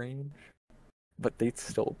 180 range, but they'd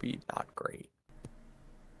still be not great.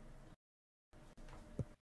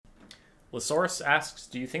 Lasaurus asks,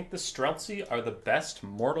 do you think the Streltsy are the best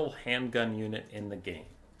mortal handgun unit in the game?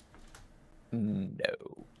 No.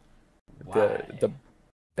 Why? The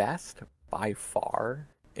best by far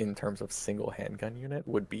in terms of single handgun unit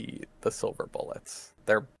would be the Silver Bullets.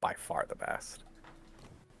 They're by far the best.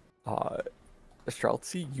 The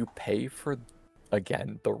Streltsy, you pay for,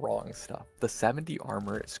 again, the wrong stuff. The 70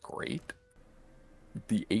 armor is great.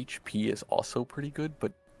 The HP is also pretty good,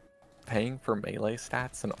 but paying for melee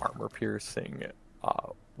stats and armor piercing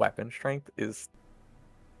weapon strength is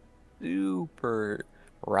super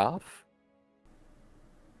rough.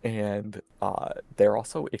 And they're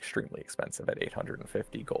also extremely expensive at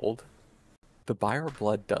 850 gold. The Buyer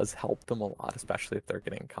Blood does help them a lot, especially if they're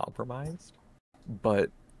getting compromised. But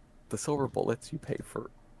the Silver Bullets, you pay for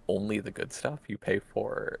only the good stuff. You pay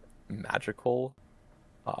for magical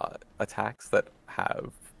attacks that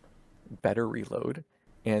have better reload.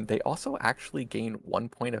 And they also actually gain 1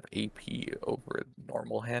 point of AP over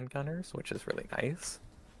normal handgunners, which is really nice.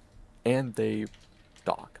 And they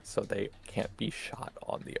stock, so they can't be shot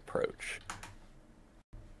on the approach.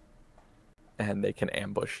 And they can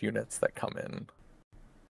ambush units that come in.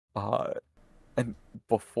 And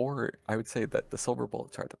before, I would say that the Silver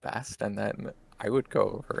Bullets are the best, and then I would go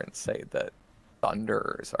over and say that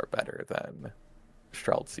Thunderers are better than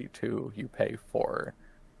Streltsy too. You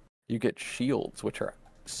get shields, which are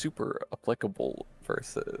super applicable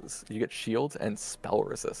versus, you get shields and spell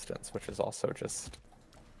resistance, which is also just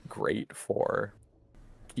great for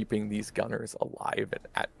keeping these gunners alive and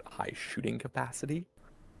at high shooting capacity.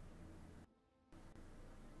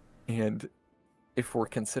 And if we're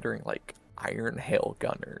considering like Iron Hail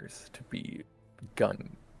gunners to be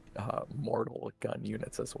mortal gun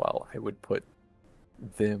units as well, I would put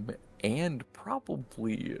them and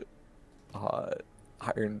probably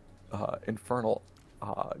Infernal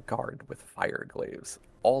Guard with Fire Glaives.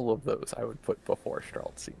 All of those I would put before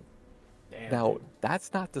Streltsy. Now,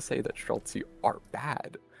 that's not to say that Streltsy are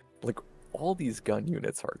bad. Like, all these gun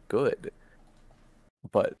units are good,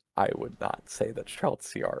 but I would not say that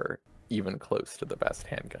Streltsy are even close to the best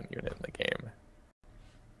handgun unit in the game.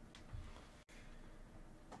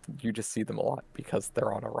 You just see them a lot because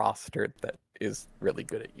they're on a roster that is really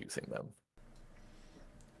good at using them.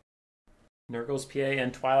 Nurgles PA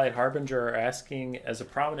and Twilight Harbinger are asking, as a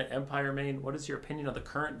prominent Empire main, what is your opinion of the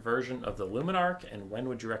current version of the Luminarch, and when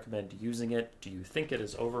would you recommend using it? Do you think it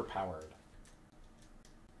is overpowered?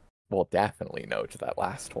 Well, definitely no to that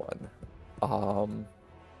last one.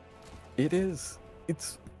 It's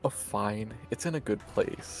in a good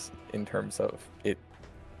place in terms of it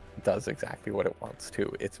does exactly what it wants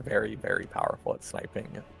to. It's very, very powerful at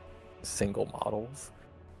sniping single models.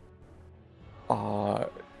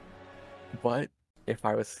 But if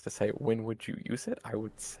I was to say when would you use it, I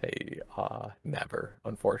would say never,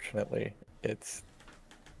 unfortunately. It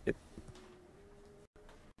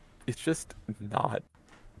it's just not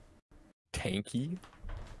tanky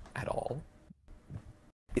at all.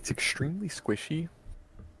 It's extremely squishy,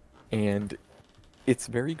 and it's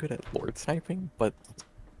very good at lord sniping, but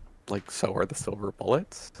like so are the silver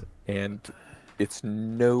bullets, and it's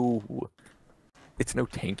no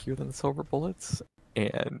tankier than the silver bullets,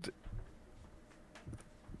 and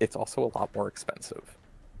it's also a lot more expensive.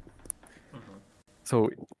 So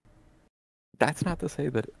that's not to say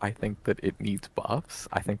that I think that it needs buffs.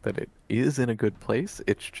 I think that it is in a good place.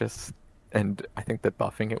 It's just, and I think that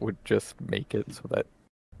buffing it would just make it so that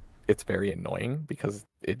it's very annoying, because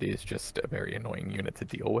it is just a very annoying unit to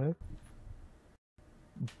deal with.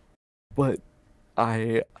 But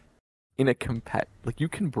like, you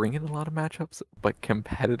can bring it in a lot of matchups, but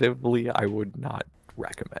competitively, I would not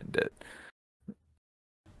recommend it.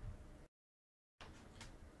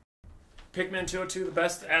 Pigman 202, the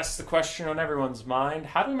best, asks the question on everyone's mind: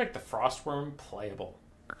 how do we make the Frostworm playable?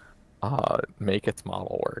 Make its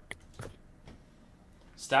model work.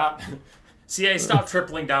 Stop. CA, stop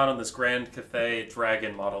tripling down on this Grand Cathay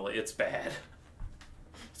Dragon model. It's bad.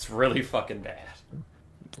 It's really fucking bad.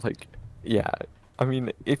 Like, yeah. I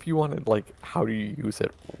mean, if you wanted, like, how do you use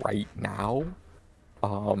it right now?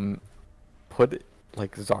 Put,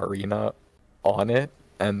 like, Zarina on it,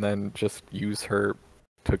 and then just use her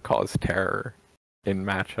to cause terror in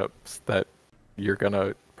matchups that you're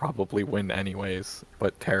gonna probably win anyways,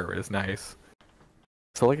 but terror is nice.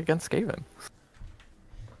 So, like, against Skaven.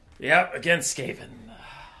 Yep, against Skaven.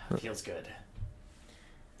 Feels good.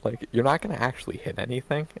 Like, you're not going to actually hit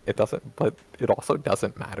anything. It doesn't, but it also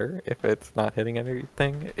doesn't matter if it's not hitting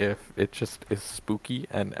anything, if it just is spooky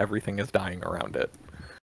and everything is dying around it.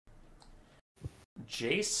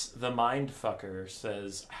 Jace the Mindfucker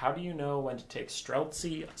says, how do you know when to take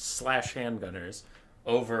Streltsy / handgunners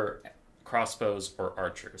over crossbows or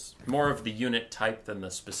archers? More of the unit type than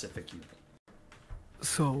the specific unit.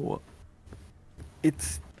 So,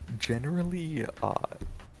 it's generally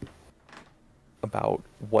about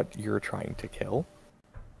what you're trying to kill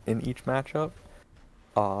in each matchup.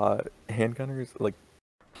 Handgunners, like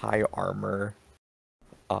high armor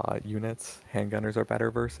units, handgunners are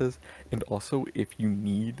better versus, and also if you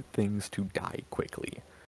need things to die quickly.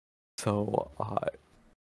 So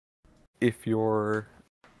if you're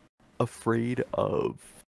afraid of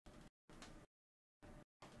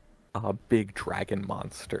a big dragon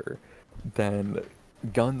monster, then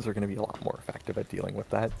guns are going to be a lot more effective at dealing with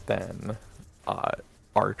that than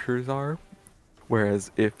archers are.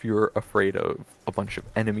 Whereas if you're afraid of a bunch of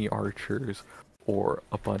enemy archers or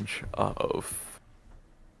a bunch of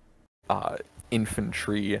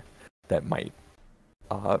infantry that might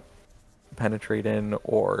penetrate in,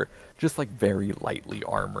 or just like very lightly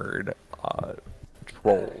armored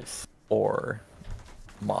trolls or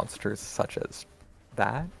monsters such as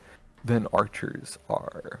that, then archers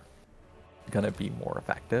are gonna be more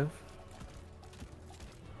effective.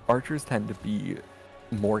 Archers tend to be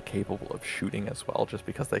more capable of shooting as well, just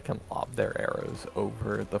because they can lob their arrows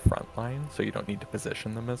over the front line, so you don't need to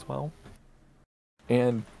position them as well.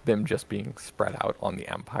 And them just being spread out on the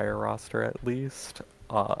Empire roster, at least,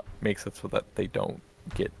 makes it so that they don't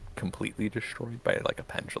get completely destroyed by like a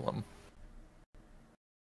pendulum.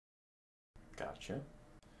 Gotcha.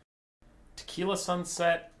 Tequila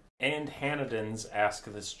Sunset and Hanadins ask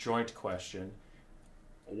this joint question: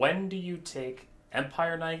 when do you take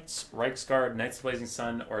Empire Knights, Reiksguard, Knights of the Blazing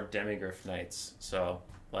Sun, or Demigryph Knights? So,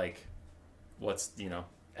 like, what's,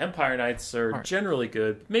 Empire Knights are generally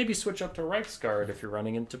good. Maybe switch up to Reiksguard if you're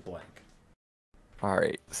running into blank.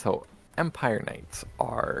 Alright, so Empire Knights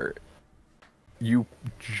are... You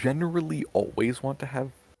generally always want to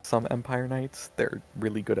have some Empire Knights. They're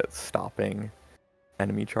really good at stopping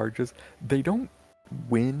enemy charges. They don't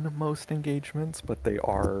win most engagements, but they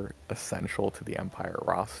are essential to the Empire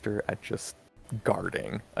roster at just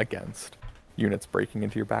guarding against units breaking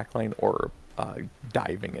into your backline or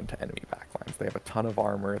diving into enemy backlines. They have a ton of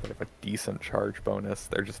armor, they have a decent charge bonus,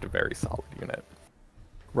 they're just a very solid unit.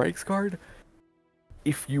 Reiksguard,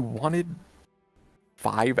 if you wanted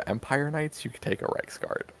 5 Empire Knights, you could take a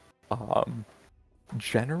Reiksguard.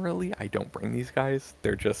 Generally, I don't bring these guys.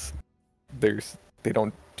 They're just... They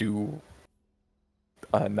don't do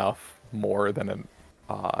enough more than an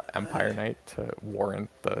Empire Knight to warrant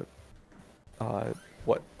the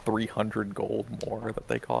 300 gold more that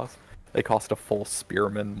they cost. They cost a full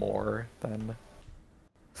spearman more than...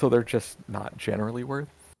 So they're just not generally worth.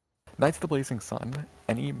 Knights of the Blazing Sun,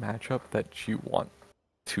 any matchup that you want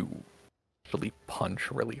to really punch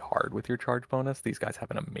really hard with your charge bonus, these guys have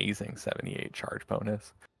an amazing 78 charge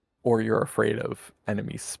bonus. Or you're afraid of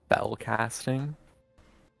enemy spell casting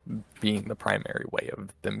being the primary way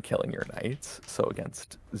of them killing your knights. So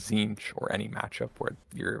against Zinch or any matchup where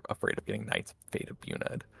you're afraid of getting knights Fate of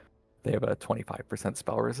Bunad, they have a 25%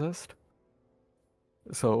 spell resist.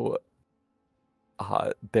 So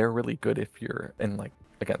they're really good if you're in like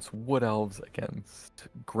against wood elves, against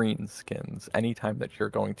greenskins, anytime that you're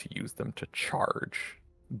going to use them to charge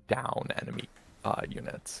down enemy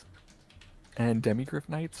units. And Demigryph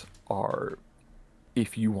Knights are,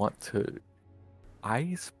 if you want to,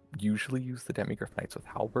 usually use the Demigryph Knights with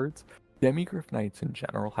halberds. Demigryph Knights in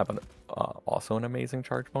general have also an amazing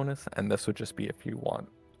charge bonus, and this would just be if you want,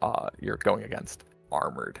 you're going against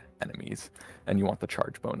armored enemies and you want the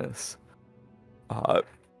charge bonus.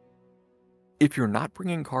 If you're not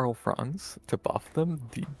bringing Karl Franz to buff them,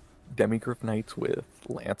 the Demigryph Knights with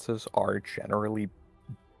lances are generally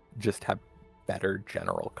just have better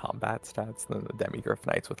general combat stats than the Demigryph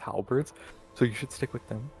Knights with halberds, so you should stick with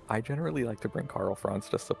them. I generally like to bring Karl Franz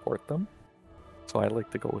to support them, so I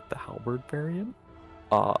like to go with the halberd variant.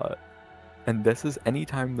 And this is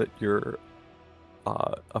anytime that you're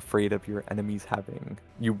afraid of your enemies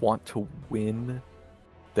you want to win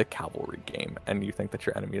the cavalry game, and you think that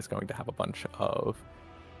your enemy is going to have a bunch of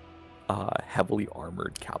heavily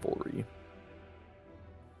armored cavalry,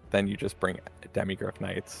 then you just bring Demigryph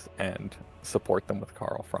Knights and support them with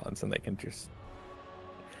Karl Franz, and they can just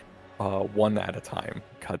one at a time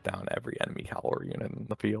cut down every enemy cavalry unit in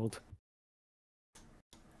the field.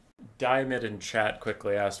 Diamond in chat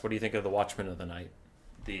quickly asked, what do you think of the Watchmen of the Night?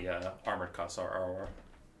 The armored Kossar RR.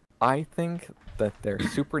 I think that they're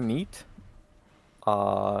super neat.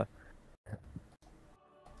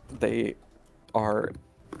 They are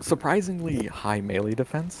surprisingly high melee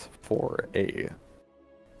defense for a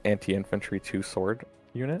anti-infantry 2-sword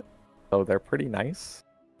unit, so they're pretty nice.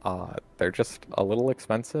 They're just a little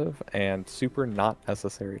expensive and super not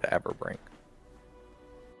necessary to ever bring.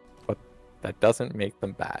 But that doesn't make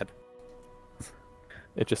them bad.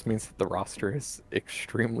 It just means that the roster is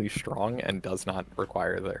extremely strong and does not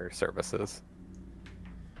require their services.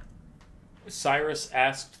 Cyrus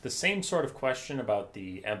asked the same sort of question about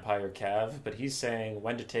the Empire Cav, but he's saying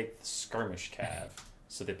when to take the Skirmish Cav.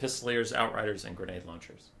 So the Pistoliers, Outriders, and Grenade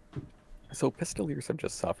Launchers. So Pistoliers have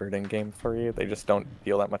just suffered in game 3. They just don't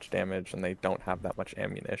deal that much damage, and they don't have that much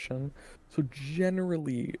ammunition. So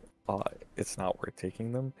generally, it's not worth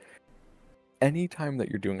taking them. Anytime that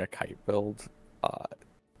you're doing a kite build,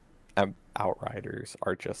 Outriders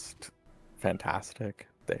are just fantastic.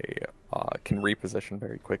 They can reposition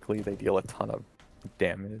very quickly. They deal a ton of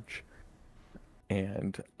damage.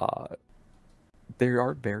 And they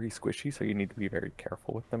are very squishy, so you need to be very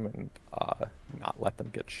careful with them and not let them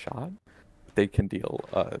get shot. They can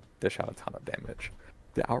dish out a ton of damage.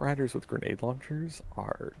 The Outriders with grenade launchers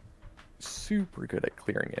are super good at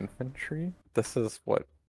clearing infantry. This is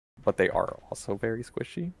but they are also very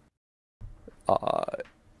squishy.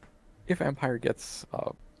 If Empire gets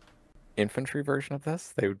infantry version of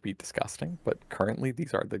this, they would be disgusting, but currently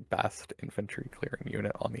these are the best infantry clearing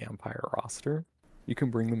unit on the Empire roster. You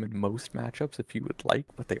can bring them in most matchups if you would like,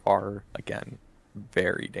 but they are, again,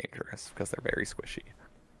 very dangerous because they're very squishy.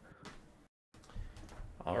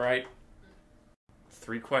 All right.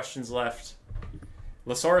 3 questions left.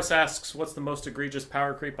 Losaurus asks, what's the most egregious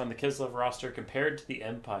power creep on the Kislev roster compared to the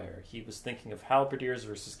Empire? He was thinking of Halberdiers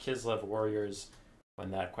versus Kislev warriors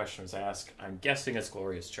when that question was asked. I'm guessing it's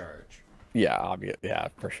Glorious Charge. Yeah, yeah,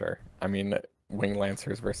 for sure. I mean, Wing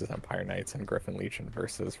Lancers versus Empire Knights and Griffin Legion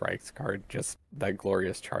versus Reichsguard, just that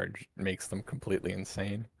Glorious Charge makes them completely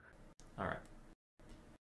insane. All right.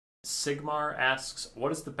 Sigmar asks,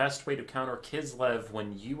 what is the best way to counter Kislev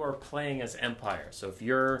when you are playing as Empire? So if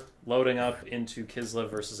you're loading up into Kislev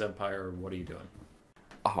versus Empire, what are you doing?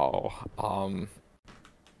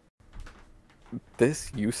 This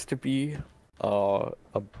used to be a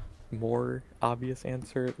more obvious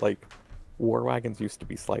answer. Like, War Wagons used to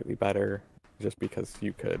be slightly better, just because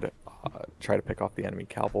you could try to pick off the enemy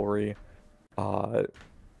cavalry.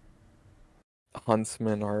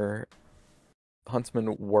 Huntsmen were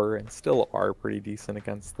and still are pretty decent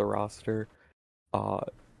against the roster.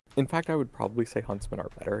 In fact, I would probably say Huntsmen are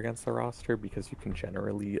better against the roster because you can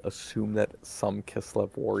generally assume that some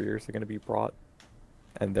Kislev warriors are going to be brought,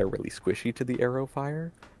 and they're really squishy to the arrow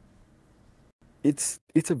fire. It's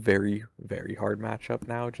a very, very hard matchup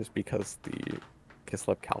now just because the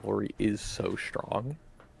Kislev cavalry is so strong.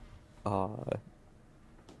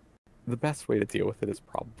 the best way to deal with it is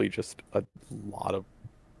probably just a lot of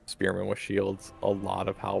spearmen with shields, a lot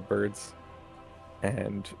of halberds,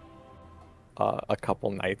 and a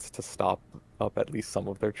couple knights to stop up at least some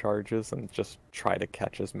of their charges and just try to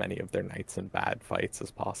catch as many of their knights in bad fights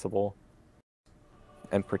as possible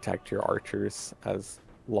and protect your archers as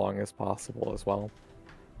long as possible as well.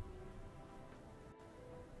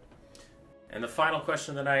 And the final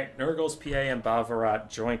question of the night, Nurgle's PA and Bavarat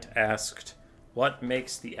joint asked, what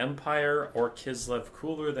makes the Empire or Kislev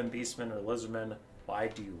cooler than Beastmen or Lizardmen? Why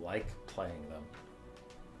do you like playing them?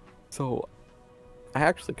 So, I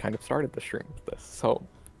actually kind of started the stream with this, so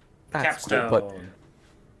that's Capstone. cool.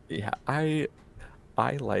 But yeah, I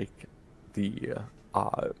like the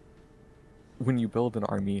when you build an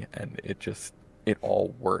army and it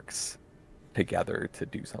all works together to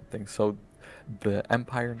do something. So the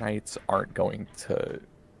Empire Knights aren't going to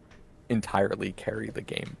entirely carry the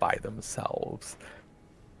game by themselves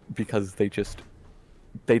because they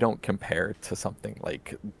don't compare to something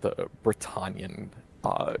like the Britannian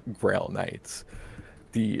Grail Knights.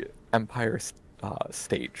 The Empire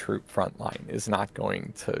State Troop front line is not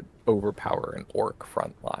going to overpower an Orc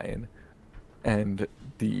front line, and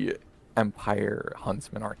the Empire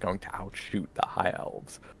Huntsmen aren't going to outshoot the High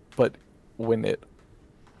Elves. But when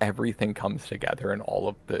everything comes together and all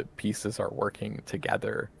of the pieces are working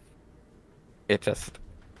together,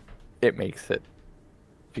 it makes it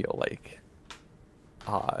feel like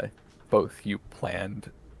both you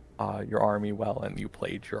planned your army well and you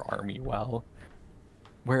played your army well.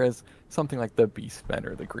 Whereas something like the Beastmen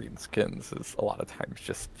or the Greenskins is a lot of times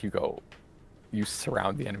just you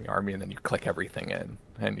surround the enemy army and then you click everything in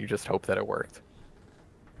and you just hope that it worked.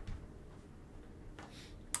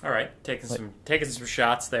 All right, taking some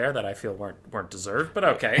shots there that I feel weren't deserved, but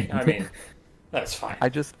okay. I mean, that's fine. I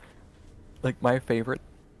just like my favorite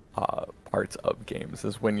parts of games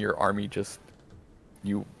is when your army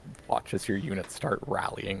you watch as your units start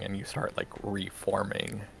rallying and you start like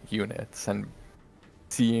reforming units and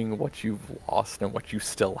seeing what you've lost and what you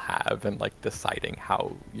still have and like deciding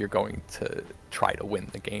how you're going to try to win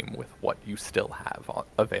the game with what you still have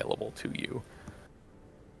available to you.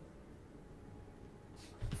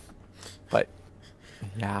 But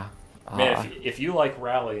yeah, man, if you like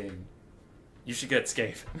rallying, you should get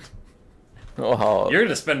Skaven. Well, you're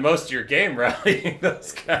gonna spend most of your game rallying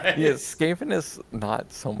those guys. Yeah, Skaven is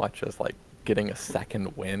not so much as like getting a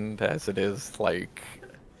second wind as it is like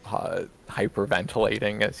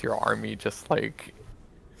hyperventilating as your army just like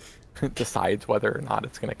decides whether or not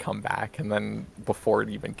it's going to come back, and then before it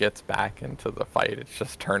even gets back into the fight, it's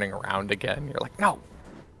just turning around again. You're like, no,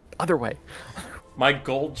 other way. My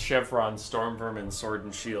gold chevron Stormvermin sword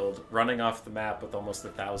and shield running off the map with almost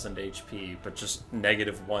 1,000 HP, but just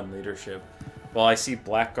 -1 leadership. While I see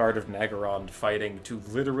Blackguard of Nagarond fighting to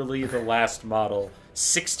literally the last model,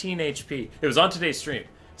 16 HP. It was on today's stream.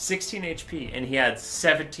 16 HP, and he had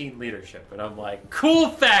 17 leadership. And I'm like, cool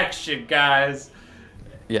faction, guys!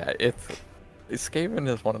 Yeah, Skaven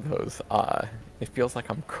is one of those, it feels like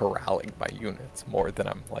I'm corralling my units more than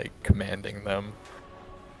I'm, like, commanding them.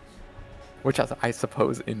 Which I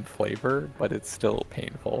suppose in flavor, but it's still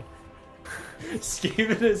painful.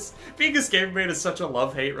 Skaven is... Being a Skaven main is such a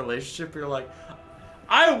love-hate relationship. You're like,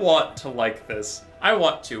 I want to like this. I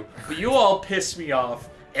want to. But you all piss me off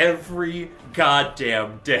every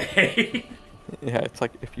goddamn day. Yeah, it's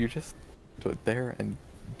like, if you just stood there and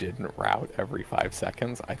didn't route every 5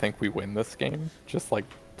 seconds, I think we win this game. Just, like,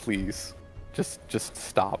 please. Just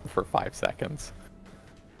stop for 5 seconds.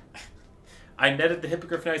 I netted the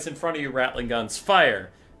Hippogriff Knights in front of you, rattling guns.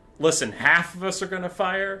 Fire! Listen, half of us are going to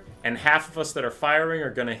fire, and half of us that are firing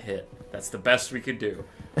are going to hit. That's the best we could do.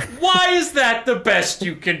 Why is that the best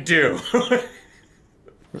you can do?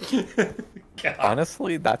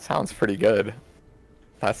 Honestly, that sounds pretty good.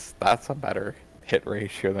 That's a better hit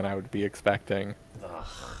ratio than I would be expecting. Ugh.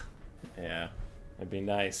 Yeah, it'd be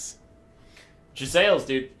nice. Giselles,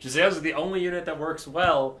 dude. Giselles are the only unit that works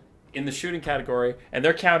well in the shooting category, and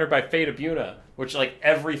they're countered by Fate of Buna, which like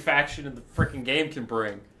every faction in the freaking game can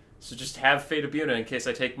bring. So just have Fate of Buna in case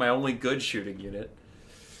I take my only good shooting unit.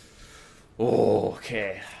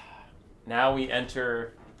 Okay. Now we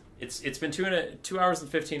enter... It's been 2 hours and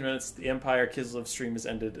 15 minutes. The Empire Kislev stream has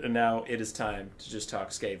ended, and now it is time to just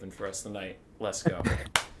talk Skaven for the rest of the night. Let's go.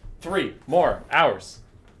 3 more hours.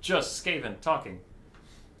 Just Skaven talking.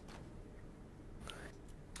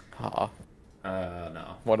 No.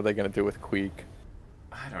 What are they going to do with Queek?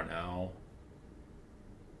 I don't know.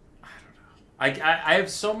 I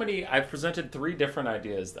have so many... I've presented 3 different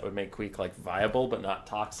ideas that would make Queek, like, viable but not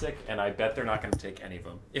toxic, and I bet they're not going to take any of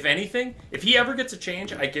them. If anything, if he ever gets a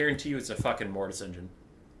change, I guarantee you it's a fucking Mortis engine.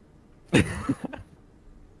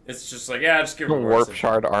 It's just like, yeah, just give The him warp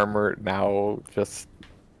shard armor now just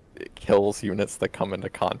it kills units that come into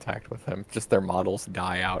contact with him. Just their models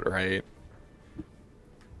die outright.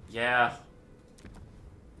 Yeah.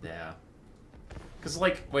 Yeah. Because,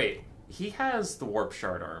 like, wait, he has the warp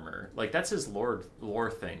shard armor. Like, that's his lore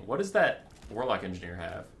thing. What does that warlock engineer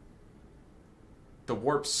have? The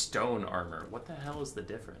warp stone armor. What the hell is the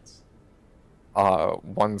difference?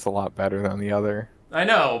 One's a lot better than the other. I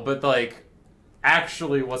know, but, like,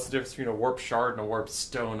 actually, what's the difference between a warp shard and a warp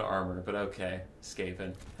stone armor? But okay,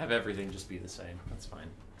 Skaven. Have everything just be the same. That's fine.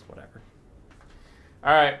 It's whatever.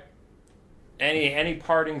 Alright. Any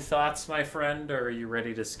parting thoughts, my friend, or are you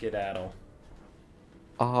ready to skedaddle?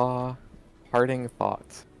 Parting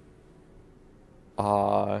thoughts.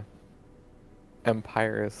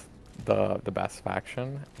 Empire is the best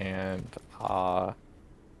faction, and I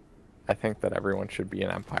think that everyone should be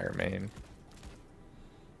an Empire main,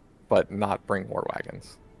 but not bring war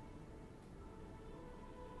wagons.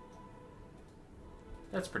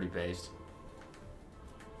 That's pretty based.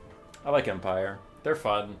 I like Empire. They're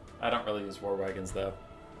fun. I don't really use war wagons, though.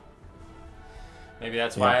 Maybe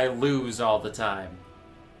that's why I lose all the time.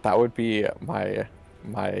 That would be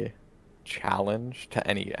my challenge to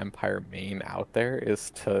any Empire main out there,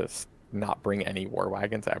 is to not bring any war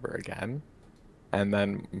wagons ever again. And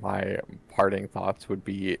then my parting thoughts would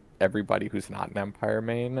be everybody who's not an Empire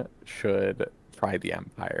main should try the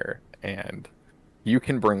Empire. And you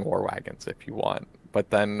can bring war wagons if you want,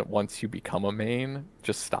 but then once you become a main,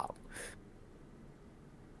 just stop.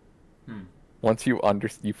 Once you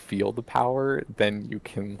feel the power, then you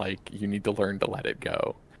can, like, you need to learn to let it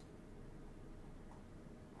go.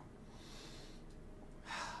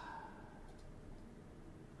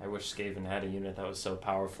 I wish Skaven had a unit that was so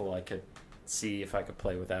powerful I could see if I could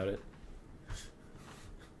play without it.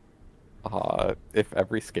 If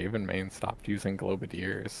every Skaven main stopped using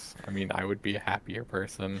Globadiers, I mean, I would be a happier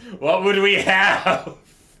person. What would we have?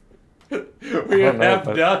 We would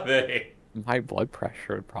have nothing. My blood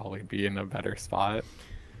pressure would probably be in a better spot.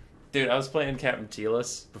 Dude, I was playing Captain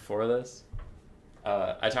Telis before this.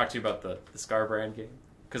 I talked to you about the Scarbrand game,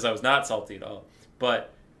 because I was not salty at all.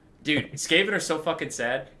 But, dude, Skaven are so fucking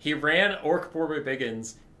sad. He ran Orc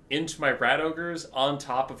Borbiggins into my Rat Ogres on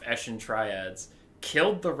top of Eshin Triads,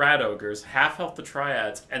 killed the Rat Ogres, half-health the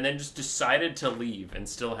Triads, and then just decided to leave and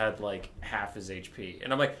still had, like, half his HP.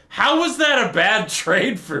 And I'm like, how was that a bad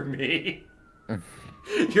trade for me?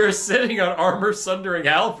 You're sitting on armor-sundering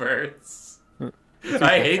halberds. Dude,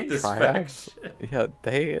 I hate this faction. Yeah,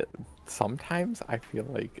 they... Sometimes I feel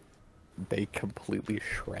like they completely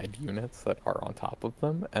shred units that are on top of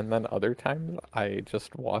them, and then other times I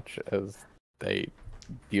just watch as they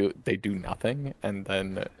do nothing, and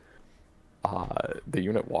then the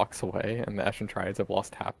unit walks away, and the Eshin Triads have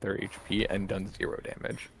lost half their HP and done 0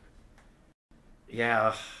 damage.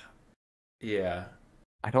 Yeah. Yeah.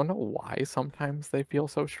 I don't know why sometimes they feel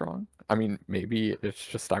so strong. I mean, maybe it's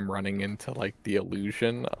just I'm running into, like, the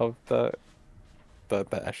illusion of the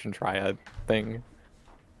Eshin Triad thing.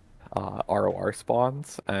 ROR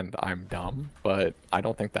spawns, and I'm dumb, but I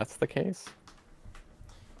don't think that's the case.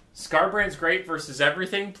 Scarbrand's great versus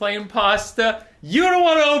everything playing pasta. You don't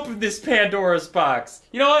want to open this Pandora's box.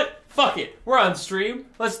 You know what? Fuck it. We're on stream.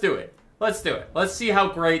 Let's do it. Let's do it. Let's see how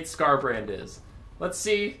great Scarbrand is. Let's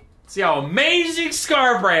see how amazing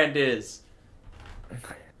Scarbrand is.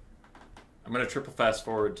 I'm gonna triple fast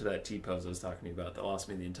forward to that T-pose I was talking to you about that lost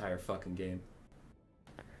me the entire fucking game.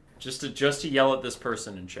 Just to yell at this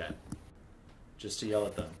person in chat. Just to yell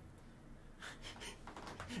at them.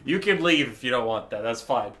 You can leave if you don't want that. That's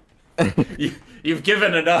fine. You've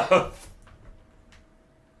given enough.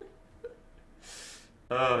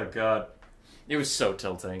 Oh, God. It was so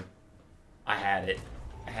tilting. I had it.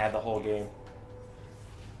 I had the whole game.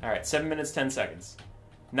 Alright, 7 minutes, 10 seconds.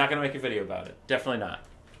 Not gonna make a video about it. Definitely not.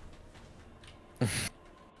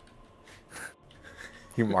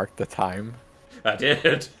 You marked the time? I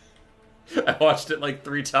did. I watched it like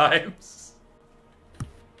 3 times.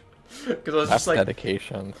 Because I was just like...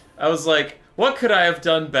 dedication. I was like, what could I have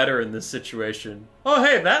done better in this situation? Oh,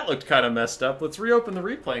 hey, that looked kind of messed up. Let's reopen the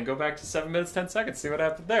replay and go back to 7 minutes, 10 seconds, see what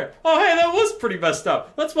happened there. Oh, hey, that was pretty messed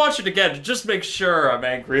up. Let's watch it again to just make sure I'm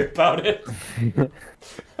angry about it.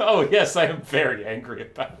 Oh, yes, I am very angry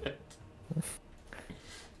about it.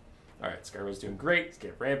 Alright, Scarborough's doing great. He's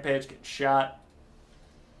getting rampage, getting shot.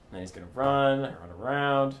 And then he's going to run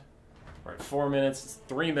around. We're at 4 minutes. It's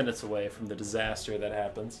 3 minutes away from the disaster that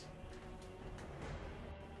happens.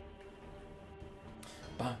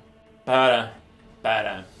 Ba-da,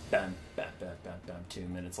 ba-da, bam, bam, bam, bam, bam. 2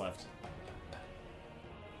 minutes left.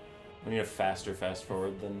 We need a faster fast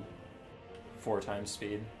forward than 4 times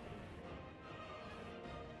speed.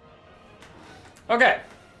 Okay.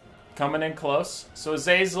 Coming in close. So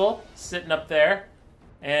Azazel sitting up there.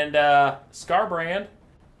 And Scarbrand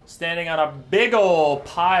standing on a big ol'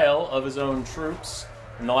 pile of his own troops.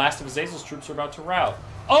 And the last of Azazel's troops are about to rout.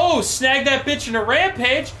 Oh, snag that bitch in a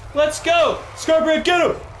rampage. Let's go. Scarbrand, get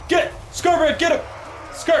him. Scarbrand, get him.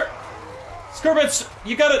 Scarbrand,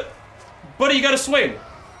 you gotta... Buddy, you gotta swing.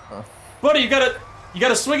 Buddy, you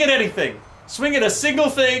gotta swing at anything. Swing at a single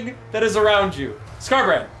thing that is around you.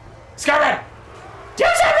 Scarbrand! Do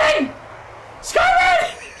something!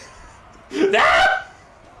 Scarbrand! No!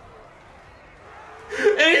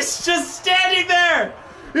 He's just standing there!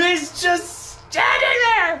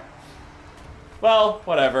 Well,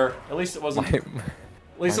 whatever. At least it wasn't... At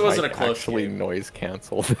least it wasn't a close actually game. noise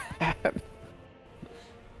canceled. At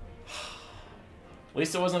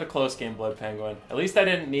least it wasn't a close game, BloodPenguin. At least I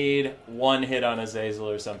didn't need 1 hit on Azazel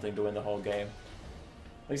or something to win the whole game.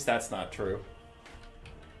 At least that's not true.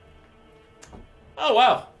 Oh,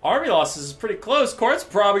 wow. Army losses is pretty close. Court's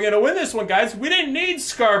probably going to win this one, guys. We didn't need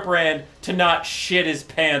Scarbrand to not shit his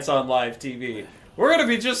pants on live TV. We're going to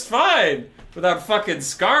be just fine without fucking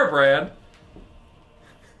Scarbrand.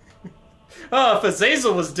 Oh, if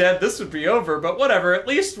Azazel was dead, this would be over, but whatever. At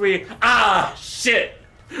least we... Ah, shit.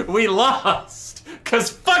 We lost. Because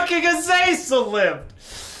fucking Azazel lived.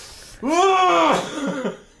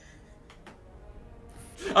 Whoa.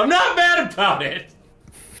 I'm not mad about it.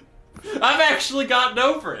 I've actually gotten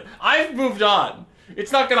over it. I've moved on.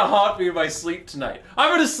 It's not gonna haunt me in my sleep tonight. I'm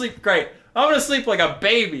gonna sleep great. I'm gonna sleep like a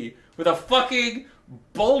baby with a fucking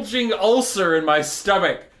bulging ulcer in my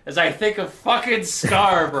stomach as I think of fucking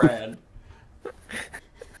Scarbrand.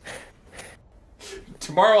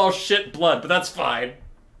 Tomorrow I'll shit blood, but that's fine.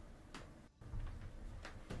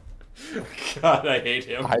 God, I hate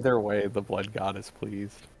him. Either way, the blood god is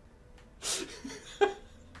pleased.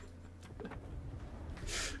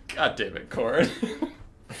 God damn it, Corrin.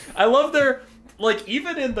 I love their, like,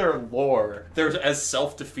 even in their lore, they're as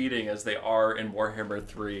self-defeating as they are in Warhammer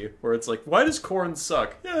 3, where it's like, why does Corrin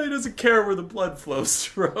suck? Yeah, he doesn't care where the blood flows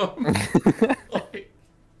from. Like,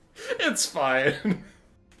 it's fine.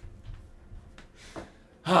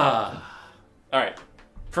 Alright,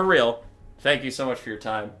 for real, thank you so much for your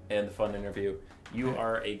time and the fun interview. You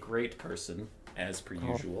are a great person, as per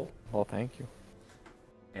usual. Well, thank you.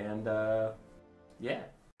 And, yeah.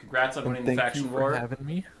 Congrats on winning the Thank faction you war. for having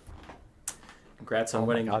me. Congrats on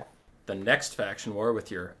winning the next faction war with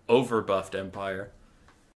your overbuffed empire.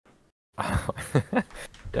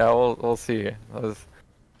 Yeah, we'll see.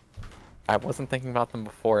 I wasn't thinking about them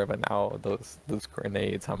before, but now those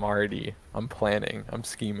grenades, I'm planning, I'm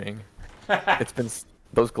scheming. It's been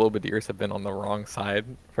those Globadiers have been on the wrong side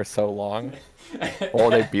for so long. Or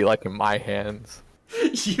they'd be like in my hands.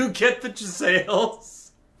 You get the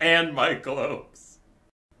Giselles and my globes.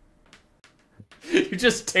 You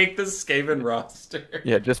just take the Skaven roster.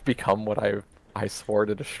 Yeah, just become what I swore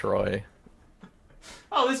to destroy.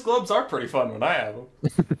 Oh, these globes are pretty fun when I have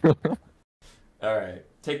them. Alright,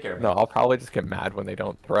 take care, man. No, I'll probably just get mad when they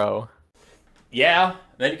don't throw. Yeah,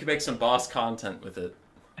 then you can make some boss content with it.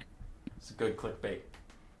 It's a good clickbait.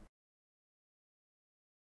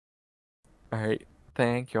 Alright,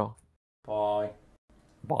 thank you. Bye.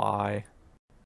 Bye.